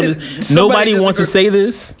 Nobody wants to say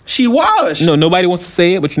this. She washed. No, nobody wants to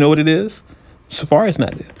say it, but you know what it is? Safari's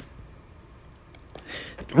not there.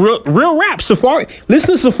 Real rap. Safari.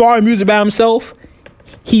 Listen to Safari music by himself.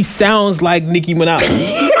 He sounds like Nicki Minaj.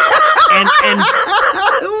 and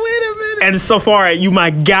Wait a minute. And Safari, you my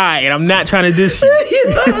guy, and I'm not trying to diss you.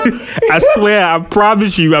 I swear, I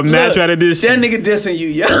promise you, I'm not trying to diss you. That nigga dissing you,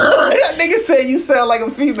 yo. That nigga said you sound like a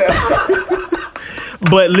female.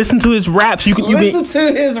 But listen to his raps. You can hear. He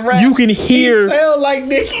sound like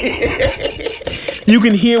Nicki. You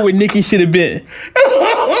can hear what Nicki should have been.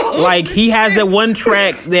 Like, he has that one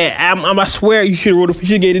track that I swear you should have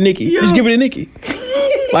gave to Nicki. Yo. Just give it to Nicki.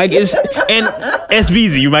 Like, it's and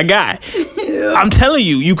SBZ, you my guy. Yeah. I'm telling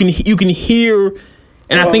you, you can hear,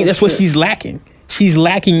 and I think that's what she's lacking. She's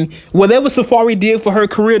lacking whatever Safari did for her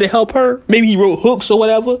career to help her. Maybe he wrote hooks or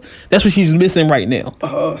whatever. That's what she's missing right now.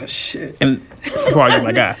 Oh shit! And Safari, you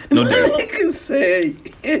my guy. No doubt. Nigga say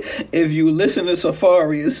if you listen to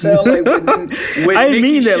Safari, it sounds like when I Nicki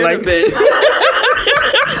mean that should like have been.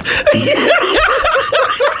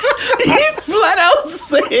 He flat out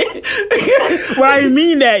said. Well, I didn't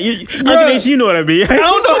mean that. Uncle Nation, you know what I mean. I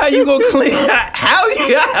don't know how you gonna clean.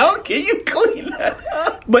 How can you clean that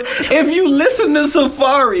up? But if you listen to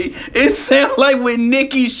Safari, it sounds like where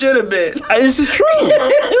Nicki should have been. This is true.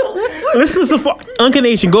 Listen to Safari. Uncle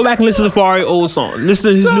Nation, go back and listen to Safari old songs.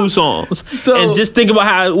 Listen to his new songs. And just think about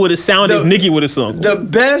how it would have sounded if Nicki would have sung. The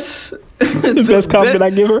best... the best compliment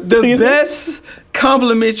I give her? The best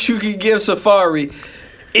compliment you can give Safari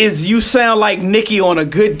is you sound like Nicki on a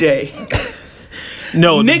good day.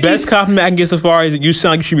 No, the best compliment I can give Safari is that you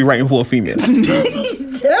sound like you should be writing for a female.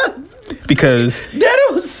 Because that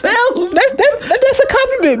don't sound. That's a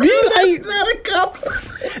compliment, man. That's not a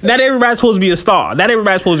compliment. Not everybody's supposed to be a star. Not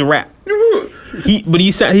everybody's supposed to rap. He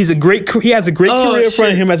has a great career in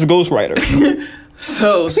front of him as a ghostwriter.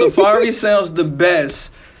 So Safari sounds the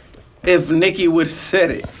best if Nicki would have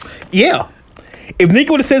said it. Yeah. If Nicki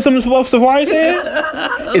would have said something Safari said,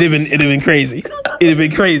 it'd have been crazy. It'd have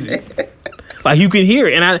been crazy. Like you can hear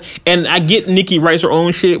it, and I get Nicki writes her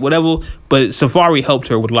own shit, whatever. But Safari helped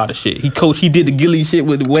her with a lot of shit. He did the Gilly shit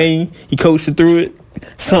with Wayne. He coached her through it.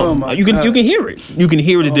 You can hear it. You can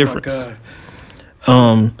hear the difference.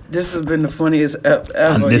 This has been the funniest ever.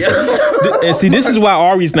 And see, this is why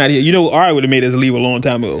Ari's not here. You know, Ari would have made us leave a long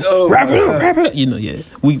time ago. Wrap it up. You know, yeah.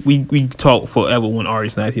 We talk forever when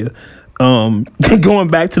Ari's not here. Going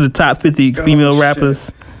back to the top 50 female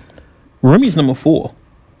rappers, Remy's number 4.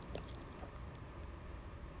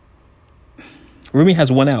 Remy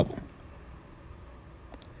has one album.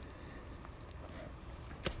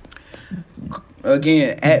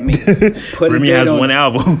 Again, at me. Remy has one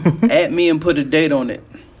album. At me and put a date on it.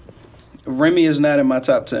 Remy is not in my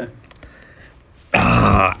top 10.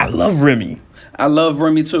 I love Remy. I love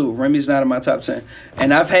Remy too. Remy's not in my top 10.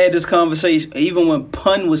 And I've had this conversation, even when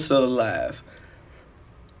Pun was still alive.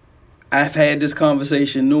 I've had this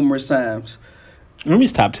conversation numerous times.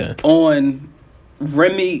 Remy's top 10. On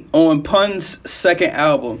Pun's second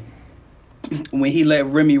album, when he let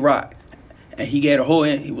Remy rock, and he got a whole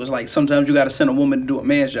he was like, sometimes you got to send a woman to do a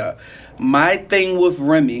man's job. My thing with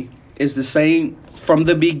Remy is the same from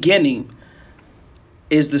the beginning,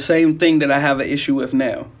 is the same thing that I have an issue with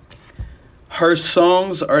now. Her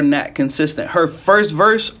songs are not consistent. Her first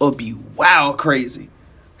verse will be wild crazy.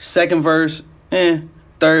 Second verse,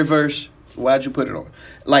 Third verse, why'd you put it on?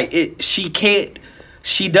 Like, she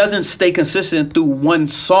doesn't stay consistent through one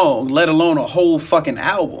song, let alone a whole fucking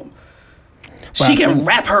album. She can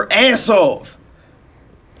rap her ass off.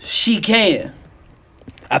 She can.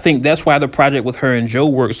 I think that's why the project with her and Joe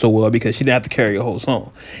worked so well, because she didn't have to carry a whole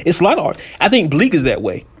song. It's a lot of art. I think Bleak is that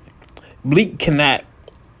way. Bleak cannot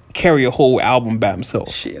carry a whole album by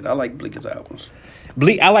himself. Shit, I like Bleak's albums.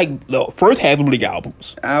 Bleak, I like the first half of Bleak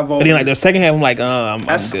albums. But then like the second half, I'm like, I'm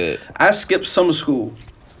good. I skipped summer school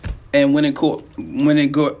and went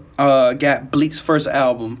and got Bleak's first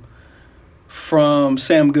album from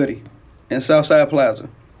Sam Goody in Southside Plaza.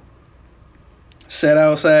 Sat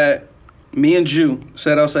outside, me and Jew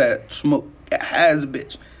sat outside, smoked, got high as a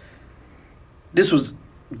bitch. This was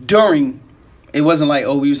during, it wasn't like,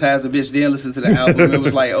 we was high as a bitch, then listen to the album. It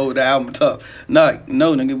was like, the album tough. No,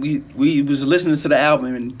 nigga, we was listening to the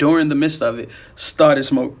album, and during the midst of it, started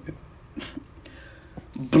smoking.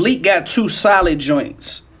 Bleak got 2 solid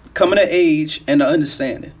joints, Coming of Age and The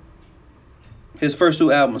Understanding. His first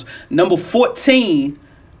 2 albums. Number 14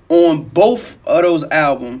 on both of those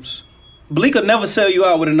albums. Bleak will never sell you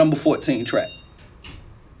out with a number 14 track.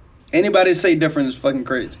 Anybody say different is fucking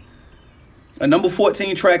crazy. A number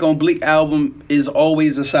 14 track on Bleak album is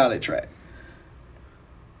always a solid track.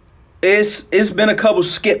 It's been a couple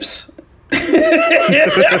skips here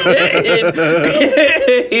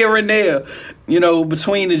and there,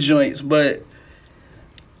 between the joints. But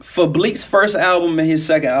for Bleak's first album and his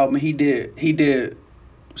second album, he did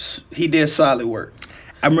solid work.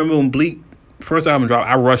 I remember when Bleak first album dropped,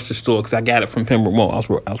 I rushed the store because I got it from Pembroke Mall. I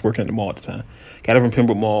was working at the mall at the time. Got it from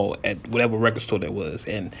Pembroke Mall at whatever record store that was,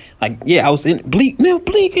 and I was in Bleak. Man,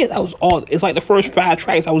 Bleak is. I was all. It's like the first 5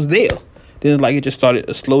 tracks I was there. Then it just started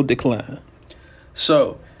a slow decline.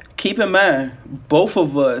 So keep in mind, both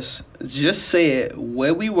of us just said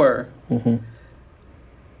where we were,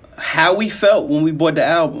 how we felt when we bought the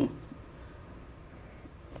album.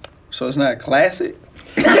 So it's not a classic.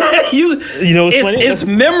 It's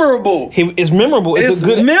memorable. It's memorable. It's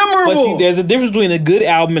memorable. But see, there's a difference between a good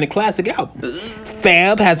album and a classic album.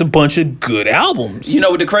 Fab has a bunch of good albums. You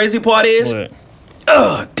know what the crazy part is? What?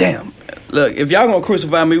 Oh, damn. Look, if y'all gonna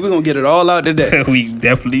crucify me, we're gonna get it all out today. We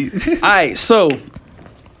definitely. Alright, so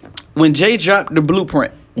when Jay dropped The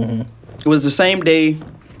Blueprint, it was the same day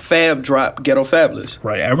Fab dropped Ghetto Fabulous.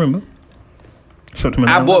 Right, I remember.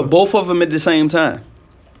 I bought both of them at the same time.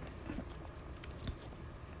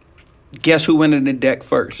 Guess who went in the deck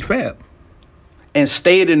first? Fab. And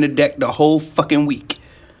stayed in the deck the whole fucking week.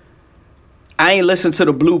 I ain't listened to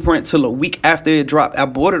the Blueprint till a week after it dropped. I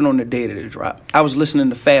bought it on the day that it dropped. I was listening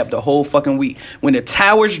to Fab the whole fucking week. When the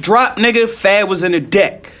towers dropped, nigga, Fab was in the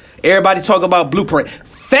deck. Everybody talk about Blueprint.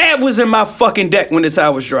 Fab was in my fucking deck when the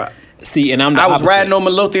towers dropped. See, and I was opposite. Riding on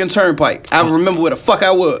Midlothian Turnpike. I remember where the fuck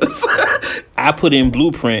I was. I put in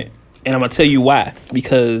Blueprint, and I'm gonna tell you why.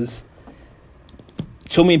 Because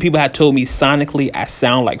so many people have told me sonically I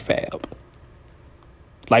sound like Fab.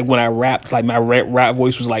 Like when I rapped, like my rap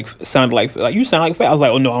voice was like sounded like you sound like Fab. I was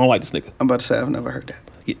like, oh no, I don't like this nigga. I'm about to say I've never heard that.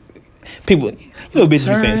 Yeah. People, bitches be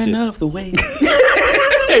saying shit. Turn off the way.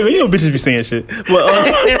 Hey, man, bitches be saying shit.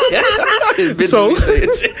 But,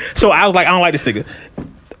 so I was like, I don't like this nigga.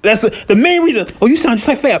 That's the main reason. Oh, you sound just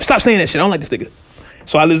like Fab. Stop saying that shit. I don't like this nigga.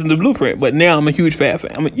 So I listened to Blueprint, but now I'm a huge Fab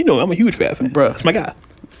fan. I'm a huge Fab fan. Bruh. That's my guy.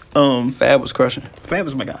 Fab was crushing. Fab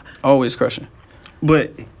was my guy. Always crushing.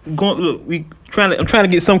 But I'm trying to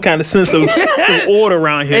get some kind of sense of order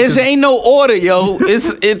around here. There ain't no order, yo.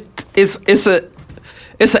 It's an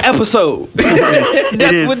episode.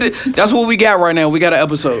 That's what we got right now. We got an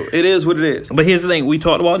episode. It is what it is. But here's the thing. We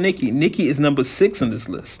talked about Nicki. Nicki is number 6 on this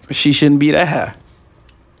list. She shouldn't be that high.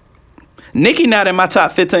 Nicki not in my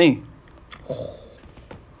top 15.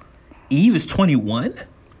 Eve is 21?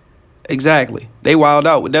 Exactly. They wild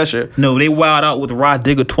out with that shit. No, they wild out with Rod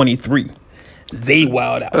Digger 23. They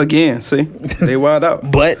wild out. Again, see? They wild out.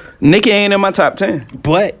 But Nicki ain't in my top 10.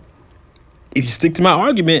 But if you stick to my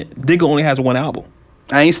argument, Digger only has one album.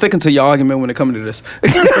 I ain't sticking to your argument when it comes to this.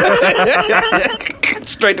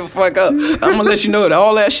 Straight the fuck up. I'm gonna let you know that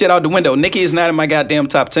all that shit out the window. Nicki is not in my goddamn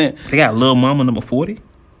top 10. They got Lil Mama number 40.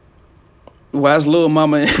 Why is Lil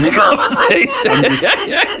Mama in the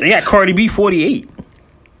conversation? They got Cardi B 48.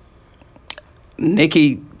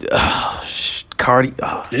 Nicki, Cardi.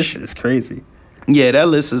 This shit is crazy. Yeah, that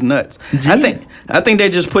list is nuts. I think they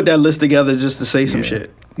just put that list together just to say some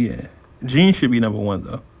shit. Yeah, Gene should be number 1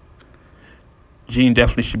 though. Gene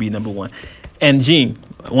definitely should be number 1. And Gene,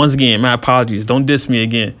 once again, my apologies. Don't diss me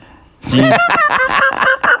again. Gene.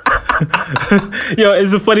 Yo,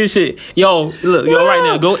 it's the funniest shit. Yo, look, right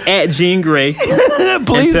now, go at Jean Grey and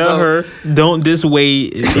tell her don't diss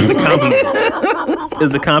Wade. It's a compliment.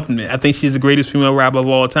 It's a compliment. I think she's the greatest female rapper of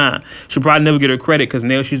all time. She'll probably never get her credit because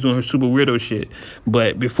now she's doing her super weirdo shit.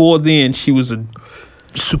 But before then, she was a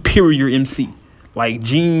superior MC. Like,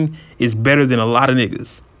 Jean is better than a lot of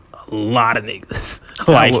niggas. A lot of niggas.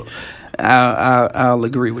 Like, I'll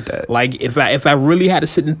agree with that. Like, if I really had to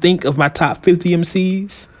sit and think of my top 50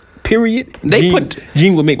 MCs, period,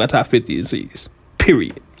 Gene would make my top 50 MCs.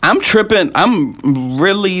 Period. I'm tripping. I'm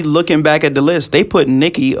really looking back at the list. They put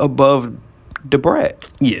Nicki above Da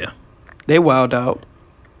Brat. Yeah. They wild out.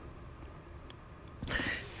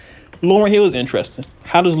 Lauryn Hill is interesting.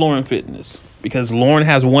 How does Lauryn fit in this? Because Lauryn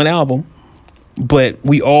has one album, but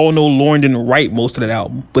we all know Lauryn didn't write most of that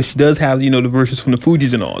album. But she does have, the verses from the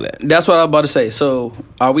Fugees and all that. That's what I was about to say. So,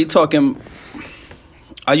 are you just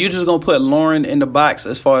going to put Lauryn in the box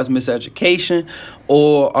as far as Miseducation,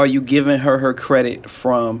 or are you giving her credit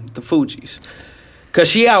from the Fugees? Because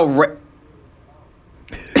she out...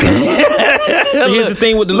 Here's the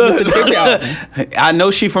thing with the Miseducation album. I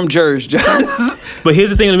know she from Jersey. But here's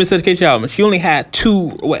the thing with the Miseducation album. She only had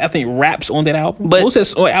 2, I think, raps on that album. But most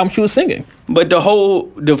of that album she was singing. But the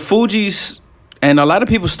Fugees, and a lot of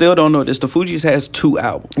people still don't know this, the Fugees has 2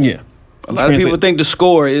 albums. Yeah. A lot of people think The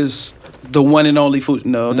Score is the one and only Fugees.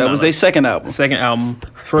 No, that was their second album. Second album.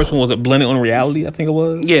 First one was Blended on Reality, I think it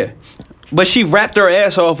was. Yeah. But she rapped her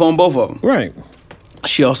ass off on both of them. Right.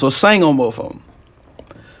 She also sang on both of them.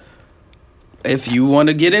 If you want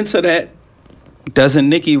to get into that, doesn't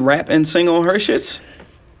Nicki rap and sing on her shits?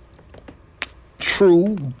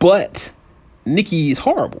 True, but Nicki is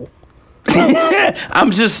horrible.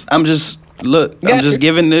 I'm just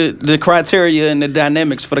giving the criteria and the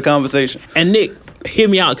dynamics for the conversation. And Nick, hear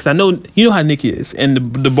me out, because I know you know how Nick is, and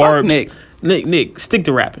the barbs. Nick, stick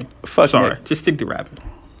to rapping. Sorry, Nick. Just stick to rapping.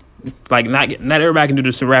 Like not everybody can do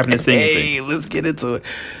this rapping and singing thing. Hey, let's get into it.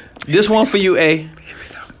 This one for you, A.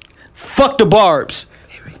 Fuck the barbs.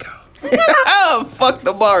 Here we go. Fuck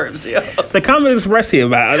the barbs, yo. The Common Express here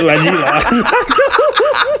about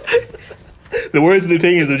the words and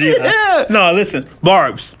opinions of Gina. Yeah. No, listen,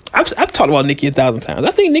 barbs. I've talked about Nicki 1,000 times.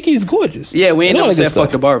 I think Nicki is gorgeous. Yeah, we ain't never said fuck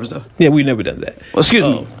the barbs though. Yeah, we never done that. Well, excuse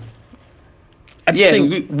me.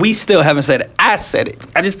 We still haven't said it. I said it.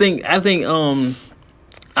 I think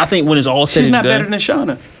when it's all said she's and not done, better than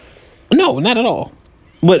Shauna. No, not at all.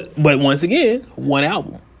 But once again, one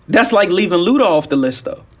album. That's like leaving Luda off the list,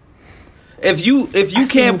 though. If you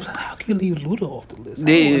can't, how can you leave Luda off the list?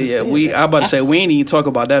 yeah. I about to say we ain't even talk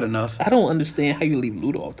about that enough. I don't understand how you leave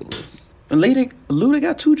Luda off the list. And Luda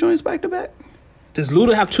got 2 joints back to back. Does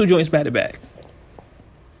Luda have 2 joints back to back?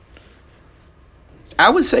 I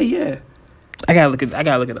would say yeah. I gotta look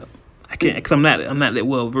it up. I can't because I'm not that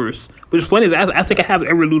well versed. But it's funny is I think I have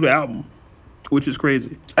every Luda album, which is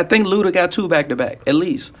crazy. I think Luda got 2 back to back at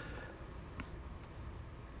least.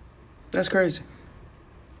 That's crazy.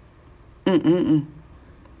 Let's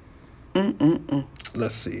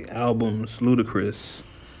see albums. Ludacris.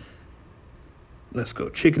 Let's go.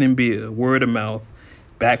 Chicken and Beer. Word of Mouth.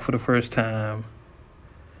 Back for the First Time.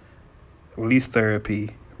 Release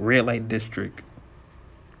Therapy. Red Light District.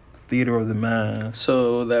 Theater of the Mind.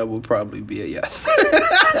 So that would probably be a yes.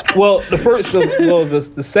 Well,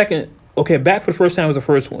 the second. Okay, Back for the First Time was the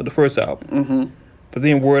first one, the first album. Mm-hmm. But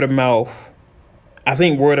then Word of Mouth. I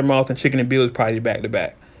think Word of Mouth and Chicken and Beer was probably back to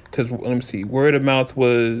back. Because let me see, Word of Mouth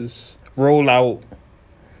was Rollout,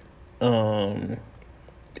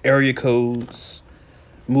 Area Codes,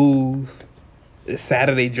 Move,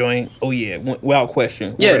 Saturday Joint. Oh yeah, without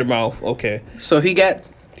question. Yeah. Word of Mouth. Okay. So he got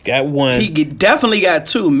 1. He definitely got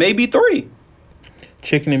 2, maybe 3.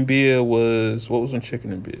 Chicken and Beer was what was on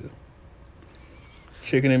Chicken and Beer?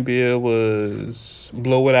 Chicken and Beer was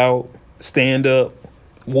Blow It Out, Stand Up,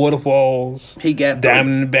 Waterfalls. He got 3.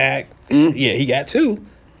 Diamond in the Back. Yeah, he got 2.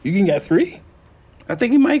 You can get 3. I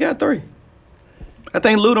think he might got 3. I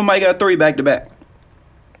think Luda might got 3 back to back.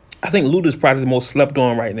 I think Luda's probably the most slept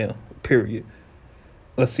on right now. Period.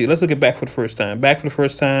 Let's see. Let's look at Back for the First Time. Back for the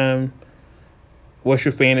First Time. What's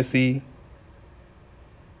Your Fantasy?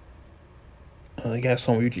 You got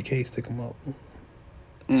some UGK stick them up.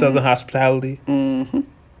 Southern Hospitality. Mm-hmm.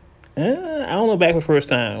 I don't know. Back for the First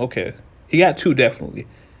Time. Okay, he got 2 definitely.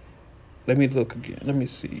 Let me look again. Let me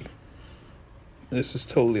see. This is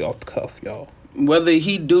totally off the cuff, y'all. Whether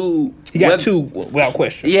he got 2 without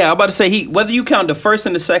question. Yeah, I'm about to say whether you count the first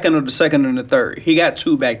and the second or the second and the third, he got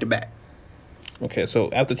 2 back to back. Okay,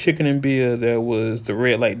 so after Chicken and Beer, there was the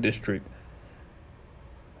Red Light District.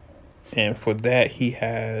 And for that, he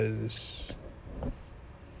has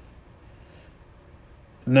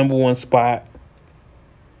number 1 spot.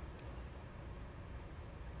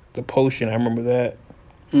 The Potion, I remember that.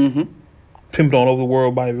 Mm-hmm. Pimped All Over the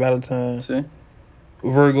World by Valentine. See?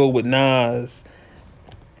 Virgo with Nas.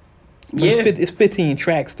 But Yeah. It's 15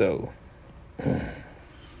 tracks, though. You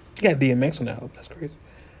got DMX on the album. That's crazy.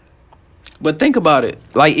 But think about it.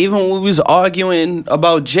 Like, even when we was arguing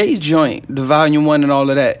about Jay's joint, the Volume 1 and all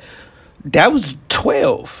of that, that was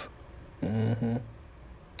 12. Mm-hmm.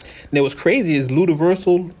 Now, what's crazy is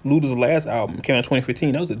Luda's last album came out in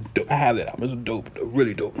 2015. That was I have that album. It was dope,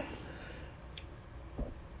 really dope.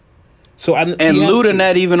 So Luda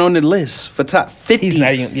not even on the list for top 50. He's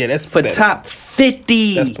not even. Yeah, that's for pathetic. top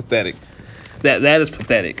 50. That's pathetic. That is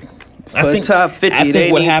pathetic. For top 50,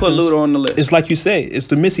 they didn't put Luda on the list. It's like you say, it's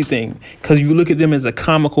the Missy thing, because you look at them as a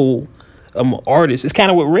comical artist. It's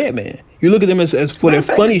kind of with Redman. You look at them as for their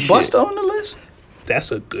funny shit. Busta on the list?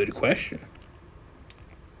 That's a good question.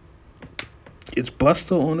 It's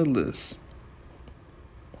Busta on the list.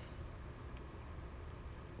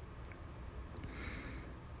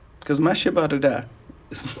 Because my shit about to die.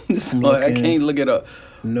 So I can't look it up.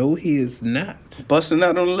 No, he is not. Busta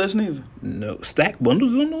not on the list neither. No. Stack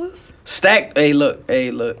Bundles on the list? Stack, hey look.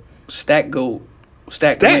 Stack go.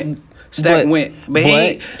 Stack went.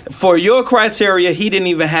 But for your criteria, he didn't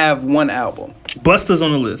even have 1 album. Busta's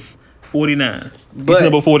on the list. 49. He's But-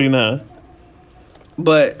 number 49.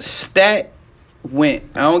 But Stack went.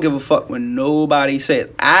 I don't give a fuck what nobody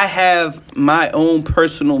says. I have my own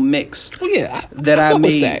personal mix Well, yeah, that I fuck with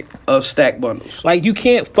made Stack. of Stack bundles. Like, you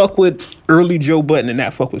can't fuck with early Joe Budden and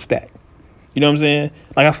not fuck with Stack. You know what I'm saying?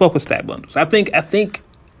 Like, I fuck with Stack bundles. I think I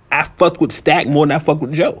fucked with Stack more than I fucked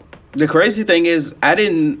with Joe. The crazy thing is, I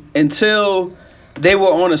didn't, until they were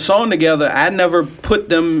on a song together, I never put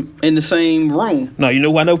them in the same room. No, you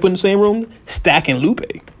know who I never put in the same room? Stack and Lupe.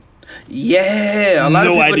 Yeah, a lot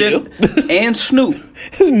No of people idea. didn't. And Snoop.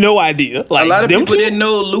 No idea. Like, A lot of them people two? didn't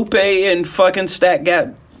know Lupe and fucking Stack got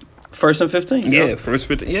first and 15. Yeah, yo. first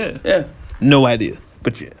 15. Yeah. Yeah. No idea.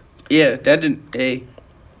 But yeah. Yeah, that didn't, hey.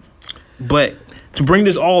 But to bring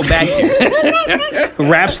this all back here,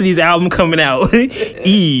 Rhapsody's album coming out,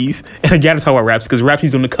 Eve, and I gotta talk about Rhapsody because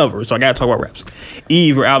Rhapsody's on the cover, so I gotta talk about Rhapsody.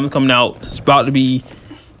 Eve, her album's coming out. It's about to be,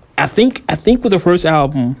 I think with the first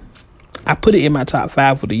album, I put it in my top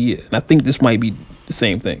 5 for the year, and I think this might be the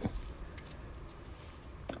same thing.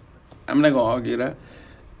 I'm not going to argue that.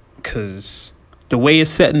 Because the way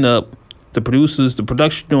it's setting up, the producers, the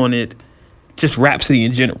production on it, just Rhapsody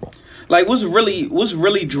in general. Like, what's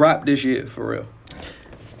really dropped this year for real?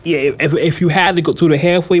 Yeah, if you had to go through the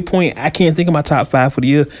halfway point, I can't think of my top 5 for the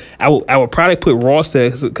year. I would probably put Ross there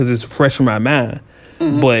because it's fresh in my mind.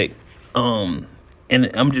 But and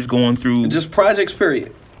I'm just going through just projects,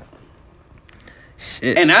 period.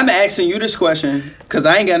 Shit. And I'm asking you this question because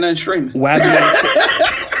I ain't got nothing streaming.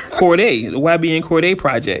 YBN Corday, the YBN Corday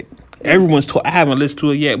project. I haven't listened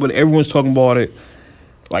to it yet, but everyone's talking about it.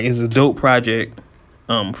 Like, it's a dope project.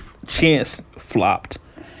 Chance flopped.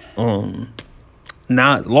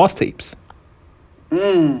 Now Lost Tapes.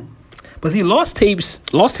 But see, Lost Tapes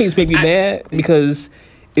make me mad because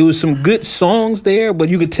it was some good songs there, but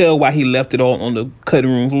you could tell why he left it all on the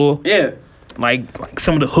cutting room floor. Yeah. Like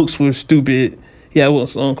some of the hooks were stupid. Yeah, it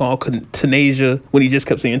was a song called Tanasia when he just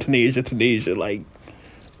kept saying Tanasia. Like,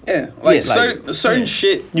 yeah, like certain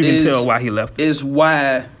shit. You can tell why he left it. Is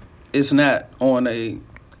why it's not on a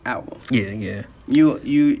album. Yeah.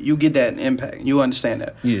 You get that impact. You understand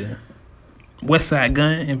that. Yeah. Westside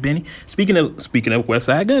Gun and Benny. Speaking of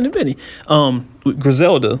Westside Gun and Benny, with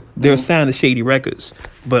Griselda, they're signed to Shady Records,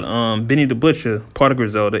 but Benny the Butcher, part of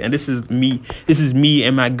Griselda, and this is me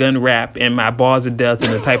and my gun rap and my bars of death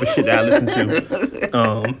and the type of shit that I listen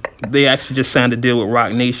to. They actually just signed a deal with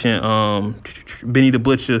Rock Nation. Benny the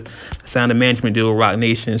Butcher signed a management deal with Rock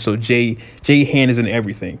Nation, so Jay Hand is in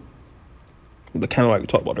everything. Kind of like we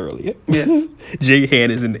talked about earlier. Yeah. Jay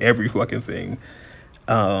Hand is in every fucking thing.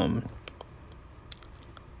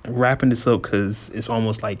 Wrapping this up because it's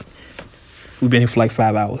almost like we've been here for like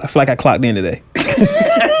 5 hours. I feel like I clocked in today.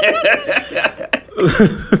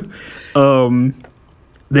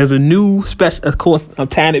 There's a new special. Of course, I'm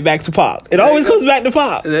tying it back to Pop. It always comes back to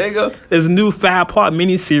Pop. There you go. There's a new 5-part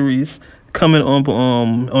miniseries coming on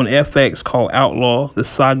FX called Outlaw: The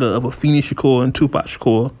Saga of Afeni Shakur and Tupac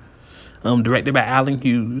Shakur. Directed by Alan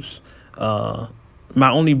Hughes. My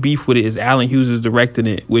only beef with it is Alan Hughes is directing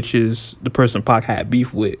it, which is the person Pac had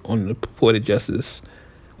beef with on the Poetic Justice.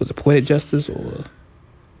 Was it Poetic Justice or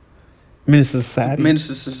Minister Society?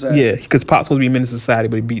 Minister Society. Yeah, because Pac's supposed to be Minister Society,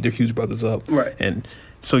 but he beat the Hughes brothers up. Right. And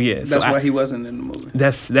so, yeah. That's why he wasn't in the movie.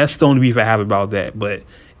 That's the only beef I have about that. But,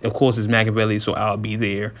 of course, it's Machiavelli, so I'll be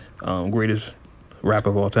there. Greatest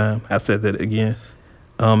rapper of all time. I said that again.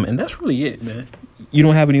 And that's really it, man. You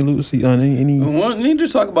don't have any Lucy on any? We don't need to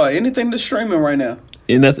talk about anything that's streaming right now.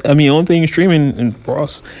 And only thing streaming and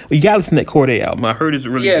Ross. Well, you gotta listen to that Corday album. I heard it's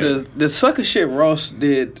really good. The sucker shit Ross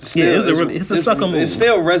did. Still, it's a sucker move. It's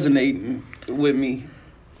still resonating with me.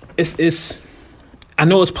 It's. I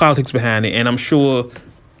know it's politics behind it, and I'm sure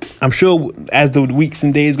as the weeks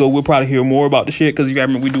and days go, we'll probably hear more about the shit because you gotta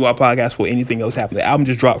remember we do our podcast for anything else happening. The album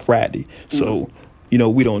just dropped Friday, so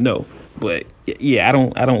we don't know. But yeah, I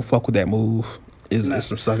don't fuck with that move. It's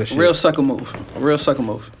some sucker shit. Real sucker move.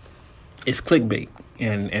 It's clickbait.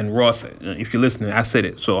 And Ross, if you're listening, I said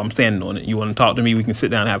it, so I'm standing on it. You want to talk to me, we can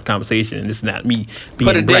sit down and have a conversation. And it's not me being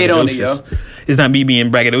put a date on it, yo. It's not me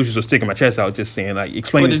being braggadocious or sticking my chest out, just saying, like,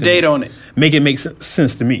 explain it to me. Put a date on it. Make it make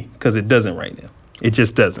sense to me, because it doesn't right now. It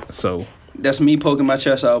just doesn't, so. That's me poking my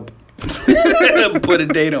chest out. Put a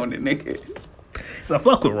date on it, nigga. I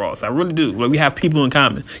fuck with Ross, I really do. Like, we have people in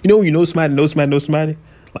common. You know somebody?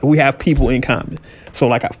 Like, we have people in common. So,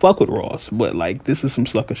 like, I fuck with Ross, but, like, this is some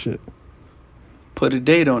sucker shit. Put a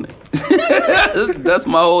date on it. That's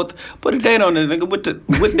my whole. Put a date on it, nigga.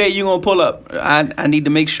 What day you gonna pull up? I need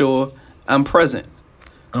to make sure I'm present.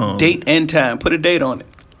 Date and time. Put a date on it.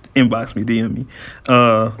 Inbox me, DM me.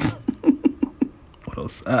 What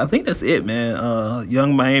else? I think that's it, man.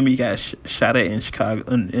 Young Miami got shot at in Chicago,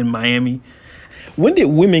 in Miami. When did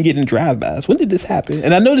women get in drive-bys? When did this happen?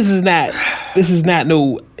 And I know this is not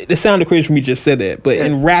no. It sounded crazy for me to just say that, but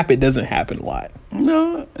in rap it doesn't happen a lot.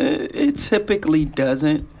 No, it typically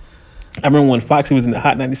doesn't. I remember when Foxy was in the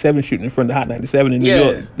Hot 97 shooting in front of the Hot 97 in New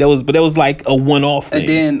York. That was like a one-off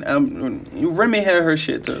thing. And then Remy had her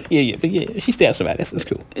shit too. Yeah, she stabbed somebody. That's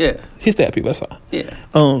cool. Yeah, she stabbed people. That's all. Yeah.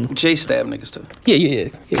 Jay stabbed niggas too. Yeah.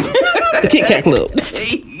 The Kit Kat Club.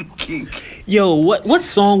 Yo, what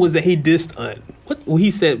song was that he dissed on? What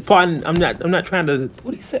he said? Pardon, I'm not trying to.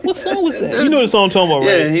 What he said? What song was that? You know the song I'm talking about,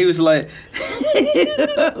 right? Yeah, he was like,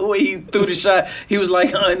 when he threw the shot, he was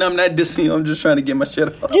like, I'm not dissing you. I'm just trying to get my shit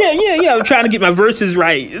off. Yeah. I'm trying to get my verses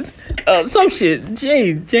right. Some shit.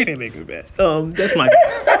 Jay didn't make me bad. That's my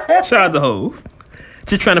guy. Shout out to Hov.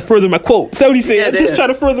 Just trying to further my quotes. That's what he said. Just trying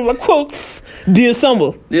to further my quotes. Dear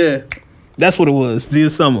Summer. Yeah. That's what it was. Dear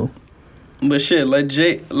Summer. But shit,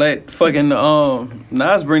 let fucking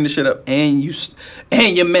Nas bring the shit up, and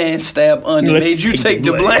your man stab under made you take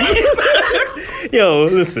the blame. Yo,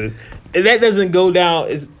 listen, that doesn't go down.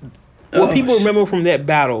 What people remember from that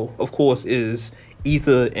battle, of course, is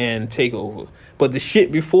Ether and Takeover. But the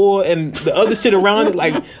shit before and the other shit around it,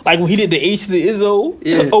 like when he did the H to the Izzo,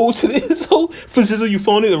 O to the Izzo, for Cisco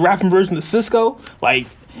Euphony, the rapping version of Cisco, like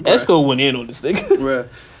Esco went in on this thing. Right.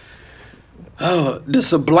 Oh, the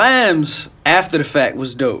Sublimes after the fact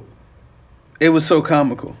was dope. It was so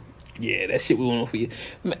comical. Yeah, that shit was on for you.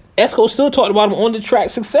 Esco still talked about him on the track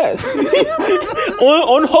Success.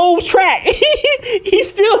 on the whole track. He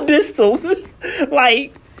still dissed him.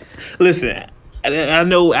 Like, listen, I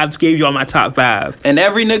know I've gave y'all my top 5. And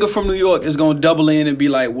every nigga from New York is going to double in and be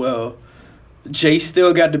like, well, Jay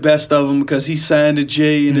still got the best of him because he signed to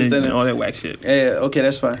Jay and all that whack shit. Yeah, okay,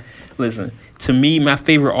 that's fine. Listen, to me, my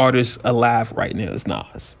favorite artist alive right now is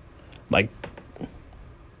Nas. Like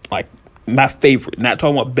my favorite, not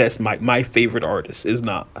talking about best, my favorite artist is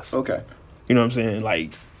Nas. Okay. You know what I'm saying?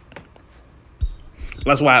 Like,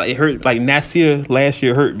 that's why it hurt. Like, Nasir last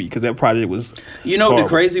year hurt me because that project was. You know what the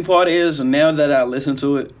crazy part is? Now that I listen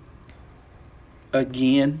to it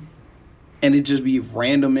again, and it just be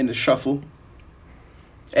random in the shuffle,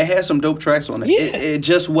 it had some dope tracks on it. Yeah. It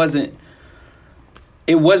just wasn't.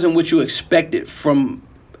 It wasn't what you expected from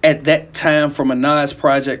at that time from a Nas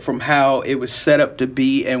project, from how it was set up to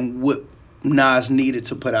be and what Nas needed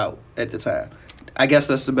to put out at the time. I guess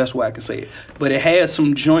that's the best way I can say it. But it had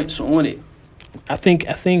some joints on it. I think,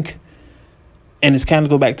 and it's kind of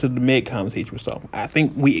go back to the Meg conversation or something. I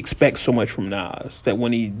think we expect so much from Nas that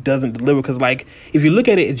when he doesn't deliver, because like if you look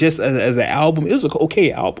at it just as an album, it was an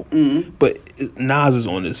okay album, but Nas is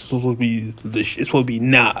on this. It's supposed to be it's supposed to be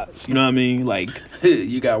Nas. You know what I mean? Like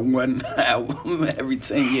you got one album every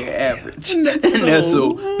 10-year average, and that's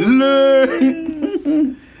so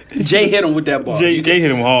learn. Jay hit him with that ball. Jay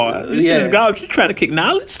hit him hard. Yeah, God, you trying to kick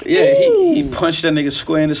knowledge? Yeah, he punched that nigga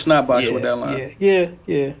square in the snot box with that line. Yeah.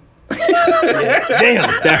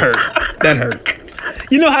 Damn, that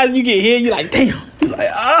hurt. You know how you get hit? You're like, damn. You're like,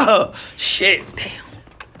 oh shit, damn.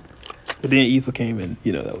 But then Ether came in.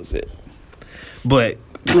 You know that was it. But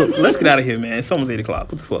look, let's get out of here, man. It's almost 8:00. What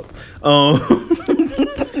the fuck?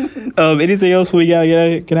 Anything else we got?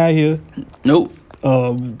 Get out of here. Nope.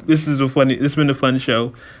 This has been a fun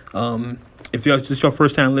show. If this is your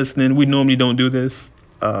first time listening, we normally don't do this.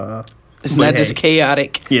 It's not this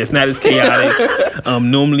chaotic. Yeah, it's not as chaotic.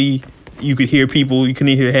 Normally, you could hear people. You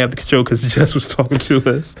couldn't hear half the show because Jess was talking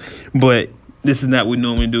to us. But this is not what we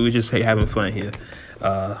normally do. We're just having fun here.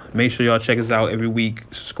 Make sure y'all check us out every week.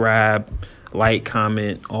 Subscribe, like,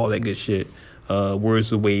 comment, all that good shit.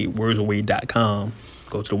 wordsaway.com.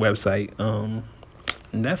 Go to the website. And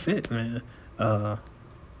that's it, man.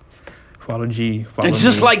 Follow G. Follow and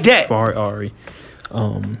just me, like that. Far Ari.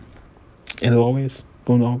 And as always.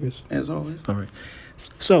 As always. All right.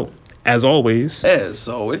 So, as always,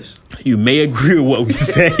 you may agree with what we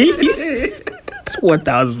say.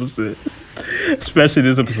 1000%. Especially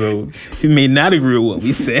this episode. You may not agree with what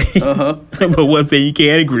we say. But one thing you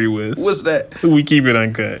can't agree with. What's that? We keep it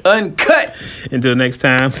uncut. Until next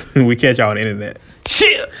time, we catch y'all on the internet.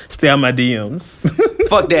 Shit. Stay on my DMs.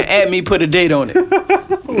 Fuck that. Add me, put a date on it.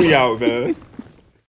 We out, man.